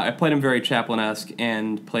 I played him very Chaplin-esque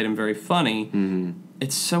and played him very funny. Mm-hmm.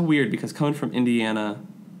 It's so weird because coming from Indiana,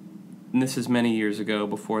 and this is many years ago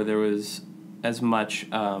before there was as much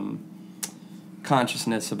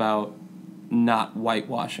consciousness about not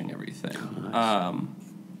whitewashing everything. Oh, nice.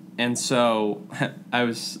 And so I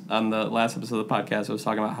was, on the last episode of the podcast, I was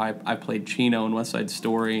talking about how I played Chino in West Side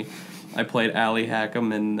Story. I played Ali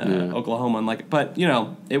Hackham in Oklahoma, and but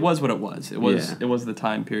it was what it was. It was the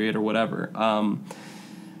time period or whatever. And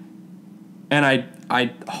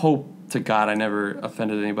I hope to God I never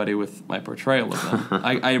offended anybody with my portrayal of them.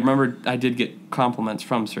 I remember I did get compliments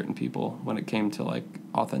from certain people when it came to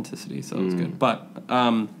authenticity, so it was good. But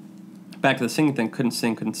back to the singing thing, couldn't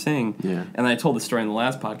sing. Yeah. And I told the story in the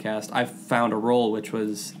last podcast. I found a role which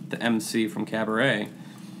was the MC from Cabaret.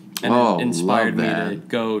 And it inspired me to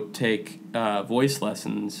go take voice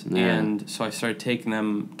lessons. Yeah. And so I started taking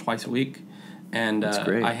them twice a week. And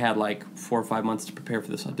I had 4 or 5 months to prepare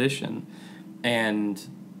for this audition. And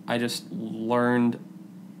I just learned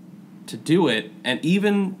to do it. And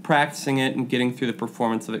even practicing it and getting through the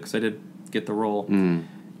performance of it, because I did get the role,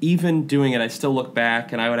 even doing it, I still look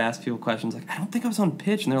back and I would ask people questions like, I don't think I was on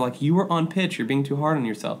pitch. And they're like, you were on pitch. You're being too hard on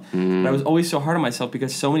yourself. But I was always so hard on myself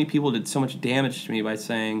because so many people did so much damage to me by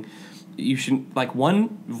saying, you shouldn't,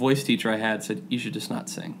 one voice teacher I had said, you should just not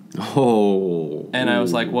sing. Oh. And I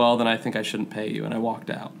was like, well, then I think I shouldn't pay you. And I walked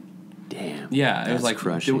out. Damn. Yeah. It was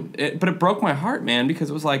crushing. But it broke my heart, man, because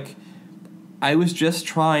it was like, I was just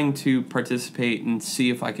trying to participate and see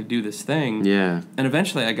if I could do this thing. Yeah. And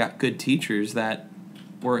eventually I got good teachers that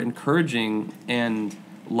were encouraging and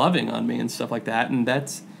loving on me and stuff like that. And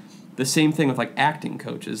that's the same thing with, like, acting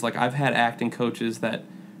coaches. Like, I've had acting coaches that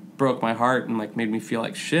broke my heart and, like, made me feel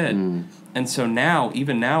like shit. And so now,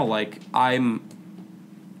 even now, like, I'm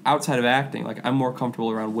outside of acting, like, I'm more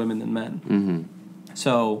comfortable around women than men.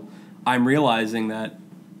 So I'm realizing that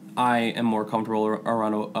I am more comfortable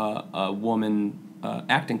around a woman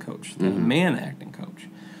acting coach than a man acting coach.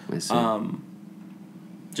 I see.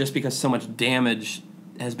 Just because so much damage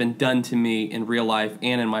has been done to me in real life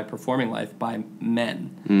and in my performing life by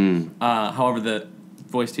men. However, the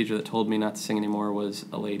voice teacher that told me not to sing anymore was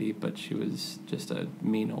a lady, but she was just a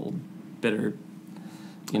mean old bitter,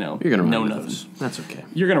 You're gonna run into nothing. those. That's okay.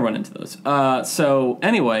 You're gonna run into those. So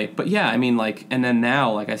anyway, but yeah, I mean, like, and then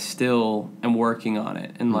now, like, I still am working on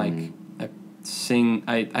it, and like, I sing.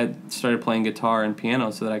 I started playing guitar and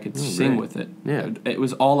piano so that I could sing great. with it. Yeah. It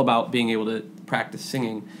was all about being able to practice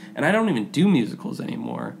singing, and I don't even do musicals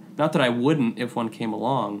anymore. Not that I wouldn't if one came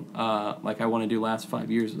along. Like, I want to do Last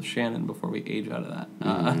 5 Years with Shannon before we age out of that.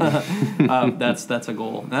 That's a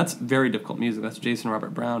goal. And that's very difficult music. That's Jason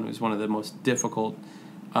Robert Brown, who's one of the most difficult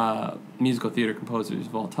musical theater composers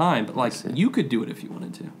of all time. But, like, you could do it if you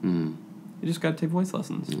wanted to. You just got to take voice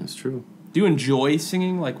lessons. That's true. Do you enjoy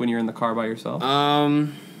singing, like, when you're in the car by yourself?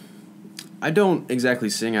 I don't exactly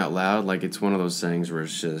sing out loud. Like, it's one of those things where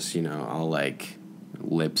it's just, I'll, like,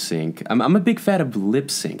 lip sync. I'm a big fan of lip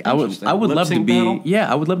sync. I would Lip love to sync be battle?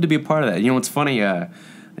 I would love to be a part of that. It's funny,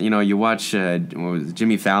 you watch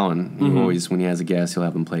Jimmy Fallon, he always, when he has a guest, he'll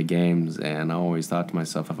have them play games, and I always thought to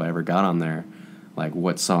myself, if I ever got on there, like,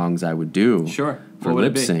 what songs I would do Sure. for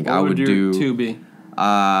lip sync. What would your two be?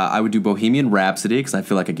 I would do Bohemian Rhapsody because I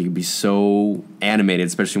feel like I could be so animated,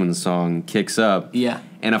 especially when the song kicks up. Yeah.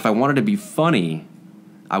 And if I wanted to be funny,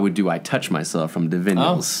 I would do I Touch Myself from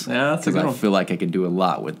Divinyls. Oh, yeah, that's a good one. I feel like I could do a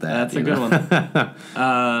lot with that. That's a good one.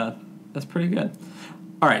 That's pretty good.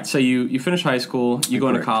 All right, so you finish high school, you go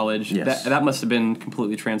into Correct. college. Yes. That must have been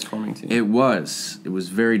completely transforming to you. It was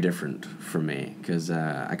very different for me because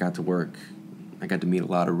I got to work. I got to meet a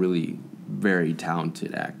lot of really very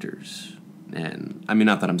talented actors. And, I mean,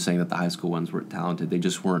 not that I'm saying that the high school ones weren't talented. They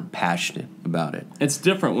just weren't passionate about it. It's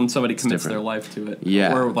different when somebody commits their life to it.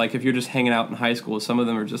 Yeah. Or, like, if you're just hanging out in high school, some of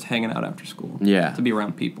them are just hanging out after school. Yeah. To be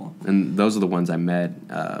around people. And those are the ones I met,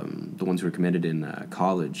 the ones who were committed in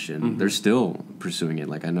college. And they're still pursuing it.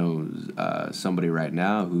 Like, I know somebody right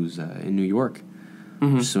now who's in New York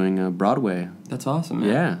pursuing Broadway. That's awesome,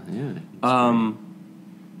 man. Yeah.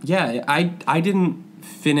 Yeah, I didn't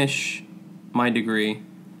finish my degree.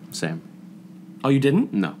 Same. Oh, you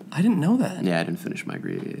didn't? No. I didn't know that. Yeah, I didn't finish my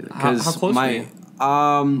degree either. How close were you?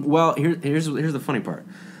 Well, here's the funny part.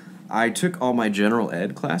 I took all my general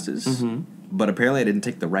ed classes, but apparently I didn't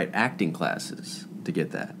take the right acting classes to get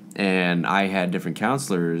that. And I had different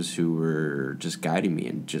counselors who were just guiding me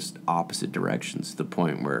in just opposite directions to the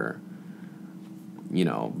point where,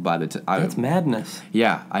 by the time... That's madness.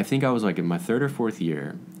 Yeah, I think I was like in my third or fourth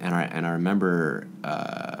year, and I remember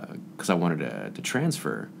because I wanted to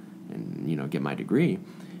transfer and get my degree,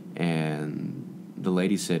 and the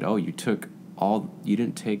lady said, "Oh, you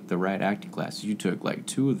didn't take the right acting classes. You took like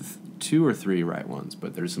two or three right ones,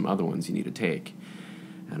 but there's some other ones you need to take."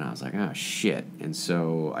 And I was like, "Oh shit!" And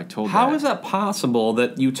so I told. How is that possible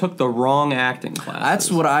that you took the wrong acting classes? That's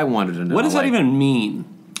what I wanted to know. What does that even mean?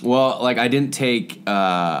 Well, like I didn't take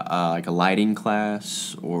like a lighting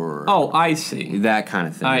class or I see, that kind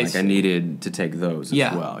of thing. I I needed to take those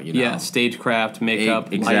as well. Yeah, stagecraft,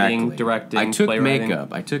 makeup, Exactly. lighting, directing. I took playwriting.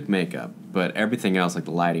 makeup. I took makeup, but everything else, like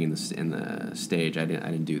the lighting in the stage, I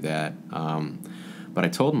didn't do that. But I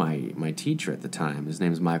told my teacher at the time. His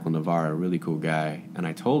name is Michael Navarro, a really cool guy, and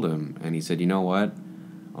I told him, and he said, "You know what?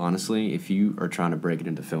 Honestly, if you are trying to break it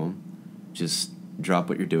into film, just drop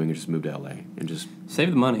what you're doing and just move to LA and just save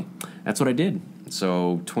the money." That's what I did.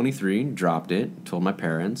 So 23, dropped it, told my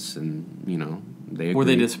parents, and they agreed. Were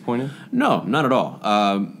they disappointed? No, not at all.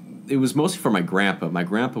 It was mostly for my grandpa. My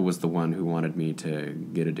grandpa was the one who wanted me to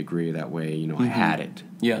get a degree. That way, I had it.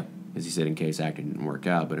 Yeah. As he said, in case acting didn't work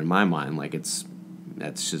out. But in my mind, like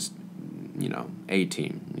that's just A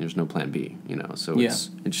team. There's no plan B. So it's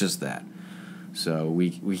just that. So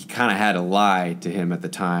we kind of had to lie to him at the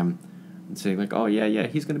time and say like, "Oh yeah,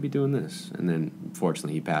 he's going to be doing this." And then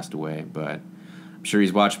fortunately he passed away. But I'm sure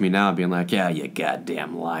he's watching me now, being like, "Yeah, you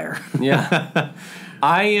goddamn liar." Yeah.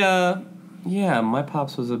 My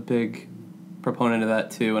pops was a big proponent of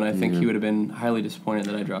that too, and I think he would have been highly disappointed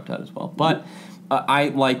that I dropped out as well. But I,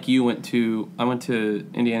 like you, went to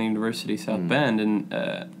Indiana University, South Bend, and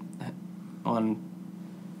on,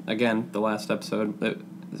 again, the last episode.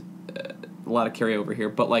 A lot of carryover here,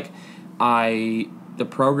 but like the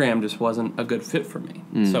program just wasn't a good fit for me.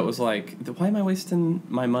 So it was like, why am I wasting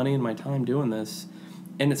my money and my time doing this?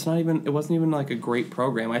 And it wasn't even like a great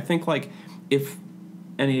program. I think like if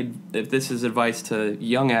this is advice to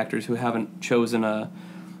young actors who haven't chosen a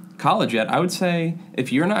college yet, I would say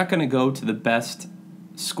if you're not going to go to the best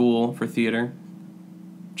school for theater,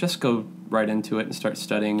 just go right into it and start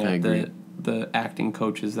studying at the acting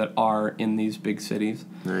coaches that are in these big cities.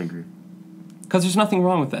 I agree. Because there's nothing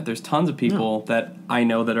wrong with that. There's tons of people that I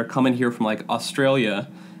know that are coming here from like Australia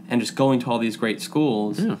and just going to all these great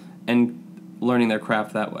schools and learning their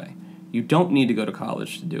craft that way. You don't need to go to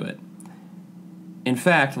college to do it. In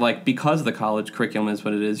fact, like, because the college curriculum is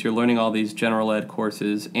what it is, you're learning all these general ed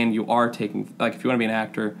courses, and you are taking, like, if you want to be an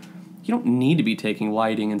actor, you don't need to be taking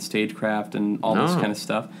lighting and stagecraft and all this kind of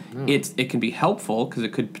stuff. No. It can be helpful, because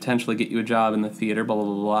it could potentially get you a job in the theater, blah, blah,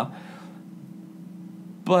 blah, blah.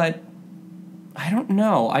 But I don't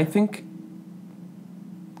know. I think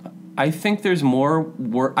there's more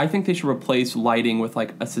work. I think they should replace lighting with,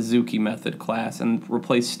 like, a Suzuki method class and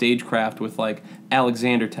replace stagecraft with, like,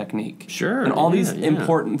 Alexander technique. Sure. And all these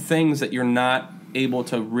important things that you're not able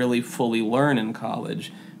to really fully learn in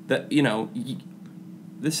college. That, you know,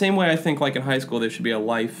 the same way I think, like, in high school there should be a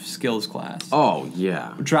life skills class. Oh,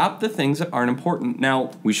 yeah. Drop the things that aren't important.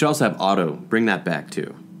 Now, we should also have auto. Bring that back,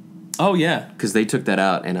 too. Oh, yeah. Because they took that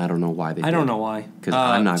out, and I don't know why they did. I don't know why. Because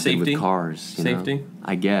I'm not safety? good with cars. Safety? Know?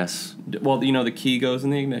 I guess. Well, you know, the key goes in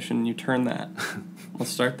the ignition, you turn that. Let's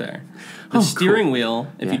start there. The steering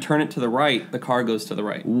wheel, if you turn it to the right, the car goes to the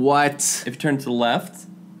right. What? If you turn it to the left,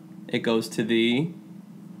 it goes to the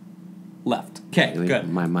left. Okay, really? Good.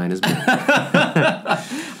 My mind is blank.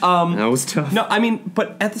 That was tough. No, I mean,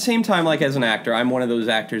 but at the same time, like, as an actor, I'm one of those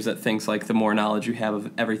actors that thinks, like, the more knowledge you have of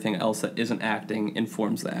everything else that isn't acting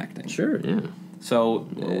informs the acting. Sure, yeah. So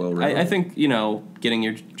I think, you know, getting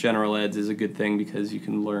your general eds is a good thing because you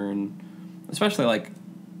can learn, especially, like,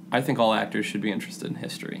 I think all actors should be interested in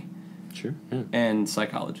history. Sure, yeah. And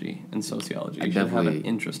psychology and sociology. You should have an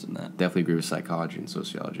interest in that. Definitely agree with psychology and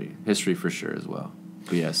sociology. History for sure as well.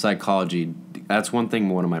 But yeah, psychology, that's one thing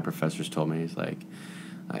one of my professors told me. He's like,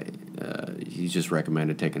 he's just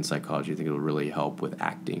recommended taking psychology. I think it'll really help with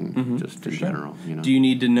acting, just in general. You know. Do you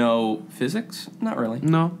need to know physics? Not really.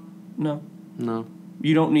 No.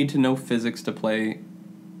 You don't need to know physics to play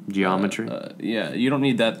geometry. Yeah, you don't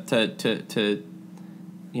need that to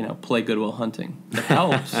you know, play Good Will Hunting. It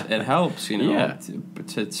helps. It helps. You know,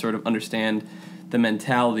 to sort of understand the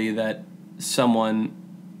mentality that someone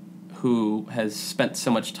who has spent so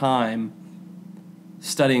much time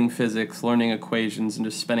studying physics, learning equations, and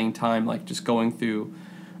just spending time, like, just going through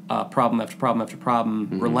problem after problem after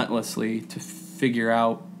problem relentlessly to figure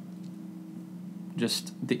out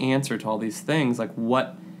just the answer to all these things. Like,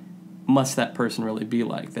 what must that person really be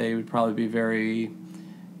like? They would probably be very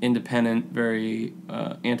independent, very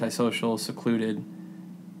antisocial, secluded,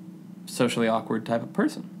 socially awkward type of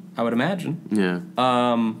person, I would imagine. Yeah.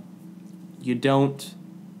 You don't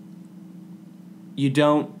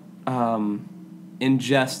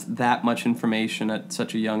ingest that much information at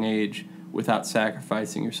such a young age without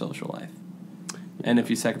sacrificing your social life. And if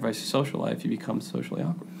you sacrifice your social life, you become socially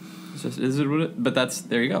awkward. It's just, but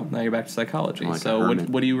there you go. Now you're back to psychology. Like so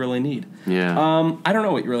what do you really need? Yeah. I don't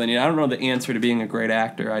know what you really need. I don't know the answer to being a great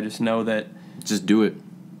actor. I just know that... Just do it.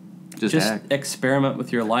 Just act. Experiment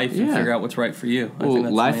with your life and figure out what's right for you. Well, I think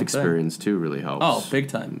that's life experience, too, really helps. Oh, big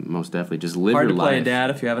time. Most definitely. Just live your life. Hard to play a dad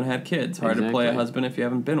if you haven't had kids. Hard to play a husband if you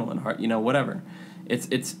haven't been one. Hard, you know, whatever.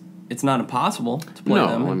 It's not impossible to play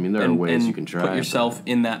them. No, I mean, there are ways you can try. Put yourself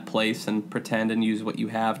in that place and pretend and use what you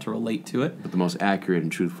have to relate to it. But the most accurate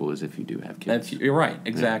and truthful is if you do have kids. You're right,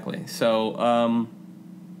 exactly. Yeah. So,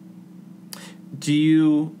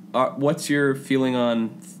 what's your feeling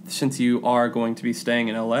on, since you are going to be staying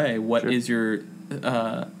in LA, what is your...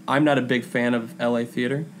 I'm not a big fan of LA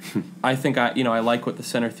theater. I think I like what the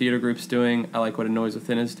Center Theater Group's doing. I like what A Noise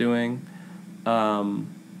Within is doing.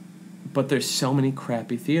 But there's so many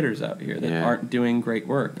crappy theaters out here that aren't doing great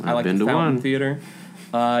work. I like the Fountain Theater.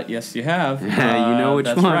 Yes, you have. Yeah, you know which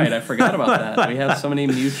that's one. That's right. I forgot about that. We have so many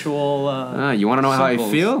mutual... you want to know circles. how I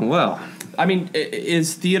feel? Well... I mean,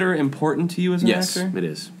 is theater important to you as an actor? Yes, it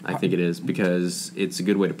is. I think it is because it's a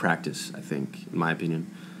good way to practice, I think, in my opinion.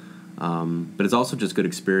 But it's also just good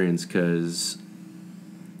experience because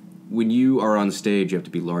when you are on stage, you have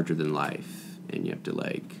to be larger than life. And you have to,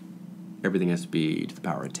 like... Everything has to be to the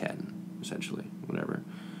power of 10, essentially, whatever.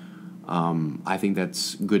 I think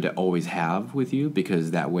that's good to always have with you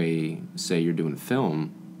because that way, say you're doing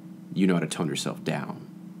film, you know how to tone yourself down.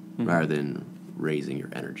 rather than raising your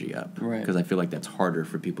energy up. Right. Because I feel like that's harder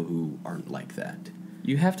for people who aren't like that.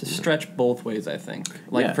 You have to stretch both ways, I think.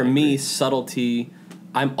 Like, Yeah, for I me, agree. subtlety,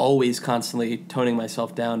 I'm always constantly toning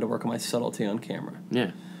myself down to work on my subtlety on camera.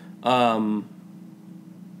 Yeah.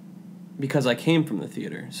 Because I came from the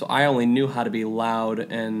theater. So I only knew how to be loud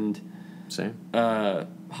and Same.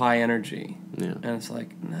 high energy. Yeah. And it's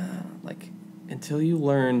like, nah, like, until you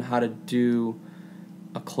learn how to do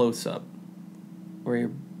a close-up where you're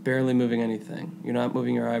barely moving anything, you're not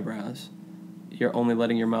moving your eyebrows, you're only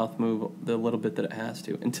letting your mouth move the little bit that it has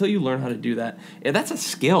to. Until you learn how to do that, that's a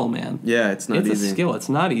skill, man. Yeah, it's not easy. It's a skill. It's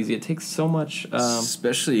not easy. It takes so much.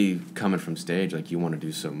 Especially coming from stage, like you want to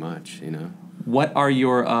do so much, you know? What are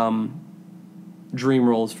your dream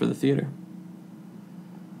roles for the theater?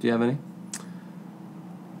 Do you have any?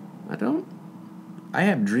 I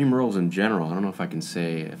have dream roles in general. I don't know if I can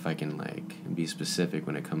say, if I can, like, be specific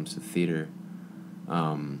when it comes to theater.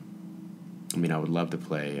 I mean, I would love to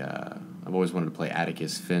play, I've always wanted to play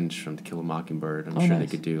Atticus Finch from To Kill a Mockingbird. I'm sure nice. they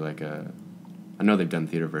could do, like, I know they've done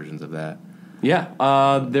theater versions of that.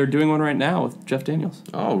 Yeah, they're doing one right now with Jeff Daniels.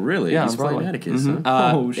 Oh, really? Yeah, He's on playing Broadway. Atticus, Mhm.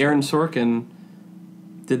 huh? Oh, shit. Aaron Sorkin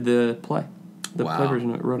did the play. The play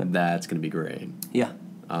version wrote it. That's going to be great. Yeah.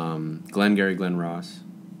 Glenn Ross.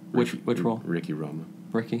 Which role? Ricky Roma.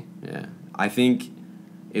 Ricky. Yeah. I think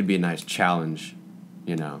it'd be a nice challenge,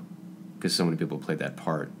 you know, because so many people play that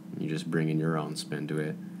part. You just bring in your own spin to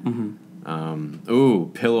it. Mm-hmm.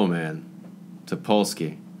 Pillowman.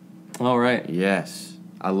 Topolsky. All right. Yes.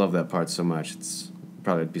 I love that part so much. It's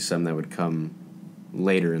probably be something that would come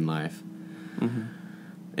later in life. Mm-hmm.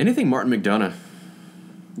 Anything Martin McDonagh.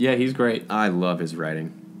 Yeah, he's great. I love his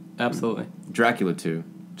writing. Absolutely. Dracula, too,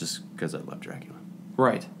 just because I love Dracula.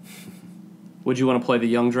 Right. Would you want to play the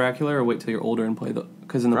young Dracula or wait till you're older and play the...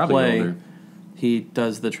 Because in the Probably play, older. he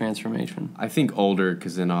does the transformation. I think older,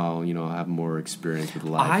 because then I'll have more experience with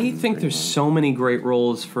life. I think there's so many great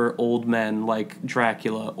roles for old men like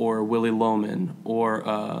Dracula or Willy Loman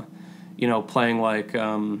or, playing like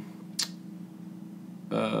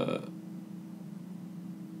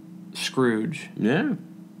Scrooge. Yeah.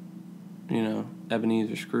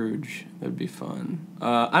 Ebenezer Scrooge. That would be fun.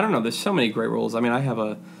 I don't know. There's so many great roles. I mean, I have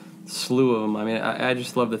a slew of them. I mean, I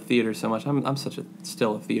just love the theater so much. I'm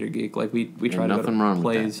still a theater geek. Like we try to go to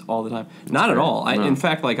plays all the time. Not at all. No. In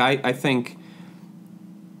fact, like I think.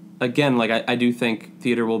 Again, like I do think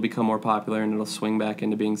theater will become more popular and it'll swing back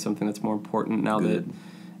into being something that's more important now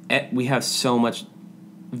that we have so much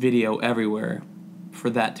video everywhere for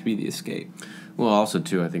that to be the escape. Well, also,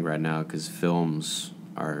 too, I think right now, because films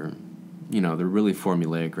are, they're really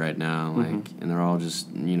formulaic right now, and they're all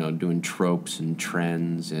just, doing tropes and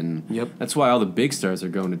trends, and that's why all the big stars are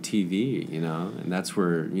going to TV, and that's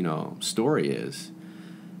where, story is.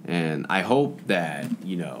 And I hope that,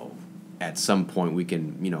 at some point we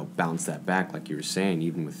can, bounce that back, like you were saying,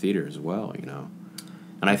 even with theater as well,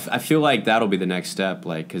 And I feel like that'll be the next step,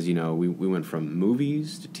 like, because, we went from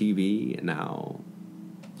movies to TV, and now...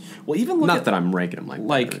 Well, even look Not that I'm ranking them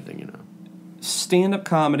like everything, Stand-up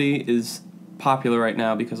comedy is popular right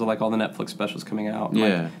now because of, like, all the Netflix specials coming out.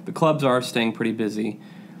 Yeah. Like, the clubs are staying pretty busy,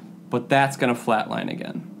 but that's going to flatline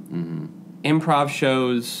again. Mm-hmm. Improv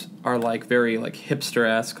shows are, like, very, like,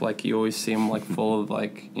 hipster-esque. Like, you always see them, like, full of,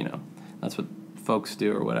 like, that's what folks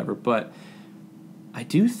do or whatever. But I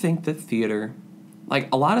do think that theater... Like,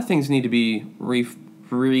 a lot of things need to be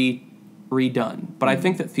redone. But I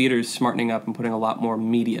think that theater is smartening up and putting a lot more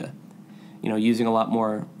media, using a lot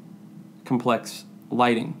more complex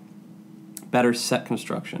lighting, better set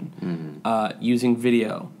construction, using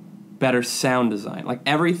video, better sound design. Like,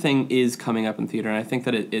 everything is coming up in theater, and I think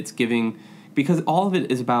that it's giving... Because all of it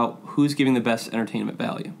is about who's giving the best entertainment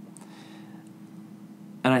value.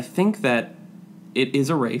 And I think that it is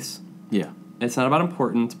a race. Yeah. It's not about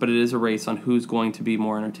importance, but it is a race on who's going to be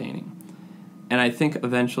more entertaining. And I think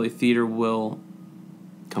eventually theater will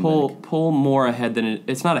pull more ahead than it...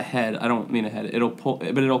 It's not ahead. I don't mean ahead.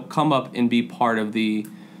 But it'll come up and be part of the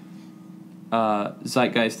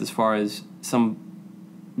zeitgeist as far as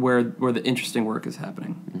where the interesting work is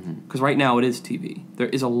happening. Because right now it is TV. There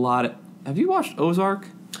is a lot of... Have you watched Ozark?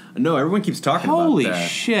 No, everyone keeps talking about that. Holy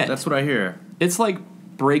shit. That's what I hear. It's like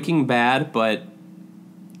Breaking Bad, but...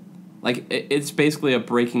 Like, it's basically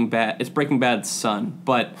Breaking Bad's son,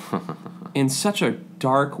 but in such a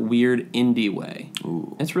dark, weird, indie way.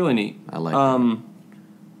 Ooh. It's really neat. I like that.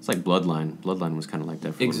 It's like Bloodline. Bloodline was kind of like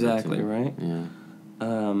that for exactly, a little bit, too. Right?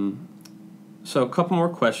 Yeah. So a couple more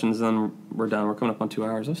questions, then we're done. We're coming up on 2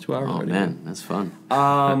 hours. That's 2 hours already. Oh, man, that's fun.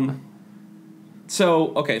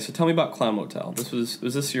 So tell me about Clown Motel. Was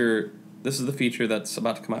this your This is the feature that's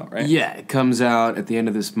about to come out, right? Yeah, it comes out at the end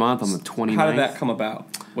of this month on the 29th. How did that come about?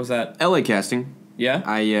 Was that... LA Casting. Yeah?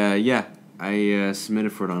 I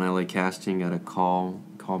submitted for it on LA Casting, got a call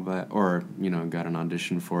back, or, got an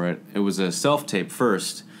audition for it. It was a self-tape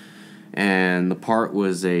first, and the part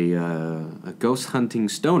was a ghost hunting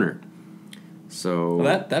stoner. So...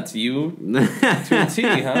 Well, that's you to a T,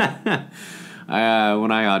 huh?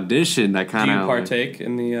 When I auditioned, I kind of... Do you partake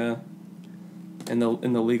in the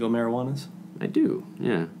legal marijuanas? I do,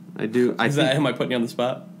 yeah. I do. Am I putting you on the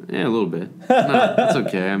spot? Yeah, a little bit. No, that's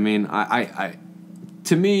okay. I mean, I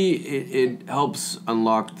to me, it helps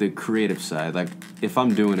unlock the creative side. Like, if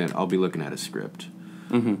I'm doing it, I'll be looking at a script,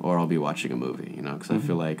 or I'll be watching a movie, because I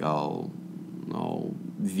feel like I'll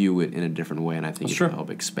view it in a different way, and I think it'll help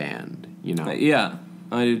expand, Yeah,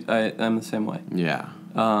 I'm the same way. Yeah.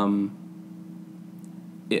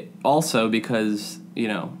 It also because,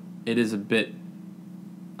 it is a bit,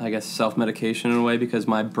 I guess, self-medication in a way, because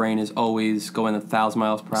my brain is always going 1,000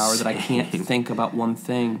 miles per hour that I can't think about one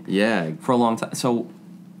thing for a long time. So,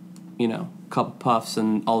 a couple puffs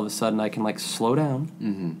and all of a sudden I can, slow down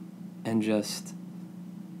and just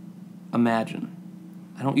imagine.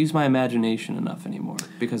 I don't use my imagination enough anymore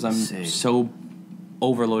because I'm so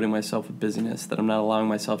overloading myself with busyness that I'm not allowing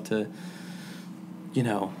myself to,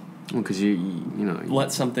 Well, because you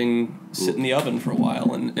let something sit in the oven for a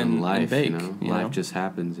while and life, bake. Life just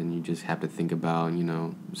happens, and you just have to think about,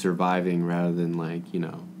 surviving rather than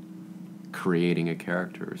creating a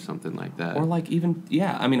character or something like that. Or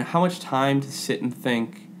how much time to sit and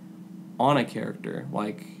think on a character,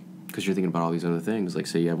 because you're thinking about all these other things. Like,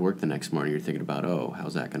 say you have work the next morning, you're thinking about,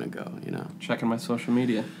 how's that going to go, Checking my social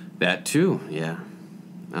media. That too, yeah.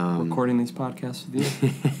 Recording these podcasts with you.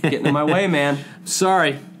 Getting in my way, man.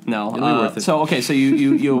 Sorry. No. It'll be worth it. So, okay, so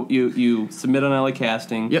you submit on LA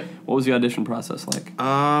Casting. Yep. What was the audition process like?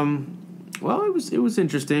 Well, it was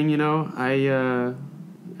interesting,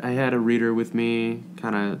 I had a reader with me,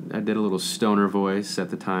 I did a little stoner voice at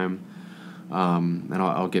the time. And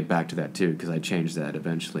I'll get back to that too, because I changed that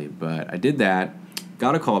eventually. But I did that,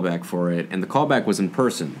 got a callback for it, and the callback was in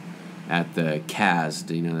person at the CAST,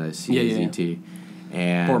 the CAZT.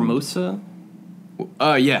 And Formosa?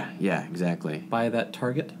 Yeah, exactly. By that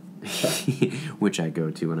Target? Which I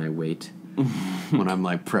go to when I wait. When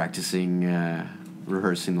I'm practicing,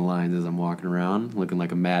 rehearsing the lines as I'm walking around, looking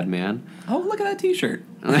like a madman. Oh, look at that T-shirt.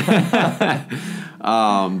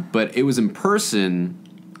 But it was in person,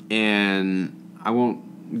 and I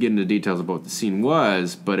won't get into details about what the scene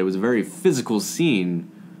was, but it was a very physical scene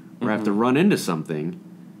where I have to run into something.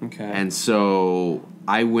 Okay. And so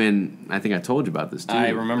I went, I think I told you about this too. I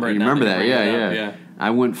remember it. You remember that? Yeah. I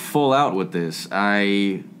went full out with this.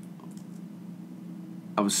 I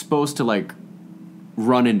was supposed to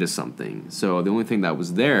run into something. So the only thing that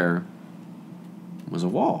was there was a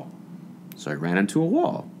wall. So I ran into a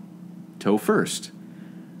wall, toe first.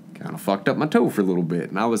 Kind of fucked up my toe for a little bit,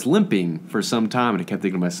 and I was limping for some time, and I kept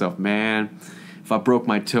thinking to myself, man, if I broke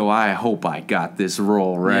my toe, I hope I got this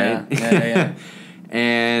role, right? Yeah.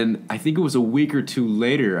 And I think it was a week or two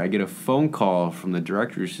later, I get a phone call from the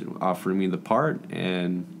director offering me the part,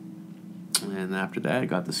 and after that, I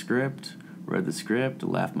got the script, read the script,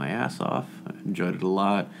 laughed my ass off. I enjoyed it a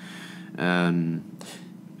lot. And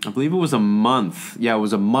I believe it was a month. Yeah, it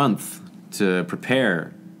was a month to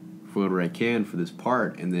prepare for whatever I can for this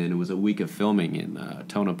part, and then it was a week of filming in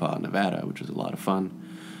Tonopah, Nevada, which was a lot of fun.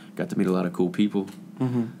 Got to meet a lot of cool people,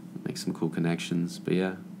 make some cool connections. But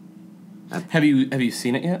yeah, have you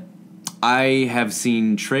seen it yet? I have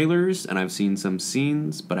seen trailers and I've seen some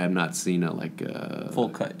scenes, but I have not seen a full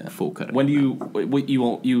cut. Yeah. Full cut. When will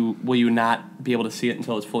you not be able to see it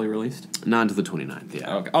until it's fully released? Not until the 29th.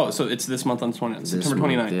 Yeah. Okay. Oh, so it's this month on the 29th, September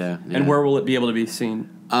 29th. Yeah. And where will it be able to be seen?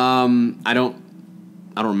 I don't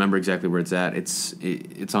remember exactly where it's at.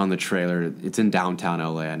 It's on the trailer. It's in downtown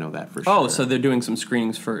LA. I know that for sure. Oh, so they're doing some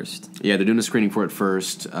screenings first. Yeah, they're doing a screening for it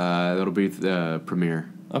first. That'll be the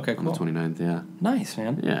premiere. Okay, cool. On the 29th, yeah. Nice,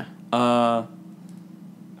 man. Yeah.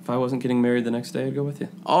 If I wasn't getting married the next day, I'd go with you.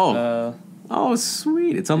 Oh,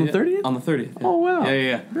 sweet. It's on the 30th? On the 30th. Yeah. Oh, wow.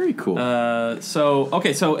 Yeah. Very cool.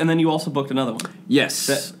 And then you also booked another one.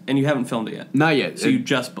 Yes. And you haven't filmed it yet. Not yet. So you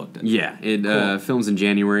just booked it. Yeah. It films in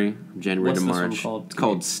January What's to March. This one called? It's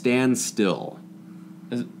called Stand Still.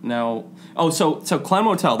 Is it now... Oh, so Clown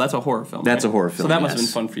Motel, that's a horror film, That's right? a horror film, So that must have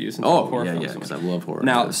been fun for you since horror films. Yeah, because I love horror.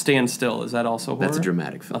 Now, yeah. Stand Still, is that also horror? That's a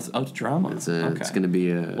dramatic film. It's drama. It's going to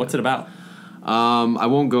be a... What's it about? I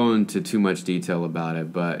won't go into too much detail about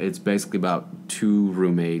it, but it's basically about two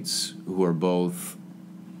roommates who are both,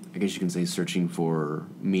 I guess you can say, searching for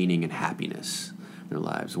meaning and happiness in their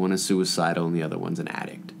lives. One is suicidal and the other one's an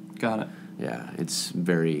addict. Got it. Yeah, it's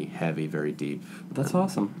very heavy, very deep. That's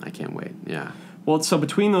awesome. I can't wait. Yeah. Well, so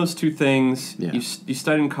between those two things, Yeah. you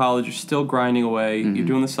studied in college, you're still grinding away, you're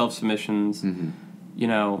doing the self-submissions, you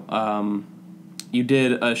know, you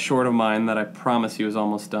did a short of mine that I promise you is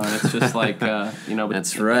almost done. It's just like, you know.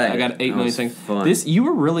 That's right. I got 8 million things. Fun. You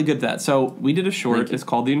were really good at that. So we did a short. It's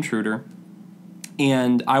called The Intruder.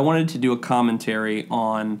 And I wanted to do a commentary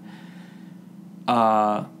on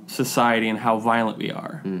society and how violent we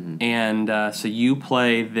are. And so you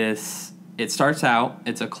play this. It starts out,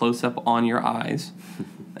 it's a close-up on your eyes,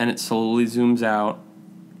 and it slowly zooms out,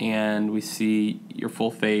 and we see your full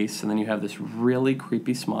face, and then you have this really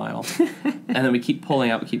creepy smile. And then we keep pulling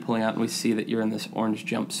out, and we see that you're in this orange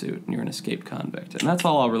jumpsuit, and you're an escaped convict. And that's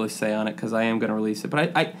all I'll really say on it, because I am going to release it.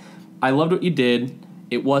 But I loved what you did.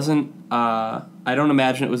 It wasn't, I don't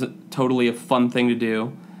imagine it was totally a fun thing to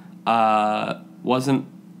do. Wasn't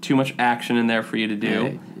too much action in there for you to do.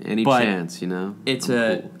 Hey, any chance, you know?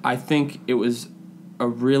 I think it was a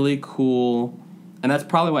really cool, and that's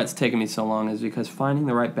probably why it's taken me so long, is because finding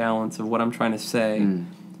the right balance of what I'm trying to say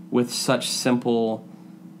with such simple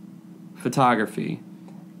photography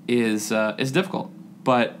is difficult.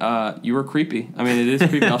 But you were creepy. I mean, it is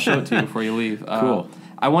creepy. I'll show it to you before you leave. Cool.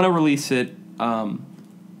 I want to release it.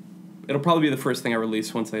 It'll probably be the first thing I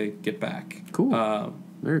release once I get back. Cool.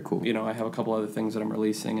 Very cool. You know, I have a couple other things that I'm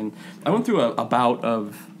releasing, and I went through a bout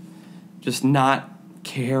of just not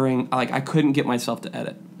caring. Like, I couldn't get myself to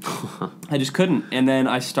edit. I just couldn't. And then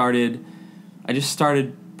I just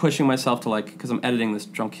started pushing myself to, like, because I'm editing this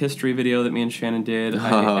drunk history video that me and Shannon did.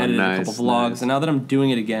 I edited a couple vlogs, and now that I'm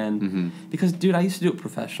doing it again, because, dude, I used to do it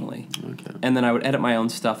professionally. Okay. And then I would edit my own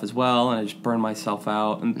stuff as well, and I just burned myself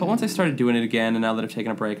out. But once I started doing it again, and now that I've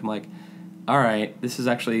taken a break, I'm like, all right, this is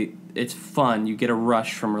actually, it's fun. You get a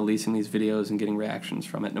rush from releasing these videos and getting reactions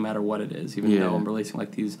from it, no matter what it is, even though I'm releasing,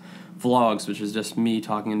 like, these vlogs, which is just me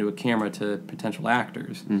talking into a camera to potential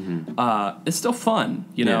actors. It's still fun,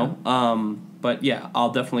 you know? But, yeah,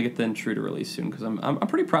 I'll definitely get the Intruder released soon, because I'm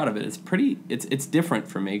pretty proud of it. It's different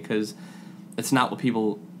for me, because it's not what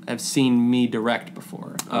people have seen me direct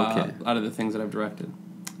before, out of the things that I've directed.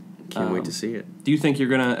 Can't wait to see it. Do you think you're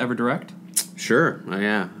going to ever direct? Sure.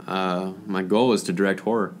 Yeah. My goal is to direct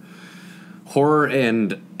horror. Horror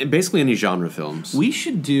and basically any genre films. We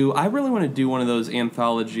should I really want to do one of those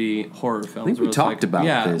anthology horror films. I think we talked about this.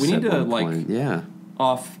 Yeah, we need to, like, yeah,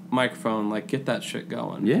 off microphone, like, get that shit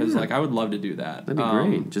going. Yeah. Because, like, I would love to do that. That'd be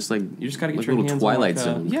great. Just like, you just got to get like your little hands Twilight on,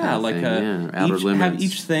 Zone. Yeah, like Outer Limits. have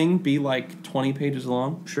each thing be like 20 pages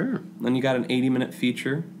long. Sure. Then you got an 80-minute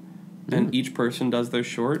feature, and each person does their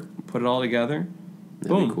short, put it all together.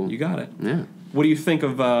 That'd be Boom, cool. you got it. Yeah. What do you think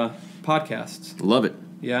of podcasts? Love it.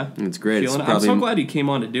 Yeah? It's great. I'm so glad you came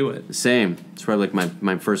on to do it. Same. It's probably like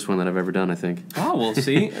my first one that I've ever done, I think. Oh, well,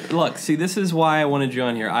 see? Look, this is why I wanted you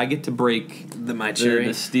on here. I get to break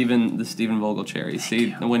the Steven Vogel cherry.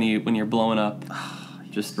 See, when you're blowing up,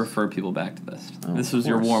 just refer people back to this. This was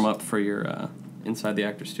your warm-up for your Inside the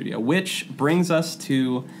Actor Studio, which brings us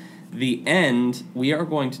to the end. We are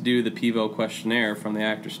going to do the Pivo questionnaire from the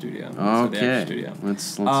Actor Studio. Okay. The Actor Studio.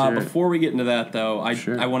 Let's hear it. Before we get into that, though, I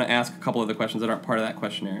Sure. want to ask a couple of the questions that aren't part of that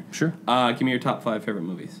questionnaire. Sure. Give me your top 5 favorite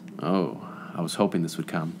movies. Oh, I was hoping this would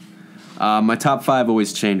come. My top 5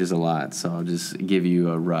 always changes a lot, so I'll just give you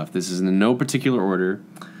a rough. This is in no particular order.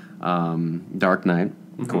 Dark Knight,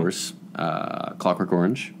 of course. Clockwork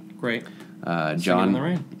Orange. Great. John. Singing in the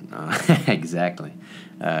Rain. Exactly.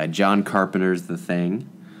 John Carpenter's The Thing.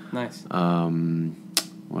 Nice.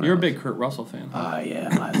 What You're else? a big Kurt Russell fan. Huh? Yeah,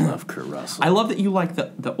 I love Kurt Russell. I love that you like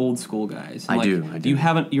the old school guys. I like, do.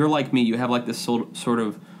 You're like me. You have like this sort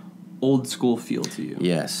of old school feel to you.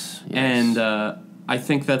 Yes. And I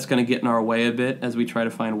think that's going to get in our way a bit as we try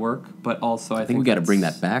to find work. But also, I think we got to bring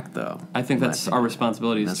that back, though. I think that's our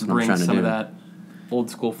responsibility is to bring some of that old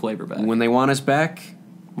school flavor back. When they want us back,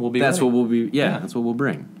 we'll be. That's ready. what we'll be. Yeah, that's what we'll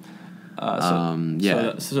bring. So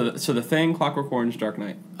The Thing, Clockwork Orange, Dark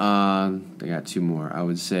Knight. I got 2 more. I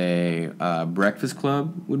would say Breakfast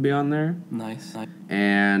Club would be on there. Nice.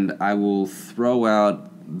 And I will throw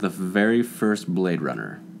out the very first Blade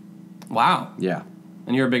Runner. Wow. Yeah.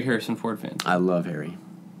 And you're a big Harrison Ford fan. I love Harry.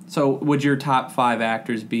 So would your top 5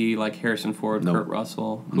 actors be like Harrison Ford, Kurt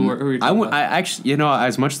Russell? Who are your top 5? I actually,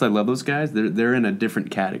 as much as I love those guys, they're in a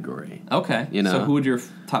different category. Okay. You know? So who would your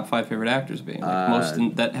top 5 favorite actors be?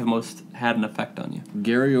 Like that have most had an effect on you?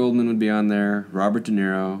 Gary Oldman would be on there. Robert De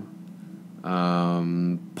Niro.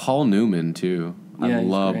 Paul Newman too. Yeah, I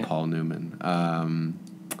love great. Paul Newman.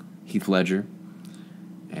 Heath Ledger.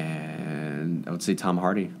 And I would say Tom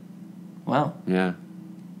Hardy. Wow. Yeah.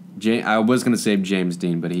 I was going to say James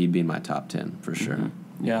Dean, but he'd be in my top 10 for sure.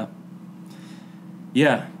 Yeah.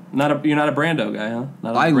 Yeah. You're not a Brando guy, huh?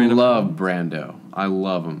 I love Brando. I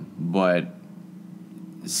love him. But,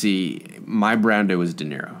 see, my Brando is De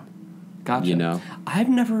Niro. Gotcha. You know? I've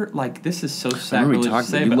never, this is so sacrilege to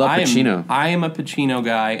say, you but love Pacino. I am a Pacino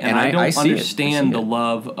guy, and I don't understand the it.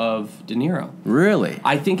 love of De Niro. Really?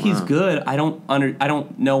 I think he's good. I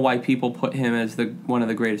don't know why people put him as one of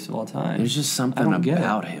the greatest of all time. There's just something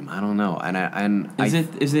about him. I don't know.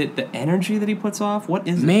 Is it the energy that he puts off? What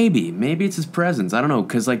is it? Maybe it's his presence. I don't know,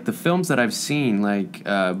 because the films that I've seen,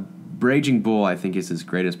 Raging Bull, I think is his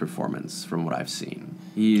greatest performance from what I've seen.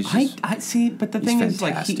 He's just, I see, but the thing is,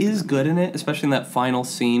 he is good in it, especially in that final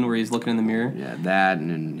scene where he's looking in the mirror. Yeah, that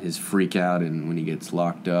and his freak out and when he gets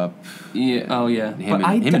locked up. Yeah, oh yeah. Him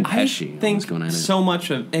and Pesci. I think so much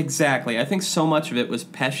of I think so much of it was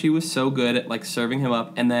Pesci was so good at serving him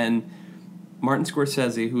up, and then Martin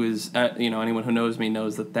Scorsese, who is anyone who knows me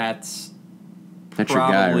knows that's probably, your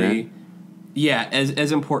guy, right? Yeah,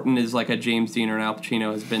 as important as a James Dean or an Al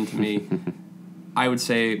Pacino has been to me. I would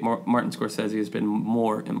say Martin Scorsese has been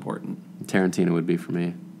more important. Tarantino would be for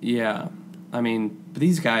me. Yeah. I mean, but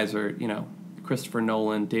these guys are, Christopher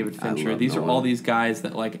Nolan, David Fincher. These are all these guys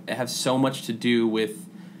that, have so much to do with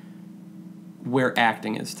where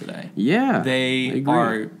acting is today. Yeah. They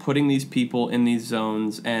are putting these people in these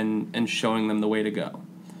zones and showing them the way to go,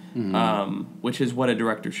 which is what a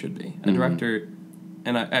director should be. A director,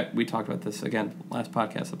 and we talked about this, again, last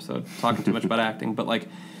podcast episode, talking too much about acting, but,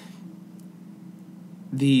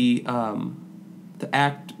 the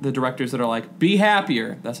directors that are be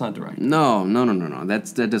happier. That's not directing. No.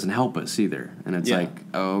 That doesn't help us either. And it's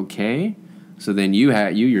okay. So then you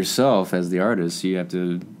yourself as the artist, you have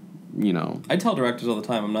to, I tell directors all the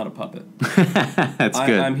time, I'm not a puppet. That's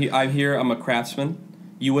good. I'm here. I'm a craftsman.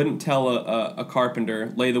 You wouldn't tell a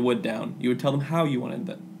carpenter lay the wood down. You would tell them how you wanted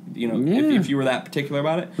that. If you were that particular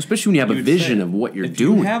about it. Especially when you have a vision of what you're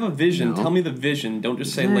doing. If you have a vision, tell me the vision. Don't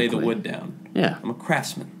just say lay the wood down. Yeah. I'm a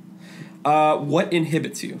craftsman. What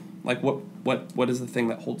inhibits you? What is the thing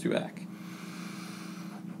that holds you back?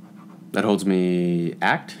 That holds me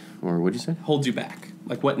or what'd you say? Holds you back.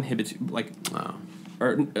 What inhibits you?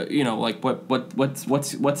 Or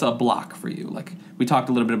what's a block for you? We talked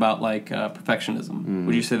a little bit about perfectionism.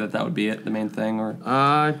 Would you say that would be it, the main thing, or?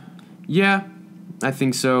 Yeah. I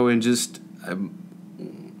think so, and just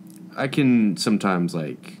I can sometimes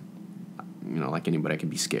like anybody, I can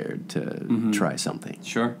be scared to try something.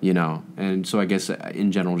 Sure. And so I guess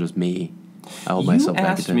in general, just me, I hold myself back. You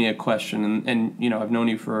asked me a question, and I've known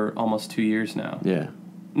you for almost 2 years now. Yeah.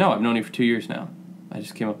 No, I've known you for 2 years now. I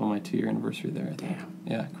just came up on my 2-year anniversary there. I think. Damn.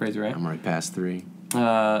 Yeah, crazy, right? I'm right past 3.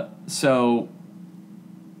 So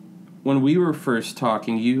when we were first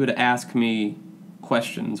talking, you would ask me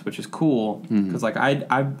questions, which is cool because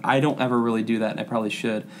I don't ever really do that, and I probably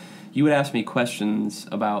should. You would ask me questions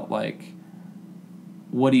about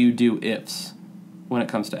what do you do ifs when it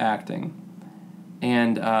comes to acting,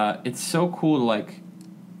 and it's so cool to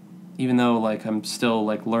even though I'm still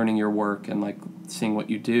learning your work and seeing what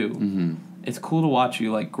you do, it's cool to watch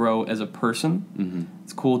you grow as a person.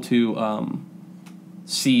 It's cool to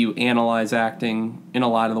see you analyze acting in a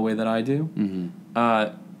lot of the way that I do.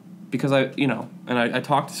 Because I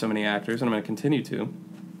talk to so many actors, and I'm going to continue to,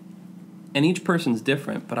 and each person's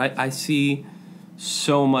different, but I see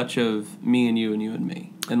so much of me and you and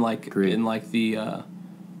me, and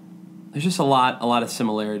there's just a lot of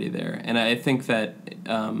similarity there, and I think that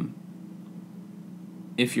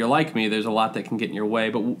if you're like me, there's a lot that can get in your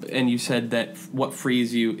way. And you said that what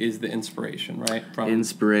frees you is the inspiration, right? From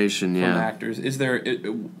actors. Is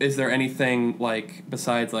there anything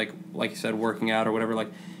besides like you said, working out or whatever?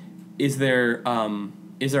 Is there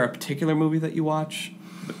a particular movie that you watch?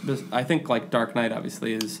 I think Dark Knight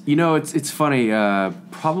obviously is. It's funny.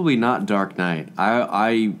 Probably not Dark Knight.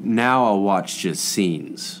 I'll watch just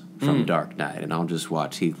scenes from Dark Knight, and I'll just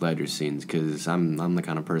watch Heath Ledger's scenes because I'm the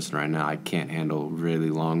kind of person right now, I can't handle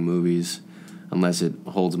really long movies unless it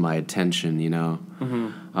holds my attention.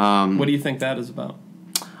 What do you think that is about?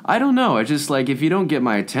 I don't know. It's just if you don't get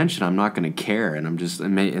my attention, I'm not going to care, and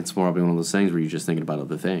it's more one of those things where you're just thinking about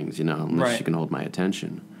other things, unless you can hold my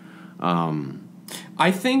attention.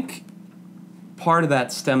 I think part of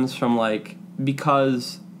that stems from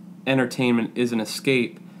because entertainment is an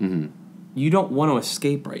escape. You don't want to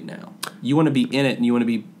escape right now. You want to be in it, and you want to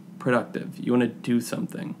be productive. You want to do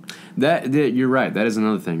something. That you're right. That is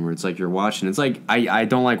another thing where it's you're watching. It's I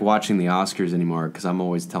don't like watching the Oscars anymore because I'm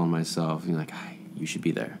always telling myself, you should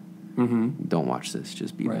be there. Don't watch this.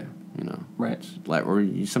 Just be there. Right.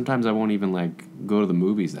 Sometimes I won't even go to the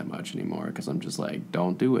movies that much anymore because I'm just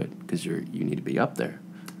don't do it because you need to be up there.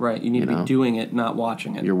 Right. You need to be doing it, not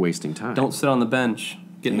watching it. You're wasting time. Don't sit on the bench.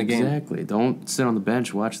 Get in the game. Exactly. Don't sit on the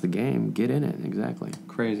bench, watch the game. Get in it. Exactly.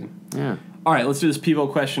 Crazy. Yeah. All right, let's do this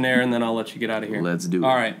Pivo questionnaire, and then I'll let you get out of here. Let's do it.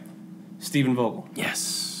 All right. Steven Vogel.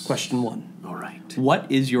 Yes. Question 1. All right.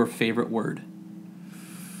 What is your favorite word?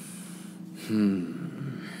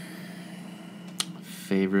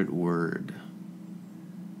 Favorite word?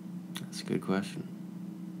 That's a good question.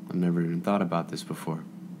 I've never even thought about this before.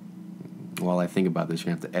 While I think about this,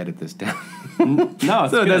 you're going to have to edit this down. No, it's so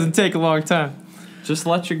good. it doesn't take a long time. Just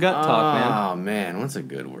let your gut talk, man. Oh, man. What's a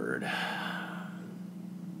good word?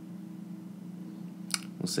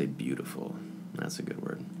 We'll say beautiful. That's a good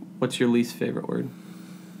word. What's your least favorite word?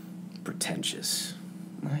 Pretentious.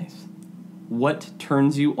 Nice. What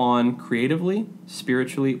turns you on creatively,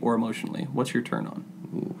 spiritually, or emotionally? What's your turn on?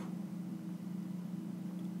 Ooh.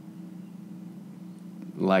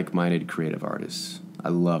 Like-minded creative artists. I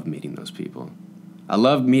love meeting those people.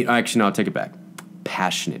 Actually, no, I'll take it back.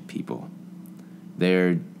 Passionate people.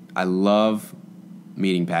 I love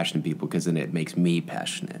meeting passionate people because then it makes me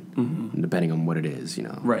passionate, depending on what it is,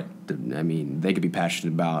 Right. I mean, they could be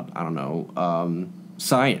passionate about, I don't know,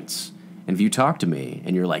 science. And if you talk to me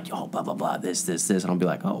and you're like, oh, blah, blah, blah, this, and I'll be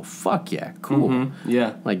like, oh, fuck yeah, cool.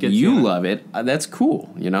 Yeah. Like, you love it. That's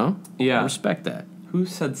cool, Yeah. I respect that. Who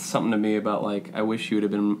said something to me about, like, I wish you would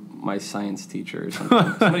have been my science teacher or something?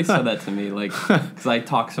 Somebody said that to me, like, because I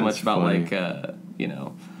talk so much about, funny.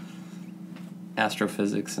 like,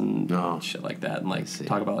 astrophysics and shit like that, and, like,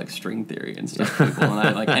 talk about, like, string theory and stuff. People.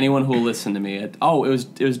 And like, anyone who will listen to me, it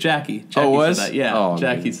was Jackie. Jackie was? said that. Yeah, Oh,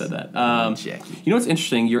 Jackie amazing. said that. Jackie. You know what's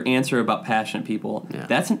interesting? Your answer about passionate people, Yeah.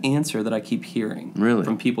 that's an answer that I keep hearing Really?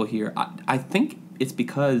 from people here. I think it's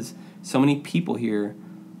because so many people here,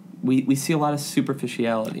 we see a lot of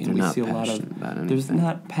superficiality, and They're we not see a lot passionate about of there's anything.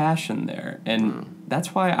 not passion there, and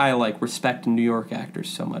that's why I like respect New York actors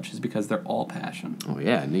so much, is because they're all passion. Oh,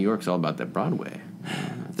 yeah, New York's all about that Broadway.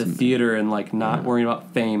 The theater, and like not worrying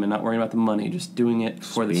about fame and not worrying about the money, just doing it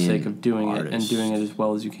for the being sake of doing it and artist. doing it as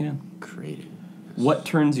well as you can. Creative. What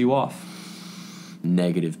turns you off?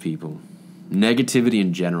 Negative people. Negativity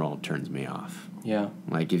in general turns me off. Yeah.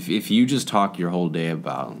 Like, if you just talk your whole day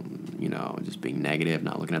about, just being negative,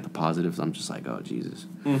 not looking at the positives, I'm just like, oh, Jesus.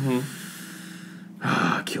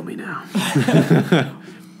 Kill me now.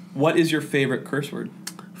 What is your favorite curse word?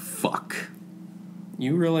 Fuck.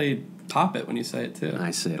 You really pop it when you say it too. I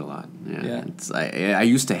say it a lot. Yeah. Yeah. I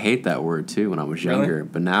used to hate that word too when I was Really? younger,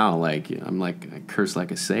 but now I curse like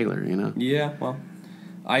a sailor, Yeah, well,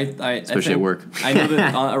 Especially think, at work. I know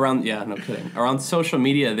that around. Yeah, no kidding. Around social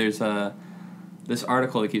media, there's this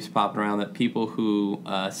article that keeps popping around that people who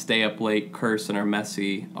stay up late, curse, and are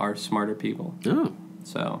messy are smarter people. Oh,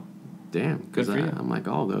 So, damn. Good for you. I'm like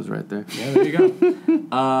all those right there. yeah, there you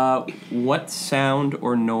go. What sound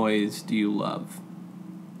or noise do you love?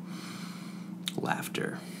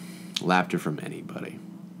 Laughter. Laughter from anybody.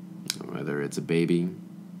 Whether it's a baby,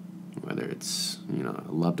 whether it's,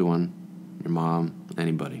 a loved one, your mom,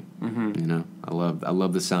 anybody. I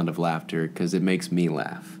love the sound of laughter because it makes me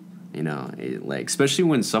laugh. Especially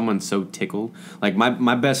when someone's so tickled. Like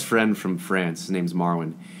my best friend from France, his name's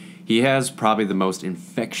Marwin. He has probably the most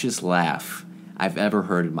infectious laugh I've ever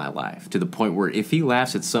heard in my life, to the point where if he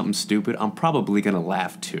laughs at something stupid, I'm probably gonna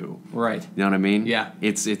laugh too. Right. You know what I mean? Yeah.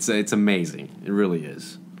 It's amazing. It really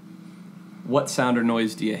is. What sound or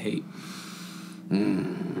noise do you hate?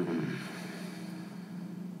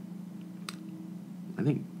 I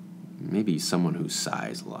think maybe someone who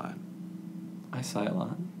sighs a lot. I sigh a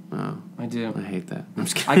lot. Oh, I do. I hate that. I'm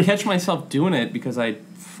just kidding. I catch myself doing it because I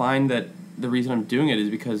find that the reason I'm doing it is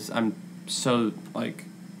because I'm so, like,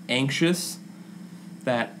 anxious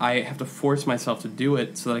that I have to force myself to do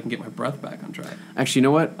it so that I can get my breath back on track. Actually, you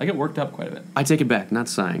know what? I get worked up quite a bit. I take it back. Not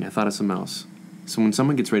sighing. I thought of something else. So when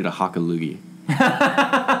someone gets ready to hock a loogie,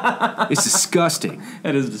 it's disgusting.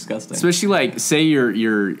 It is disgusting. Especially like, say you're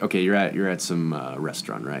at some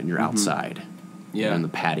restaurant, right? And you're outside. Yeah. You're on the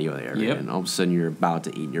patio area. Yep. And all of a sudden you're about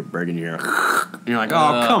to eat your burger and you're like,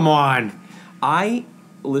 oh, come on. I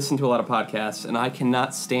listen to a lot of podcasts, and I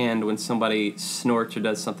cannot stand when somebody snorts or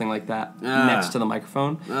does something like that next to the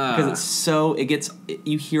microphone, because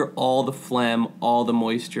you hear all the phlegm, all the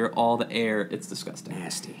moisture, all the air. It's disgusting.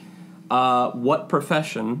 Nasty. What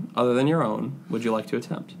profession, other than your own, would you like to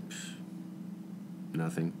attempt?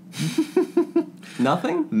 Nothing.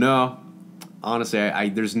 Nothing? No. Honestly,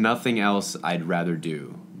 there's nothing else I'd rather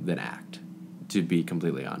do than act, to be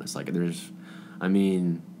completely honest. Like, I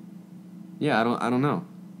don't know.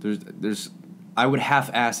 I would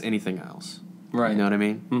half-ass anything else. Right. You know what I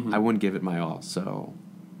mean? Mm-hmm. I wouldn't give it my all. So,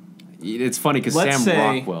 It's funny because Sam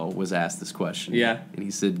Rockwell was asked this question. Yeah. And he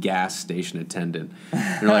said gas station attendant.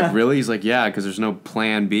 And you're like, really? He's like, yeah, because there's no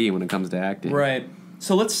plan B when it comes to acting. Right.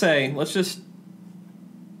 So I'm going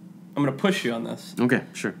to push you on this. Okay,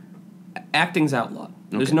 sure. Acting's outlawed.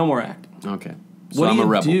 There's Okay. no more acting. Okay. So What I'm do a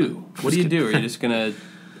you rebel. do? What do you do? Are you just going to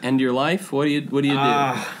end your life? What do you do?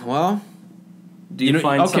 Well, Do you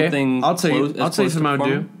find something I'll tell you something I would do.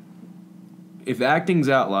 performing? If acting's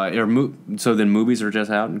outlawed, so then movies are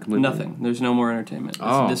just out and completely... Nothing. There's no more entertainment. It's a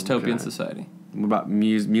dystopian society. What about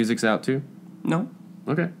music's out too? No.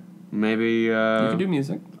 Okay. Maybe... You can do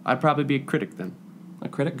music. I'd probably be a critic then. A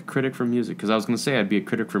critic? A critic for music. Because I was going to say I'd be a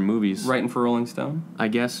critic for movies. Writing for Rolling Stone? I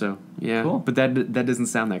guess so. Yeah. Cool. But that doesn't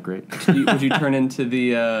sound that great. Would you turn into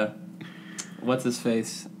the... what's his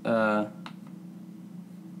face?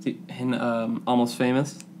 Almost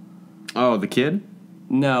Famous? Oh, the kid?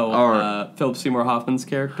 No, Philip Seymour Hoffman's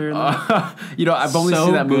character. In that. I've only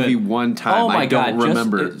seen that movie one time. Oh my God! I don't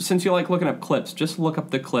remember. Since you like looking up clips, just look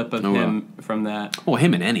up the clip of him from that. Well,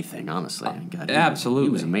 him in anything, honestly. God, absolutely. He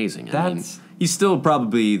was amazing. He's still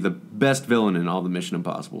probably the best villain in all the Mission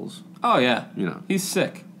Impossibles. Oh, yeah. He's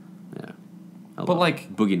sick. Yeah. But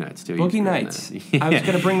like Boogie Nights too. Boogie Nights. I was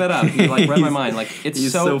gonna bring that up. You read my mind. Like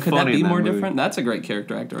it's so. Could that be more different? That's a great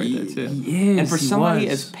character actor right there too. He is. And for somebody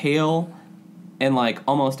as pale and like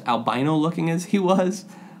almost albino looking as he was,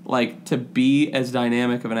 like to be as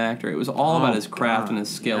dynamic of an actor, it was all about his craft and his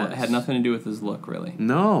skill. Yes. It had nothing to do with his look, really.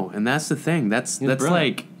 No, and that's the thing. That's brilliant.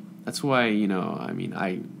 like that's why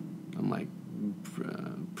I'm like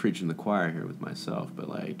preaching the choir here with myself, but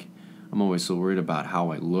like. I'm always so worried about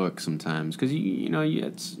how I look sometimes because you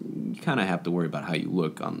kind of have to worry about how you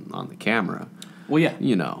look on the camera. Well, yeah,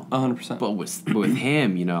 100%. But with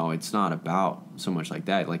him, it's not about so much like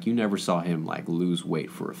that. Like you never saw him like lose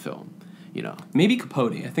weight for a film, Maybe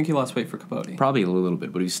Capote. I think he lost weight for Capote. Probably a little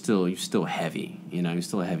bit, but he's still heavy. He's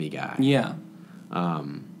still a heavy guy. Yeah.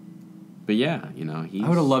 But yeah, I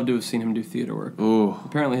would have loved to have seen him do theater work. Ooh.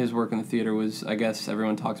 Apparently his work in the theater was, I guess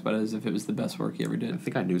everyone talks about it as if it was the best work he ever did. I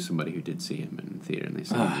think I knew somebody who did see him in theater, and they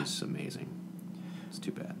said it was amazing. It's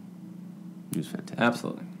too bad. He was fantastic.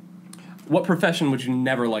 Absolutely. What profession would you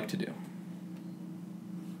never like to do?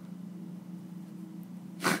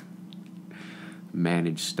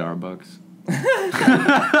 Manage Starbucks.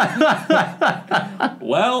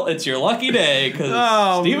 Well, it's your lucky day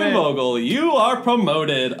because Steven Vogel, you are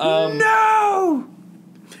promoted. No.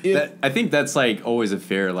 I think that's like always a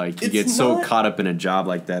fair like you get so caught up in a job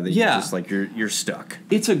like that you're just like you're stuck.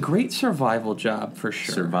 It's a great survival job for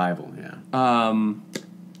sure. Survival, yeah. And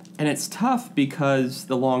it's tough because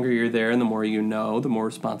the longer you're there and the more you know, the more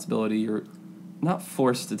responsibility you're not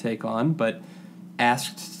forced to take on, but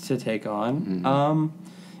asked to take on. Mm-hmm.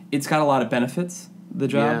 It's got a lot of benefits, the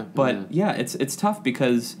job, but it's tough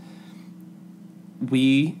because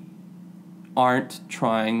we aren't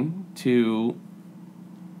trying to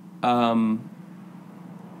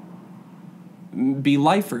be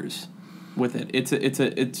lifers with it.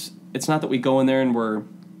 It's not that we go in there and we're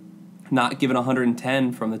not given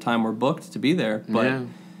 110 from the time we're booked to be there, but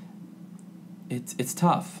it's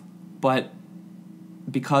tough. But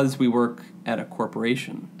because we work at a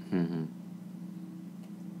corporation,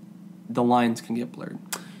 the lines can get blurred.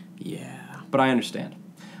 Yeah. But I understand.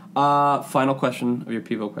 Final question of your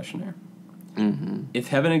Pivo questionnaire. Mm-hmm. If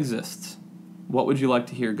heaven exists, what would you like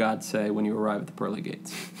to hear God say when you arrive at the pearly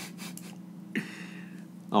gates?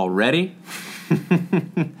 Already?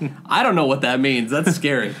 I don't know what that means. That's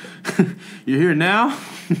scary. You're here now?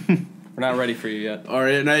 We're not ready for you yet. All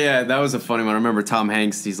right, no, yeah, that was a funny one. I remember Tom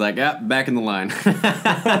Hanks, he's like, back in the line.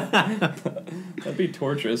 That'd be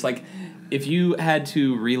torturous. Like, if you had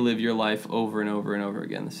to relive your life over and over and over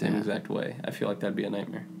again the same exact way, I feel like that'd be a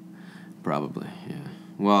nightmare. Probably, yeah.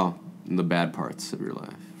 Well, the bad parts of your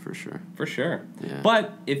life, for sure. For sure. Yeah.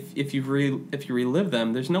 But if you relive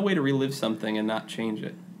them, there's no way to relive something and not change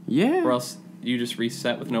it. Yeah. Or else you just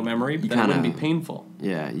reset with no memory, but then it wouldn't be painful.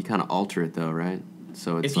 Yeah, you kind of alter it, though, right?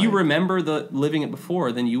 So it's if you remember living it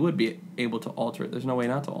before, then you would be able to alter it. There's no way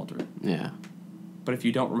not to alter it. Yeah. But if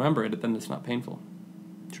you don't remember it, then it's not painful.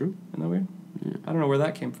 True. Isn't that weird? Yeah. I don't know where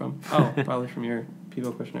that came from. Oh, probably from your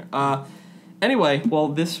Pivo questionnaire. Anyway, well,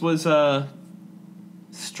 this was a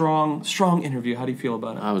strong interview. How do you feel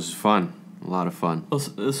about it? That was fun. A lot of fun.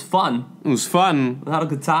 It was fun. It was fun. I had a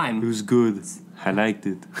good time. It was good. I liked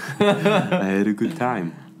it. I had a good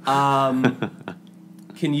time.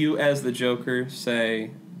 Can you, as the Joker,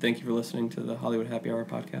 say thank you for listening to the Hollywood Happy Hour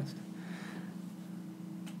podcast?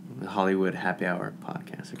 The Hollywood Happy Hour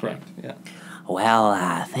podcast. Okay. Correct, yeah.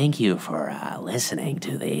 Well, thank you for listening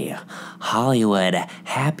to the Hollywood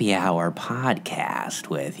Happy Hour podcast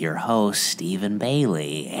with your host, Stephen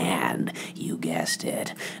Bailey, and you guessed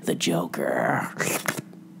it, the Joker.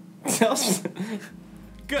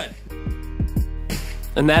 Good.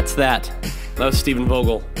 And that's that. That was Steven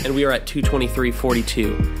Vogel, and we are at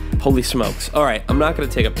 2:23:42. Holy smokes. All right, I'm not going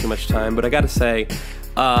to take up too much time, but I got to say,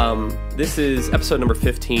 this is episode number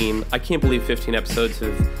 15. I can't believe 15 episodes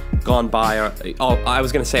have gone by. I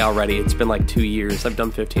was going to say already, it's been like 2 years. I've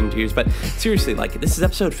done 15 in 2 years, but seriously, like, this is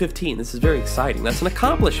episode 15. This is very exciting. That's an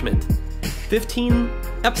accomplishment. 15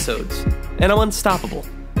 episodes, and I'm unstoppable,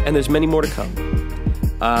 and there's many more to come.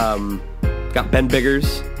 Got Ben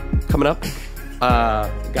Biggers coming up.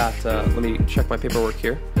 Let me check my paperwork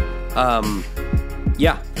here.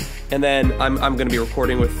 Yeah, and then I'm going to be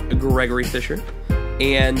recording with Gregory Fisher.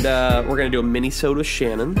 And we're going to do a mini-sode with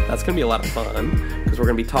Shannon. That's going to be a lot of fun, because we're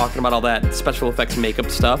going to be talking about all that special effects makeup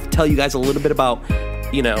stuff. Tell you guys a little bit about,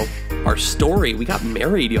 our story. We got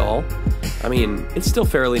married, y'all. I mean, it's still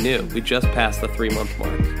fairly new. We just passed the 3-month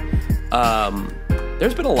mark.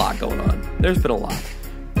 There's been a lot going on. There's been a lot.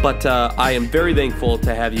 But I am very thankful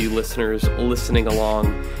to have you listeners listening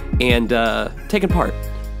along and taking part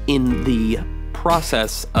in the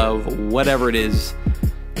process of whatever it is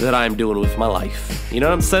that I'm doing with my life. You know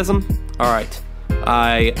what I'm saying? All right.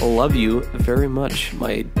 I love you very much,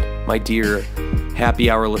 my dear happy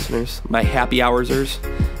hour listeners, my happy hoursers,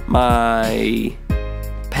 my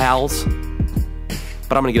pals.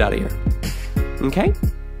 But I'm going to get out of here. Okay?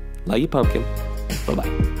 Love you, pumpkin. Bye-bye.